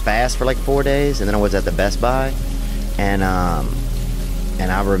did a fast for like 4 days, and then I was at the Best Buy, and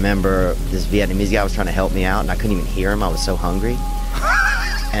I remember this Vietnamese guy was trying to help me out, and I couldn't even hear him. I was so hungry,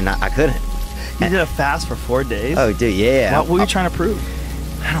 and I couldn't. You did a fast for 4 days? Oh, dude, yeah. What were you trying to prove?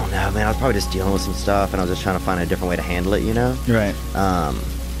 I don't know, man. I was probably just dealing with some stuff, and I was just trying to find a different way to handle it, you know? Right.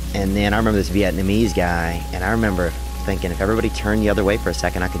 And then I remember this Vietnamese guy, and I remember thinking, if everybody turned the other way for a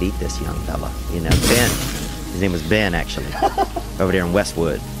second, I could eat this young fella. You know, Ben. His name was Ben, actually, over there in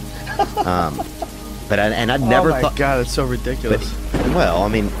Westwood. I'd never thought. Oh my God, it's so ridiculous.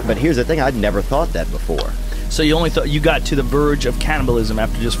 But here's the thing: I'd never thought that before. So you only thought you got to the verge of cannibalism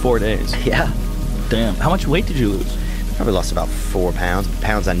after just 4 days? Yeah. Damn. How much weight did you lose? Probably lost about 4 pounds.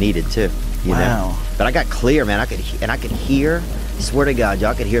 Pounds I needed too. You know. But I got clear, man. I could hear. Swear to God,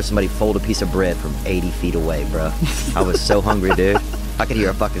 y'all could hear somebody fold a piece of bread from 80 feet away, bro. I was so hungry, dude. I could hear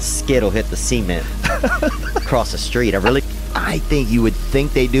a fucking skittle hit the cement across the street. I think you would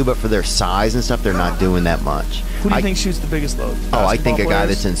think they do, but for their size and stuff, they're not doing that much. Who do you think shoots the biggest load? I think a guy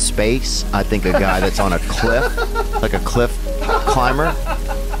that's in space. I think a guy that's on a cliff, like a cliff climber.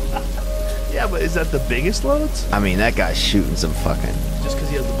 Yeah, but is that the biggest loads? I mean, that guy's shooting some fucking... Just because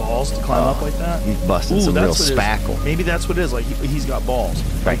he has the balls to climb up like that? He's busting some real spackle. Maybe that's what it is. Like, he's got balls.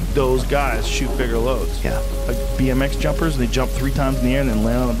 Right. Like, those guys shoot bigger loads. Yeah. Like BMX jumpers, and they jump 3 times in the air and then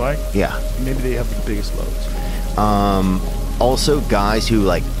land on the bike. Yeah. Maybe they have the biggest loads. Also, guys who,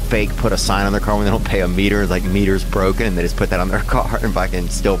 like, fake put a sign on their car when they don't pay a meter, like, meter's broken, and they just put that on their car and fucking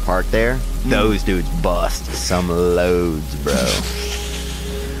still park there. Those dudes bust some loads, bro.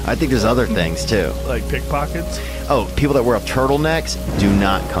 I think there's other things, too. Like pickpockets? Oh, people that wear turtlenecks do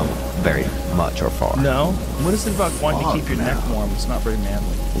not come very much or far. No? What is it about wanting to keep your neck warm? It's not very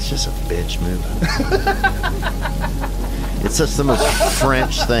manly. It's just a bitch move. It's just the most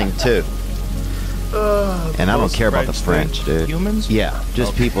French thing, too. And I don't care about the French, dude. Humans? Yeah,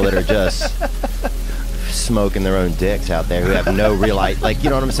 just people that are just smoking their own dicks out there who have no real like, you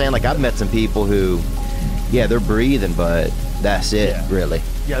know what I'm saying? Like, I've met some people who, yeah, they're breathing, but that's it, really.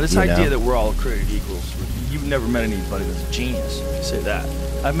 Yeah, this idea that we're all created equals. You've never met anybody that's a genius, if you say that.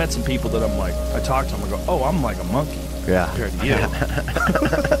 I've met some people that I'm like, I talk to them, I go, oh, I'm like a monkey. Yeah. Compared to you.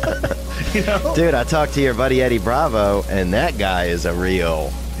 You know? Dude, I talked to your buddy Eddie Bravo, and that guy is a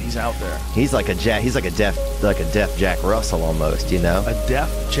real... He's out there. He's like a deaf Jack Russell almost, you know? A deaf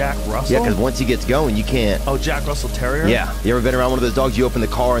Jack Russell? Yeah, because once he gets going, you can't... Oh, Jack Russell Terrier? Yeah. You ever been around one of those dogs? You open the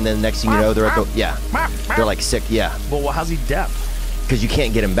car, and then the next thing you know, they're at the... Yeah. They're like sick, yeah. Well, how's he deaf? Because you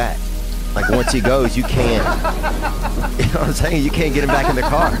can't get him back. Like, once he goes, you can't... You know what I'm saying? You can't get him back in the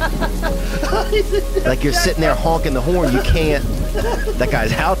car. Like, you're sitting there honking the horn, you can't... That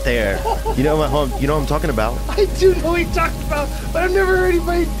guy's out there. You know what I'm talking about? I do know what you're talking about, but I've never heard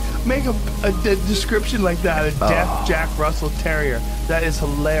anybody make a description like that. A deaf Jack Russell Terrier. That is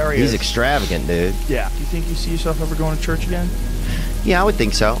hilarious. He's extravagant, dude. Yeah. Do you think you see yourself ever going to church again? Yeah, I would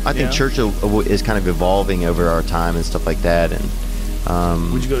think so. I think church is kind of evolving over our time and stuff like that. And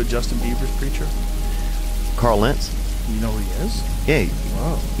would you go to Justin Bieber's preacher? Carl Lentz. You know who he is? Yeah.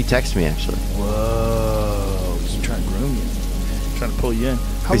 Whoa. He texted me, actually. Whoa. He's trying to groom you. Trying to pull you in.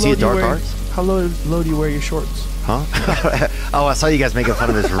 Is he a dark arts? How low do you wear your shorts? Huh? Oh, I saw you guys making fun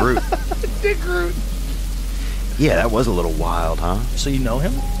of his root. Dick root. Yeah, that was a little wild, huh? So you know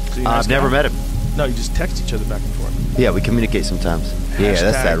him? So you I've never met him. No, you just text each other back and forth. Yeah, we communicate sometimes. Yeah,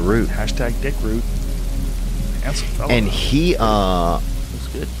 that's that root. Hashtag Dick root. Handsome fella. And he, looks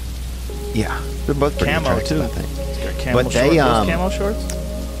good. Yeah, they're both pretty Camo attractive, too. I think. He's got camo But shorts. they, Those camo shorts.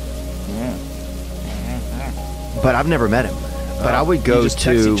 Yeah. But I've never met him. But I would go you just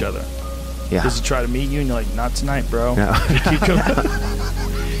text to each other. Yeah. Does he try to meet you and you're like, not tonight, bro? No. Keep going.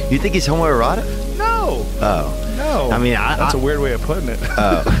 You think he's homoerotic? No. Oh. No. I mean, that's a weird way of putting it.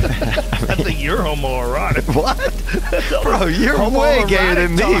 Oh. I think you're homoerotic. What? Bro, you're way gayer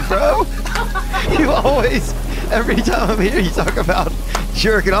than me, bro. You always, every time I'm here, you talk about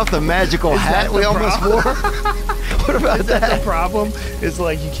jerking off the magical hat we almost wore. What about that? The problem is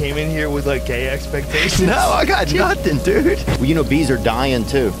like you came in here with like gay expectations. No, I got nothing, dude. Well, you know, bees are dying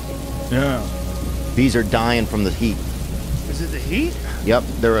too. Yeah. Bees are dying from the heat. Is it the heat? Yep,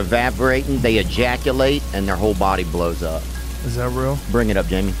 they're evaporating, they ejaculate, and their whole body blows up. Is that real? Bring it up,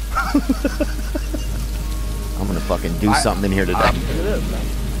 Jamie. I'm gonna fucking do something in here today. Look at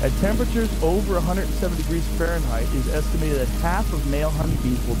this. At temperatures over 107 degrees Fahrenheit, it is estimated that half of male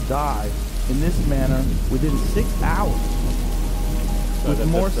honeybees will die in this manner within 6 hours. With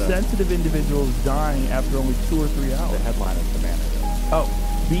more sensitive individuals dying after only 2 or 3 hours. The headline is the manner. Oh,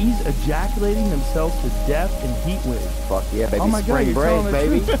 bees ejaculating themselves to death in heat waves. Fuck yeah, baby. Oh my God, Spring you're break, telling the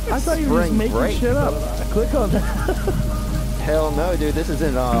baby. truth. I thought you were just Spring making break. shit up. Click on that. Hell no, dude. This is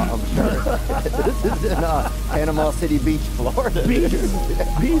in, I'm sure. This is in Panama City Beach, Florida. Bees,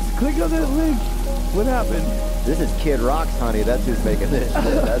 click on that link. What happened? This is Kid Rock's, honey. That's who's making this shit.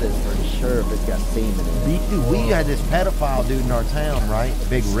 That is for sure if it's got semen in it. Dude, we had this pedophile dude in our town, right?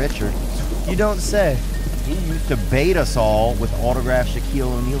 Big Richard. You don't say. He used to bait us all with autographed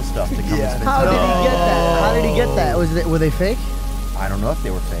Shaquille O'Neal stuff to come and spend How did he get that? How did he get that? Were they fake? I don't know if they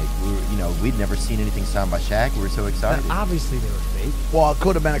were fake. We'd never seen anything signed by Shaq. We were so excited. Obviously they were fake. Well, it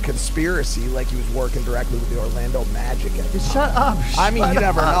could have been a conspiracy, like he was working directly with the Orlando Magic. Shut up. I mean, you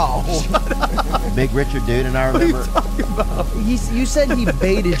never know. Big Richard dude, and I remember You said he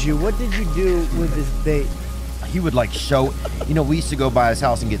baited you. What did you do with his bait? he would like show. We used to go by his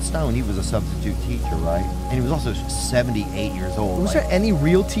house and get stoned. He was a substitute teacher, right? And he was also 78 years old. Was there any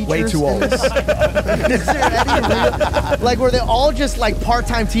real teachers? Way too old. Is there any real, like, were they all just like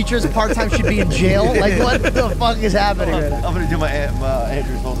part-time teachers? Part-time should be in jail. Like, what the fuck is happening right now? I'm gonna do my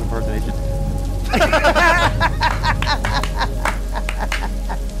Andrew Souls impersonation.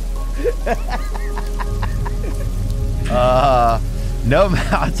 No, man,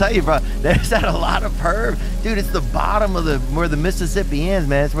 I'll tell you, bro. There's that a lot of perv, dude. It's the bottom of where the Mississippi ends,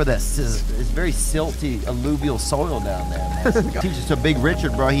 man. It's where it's very silty, alluvial soil down there, man. Teacher, so Big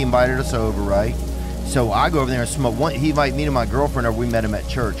Richard, bro, he invited us over, right? So I go over there and smoke. He invited me and my girlfriend over. We met him at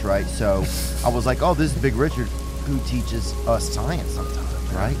church, right? So I was like, oh, this is Big Richard, who teaches us science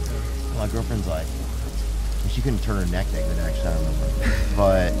sometimes, right? And my girlfriend's like, she couldn't turn her neck that good, actually, I remember.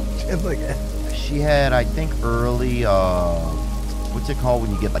 But she had, I think, early, what's it called when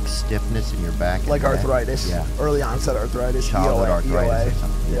you get like stiffness in your back? Like arthritis. Yeah. Early onset arthritis. Childhood EOA, arthritis or EOA.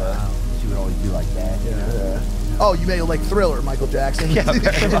 something. Yeah. Wow. She would always do like that. Yeah. You know? Yeah. Oh, you made like Thriller, Michael Jackson. Yeah,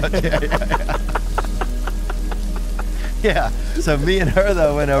 very much. Yeah. So me and her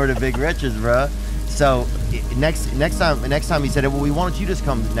though went over to Big Richard's, bro. So next time he said, well, we wanted you to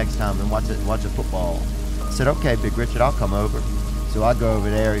come next time and watch a football. I said, okay, Big Richard, I'll come over. So I go over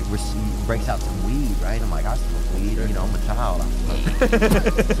there. He breaks out some weed, right? I'm like, I smoke weed. I'm a child.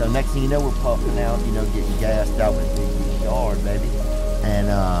 So next thing you know, we're puffing out, getting gassed out with Big yard, baby. And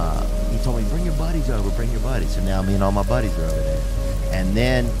he told me, bring your buddies over, bring your buddies. So now me and all my buddies are over there. And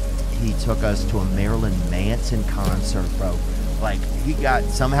then he took us to a Marilyn Manson concert, bro. Like,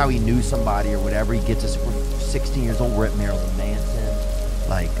 somehow he knew somebody or whatever. He gets us, we're 16 years old, we're at Marilyn Manson.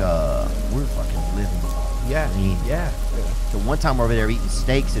 Like, we're fucking living. Yeah. Yeah. So one time we're over there eating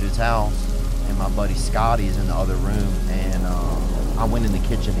steaks at his house, and my buddy Scotty is in the other room, and I went in the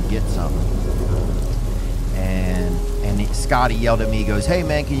kitchen to get something. And Scotty yelled at me, he goes, hey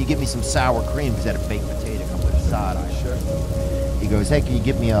man, can you get me some sour cream? Because he had a baked potato come with a side eye. Sure. He goes, hey, can you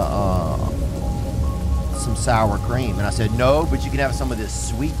get me some sour cream? And I said, no, but you can have some of this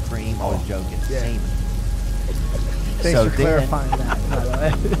sweet cream. I was joking. Yeah. Thanks for clarifying that, by the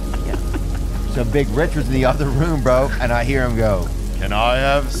way. Yeah. So Big Richard's in the other room, bro, and I hear him go, can I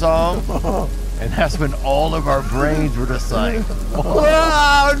have some? And that's when all of our brains were just like,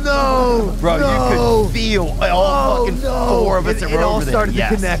 oh no! Bro, no. you could feel all fucking four of us that were it all over there. started to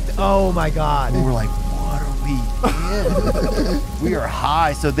connect. Oh my God. We were like, what are we in? We are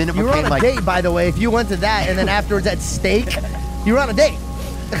high. So then it you became were on a like date, by the way. If you went to that and then afterwards at steak, you were on a date.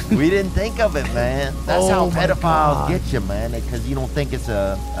 We didn't think of it, man. That's how Oh my pedophiles God. get you, man. Because you don't think it's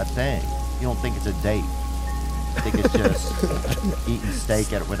a thing. You don't think it's a date. You think it's just eating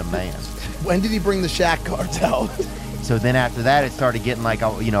steak with a man. When did he bring the Shaq cards out? So then after that, it started getting like,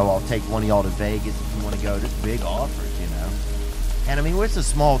 I'll take one of y'all to Vegas if you want to go. Just big offers, And I mean, it's a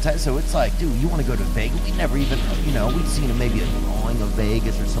small town, so it's like, dude, you want to go to Vegas? We never even, we'd seen maybe a drawing of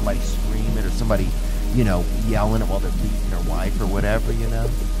Vegas or somebody screaming or somebody, yelling it while they're beating their wife or whatever,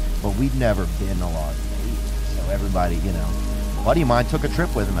 But we'd never been to Las Vegas. So everybody, a buddy of mine took a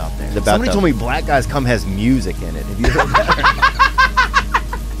trip with him out there. Somebody told me Black Guys Come has music in it. Have you heard that?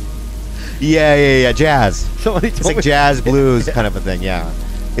 Yeah, jazz. Somebody It's told like me. jazz blues kind of a thing, yeah.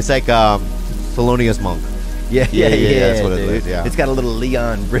 It's like Thelonious Monk. Yeah, that's what it dude. is, yeah. It's got a little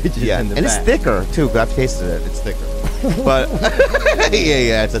Leon Bridges in the and back. it's thicker, too, 'cause I've tasted it. It's thicker. But,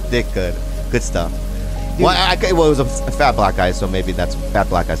 yeah, it's a thick good stuff. Well, it was a fat black guy, so maybe that's fat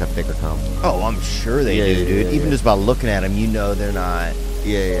black guys have thicker cum. Oh, I'm sure they do, dude. Even just by looking at them, they're not.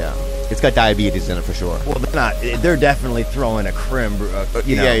 Yeah. It's got diabetes in it for sure. Well, they're not. They're definitely throwing a creme,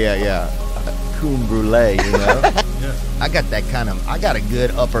 Yeah. Creme brulee, I got that I got a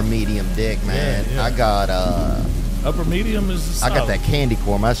good upper medium dick, man. Yeah. I got Upper medium is the I got solid. that candy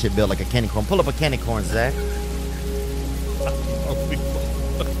corn. My shit built like a candy corn. Pull up a candy corn, Zach.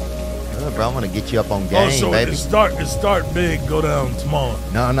 Bro, I'm gonna get you up on game, Oh, so baby. it start big, go down small.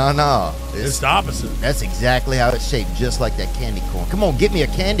 No. It's the opposite. That's exactly how it's shaped, just like that candy corn. Come on, get me a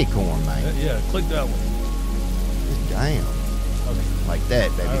candy corn, man. Yeah, click that one. Damn. Like that,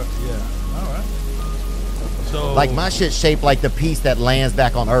 baby. All right. So Like my shit's shaped like the piece that lands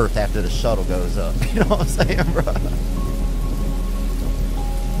back on Earth after the shuttle goes up. You know what I'm saying, bro?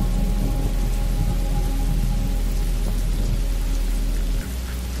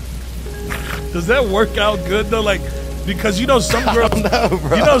 does that work out good though? Like, because some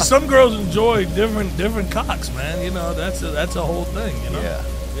girls, some girls enjoy different cocks, man. That's a whole thing. Yeah.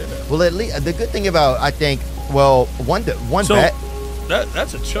 Well, at least the good thing about one So bet.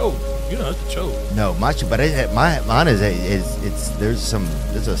 that's a choke. It's a choke. No, my shit, but mine is there's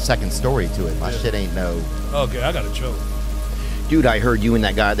a second story to it. My shit ain't no. Okay, I got a choke. Dude, I heard you and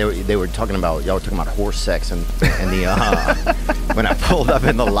that guy. They were talking about horse sex and the when I pulled up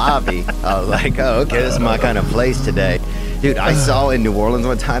in the lobby, I was like, oh, okay, this is my kind of place today. Dude, I saw in New Orleans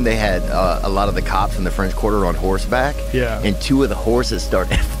one time they had a lot of the cops in the French Quarter on horseback. Yeah. And two of the horses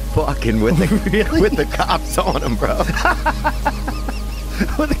started fucking with with the cops on them, bro.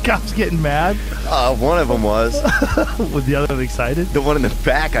 Were the cops getting mad? One of them was. Was the other one excited? The one in the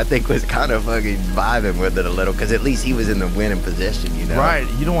back, I think, was kind of fucking vibing with it a little, because at least he was in the winning position, Right.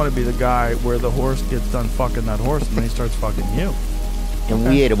 You don't want to be the guy where the horse gets done fucking that horse and then he starts fucking you. And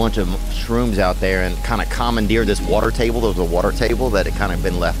we ate a bunch of shrooms out there and kind of commandeered this water table. There was a water table that had kind of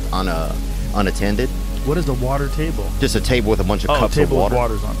been left unattended. What is a water table? Just a table with a bunch of cups table of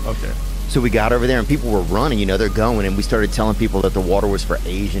water. with waters on. Okay. So we got over there and people were running, they're going, and we started telling people that the water was for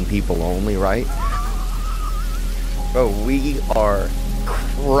Asian people only, right? Bro, we are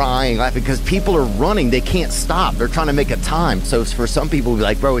crying, laughing, because people are running. They can't stop. They're trying to make a time. So for some people, we're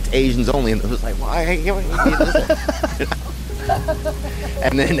like, bro, it's Asians only. And it was like, why?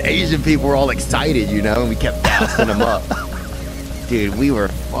 And then Asian people were all excited, and we kept gassing them up. Dude, we were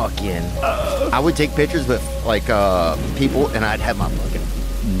fucking... I would take pictures with, people, and I'd have my fucking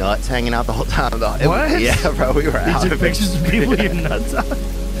nuts hanging out the whole time. What? Yeah, bro, we were out. You took pictures of people with your nuts on?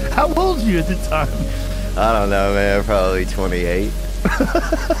 How old were you at the time? I don't know, man. Probably 28.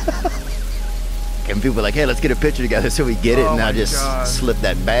 And people were like, hey, let's get a picture together. So we get it, and I just slip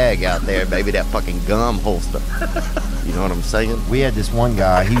that bag out there, baby, that fucking gum holster. You know what I'm saying? We had this one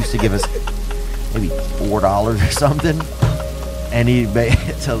guy, he used to give us maybe $4 or something. And he'd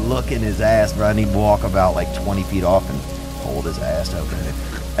to look in his ass, bro, and he'd walk about 20 feet off and hold his ass open.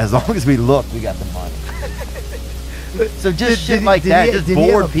 As long as we looked, we got the money. So just shit like that, just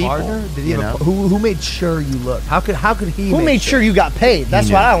bored people. Did he have who made sure you looked? How could he? Who made sure you got paid? That's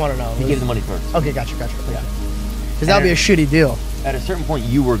what I want to know. He gave the money first. Okay, gotcha. Yeah. Because that'd be a shitty deal. At a certain point,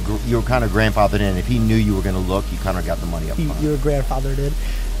 you were kind of grandfathered in. If he knew you were going to look, you kind of got the money up front. Your grandfather did.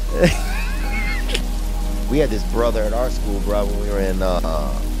 We had this brother at our school, bro, when we were in,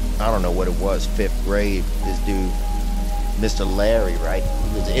 I don't know what it was, 5th grade. This dude, Mr. Larry, right?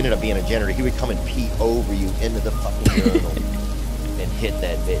 He ended up being a janitor. He would come and pee over you into the fucking urinal and hit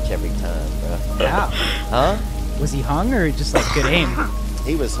that bitch every time, bro. Yeah. Huh? Was he hung or just good aim?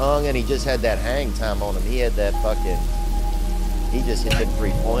 He was hung and he just had that hang time on him. He had that fucking... He just hit the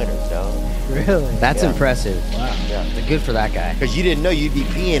 3-pointers, dog. Really? That's impressive. Wow. Yeah. Good for that guy. Because you didn't know you'd be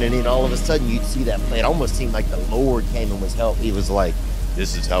peeing, and then all of a sudden you'd see that play. It almost seemed like the Lord came and was helping. He was like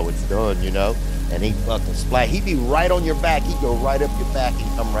this is how it's done, you know? And he fucking splat. He'd be right on your back. He'd go right up your back and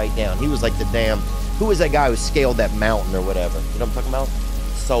come right down. He was like the damn, who was that guy who scaled that mountain or whatever? You know what I'm talking about?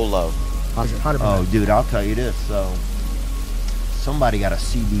 Solo. 100%. Oh, dude, I'll tell you this. So, somebody got a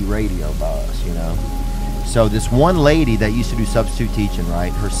CB radio by us, you know? So this one lady that used to do substitute teaching,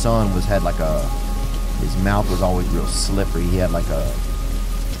 right? Her son had like his mouth was always real slippery. He had like a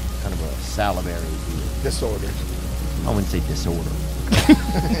kind of a salivary disorder. I wouldn't say disorder,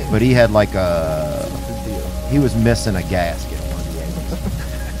 but he had like he was missing a gasket on one of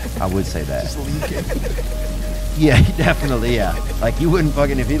the I would say that. Just leaking. Yeah, definitely, yeah. Like you wouldn't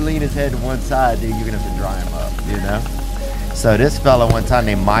fucking, if he leaned his head to one side, dude, you're gonna have to dry him up, you know? So this fella one time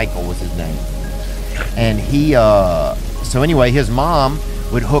named Michael was his name. And he, so anyway, his mom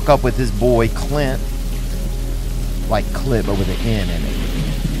would hook up with his boy Clint, like Clint, but with an N in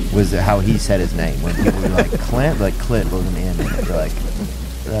it, was how he said his name. When people were like Clint, like Clint with an N in it. They're like,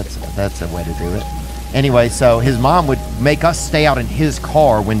 that's a way to do it. Anyway, so his mom would make us stay out in his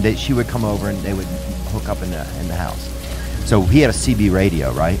car when she would come over and they would hook up in the house. So he had a CB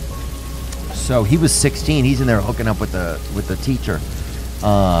radio, right? So he was 16. He's in there hooking up with the teacher.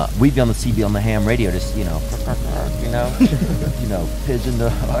 We'd be on the CB on the ham radio, just you know, pigeon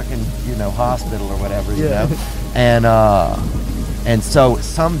the fucking hospital or whatever, you know. And so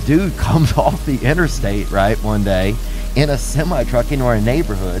some dude comes off the interstate right one day in a semi truck into our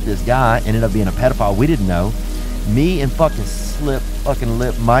neighborhood. This guy ended up being a pedophile. We didn't know. Me and fucking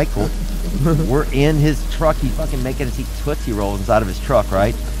lip Michael, we're in his truck. He's fucking making us eat Tootsie Rolls inside of his truck,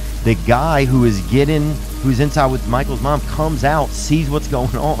 right? The guy who's inside with Michael's mom comes out, sees what's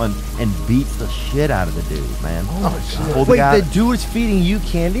going on, and beats the shit out of the dude, man. Oh, shit. Wait, the dude was feeding you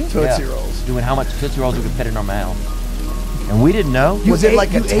candy? Tootsie Rolls. Doing how much Tootsie Rolls we could fit in our mouth. And we didn't know. Was it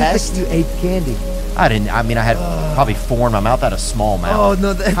like a test? You ate candy. I didn't. I mean, I had probably 4 in my mouth. I had a small mouth.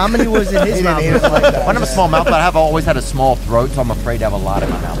 Oh, no. How many was in his mouth? Like that. I don't have a small mouth, but I have always had a small throat, so I'm afraid to have a lot in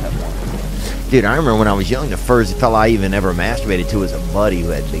my mouth at once. Dude, I remember when I was young, the first fella I even ever masturbated to was a buddy who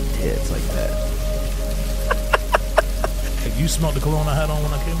had big tits like that. Hey, you smelled the cologne I had on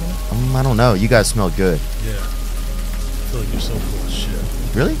when I came in? I don't know. You guys smell good. Yeah. I feel like you're so full of shit.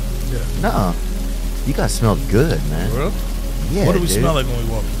 Really? Yeah. Nuh-uh. You guys smell good, man. For real? Yeah, what do we dude. smell like when we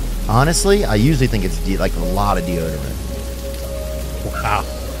walk in? Honestly, I usually think it's like a lot of deodorant. Wow.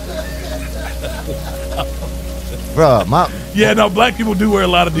 Bro, yeah, no, black people do wear a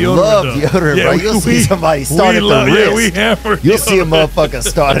lot of deodorant. Love deodorant, yeah, bro. You'll see somebody start at the wrist. Yeah, we hammer You'll see a deodorant. motherfucker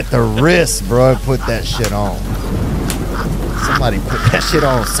start at the wrist, bro, and put that shit on. Somebody put that shit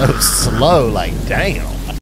on so slow, like, damn.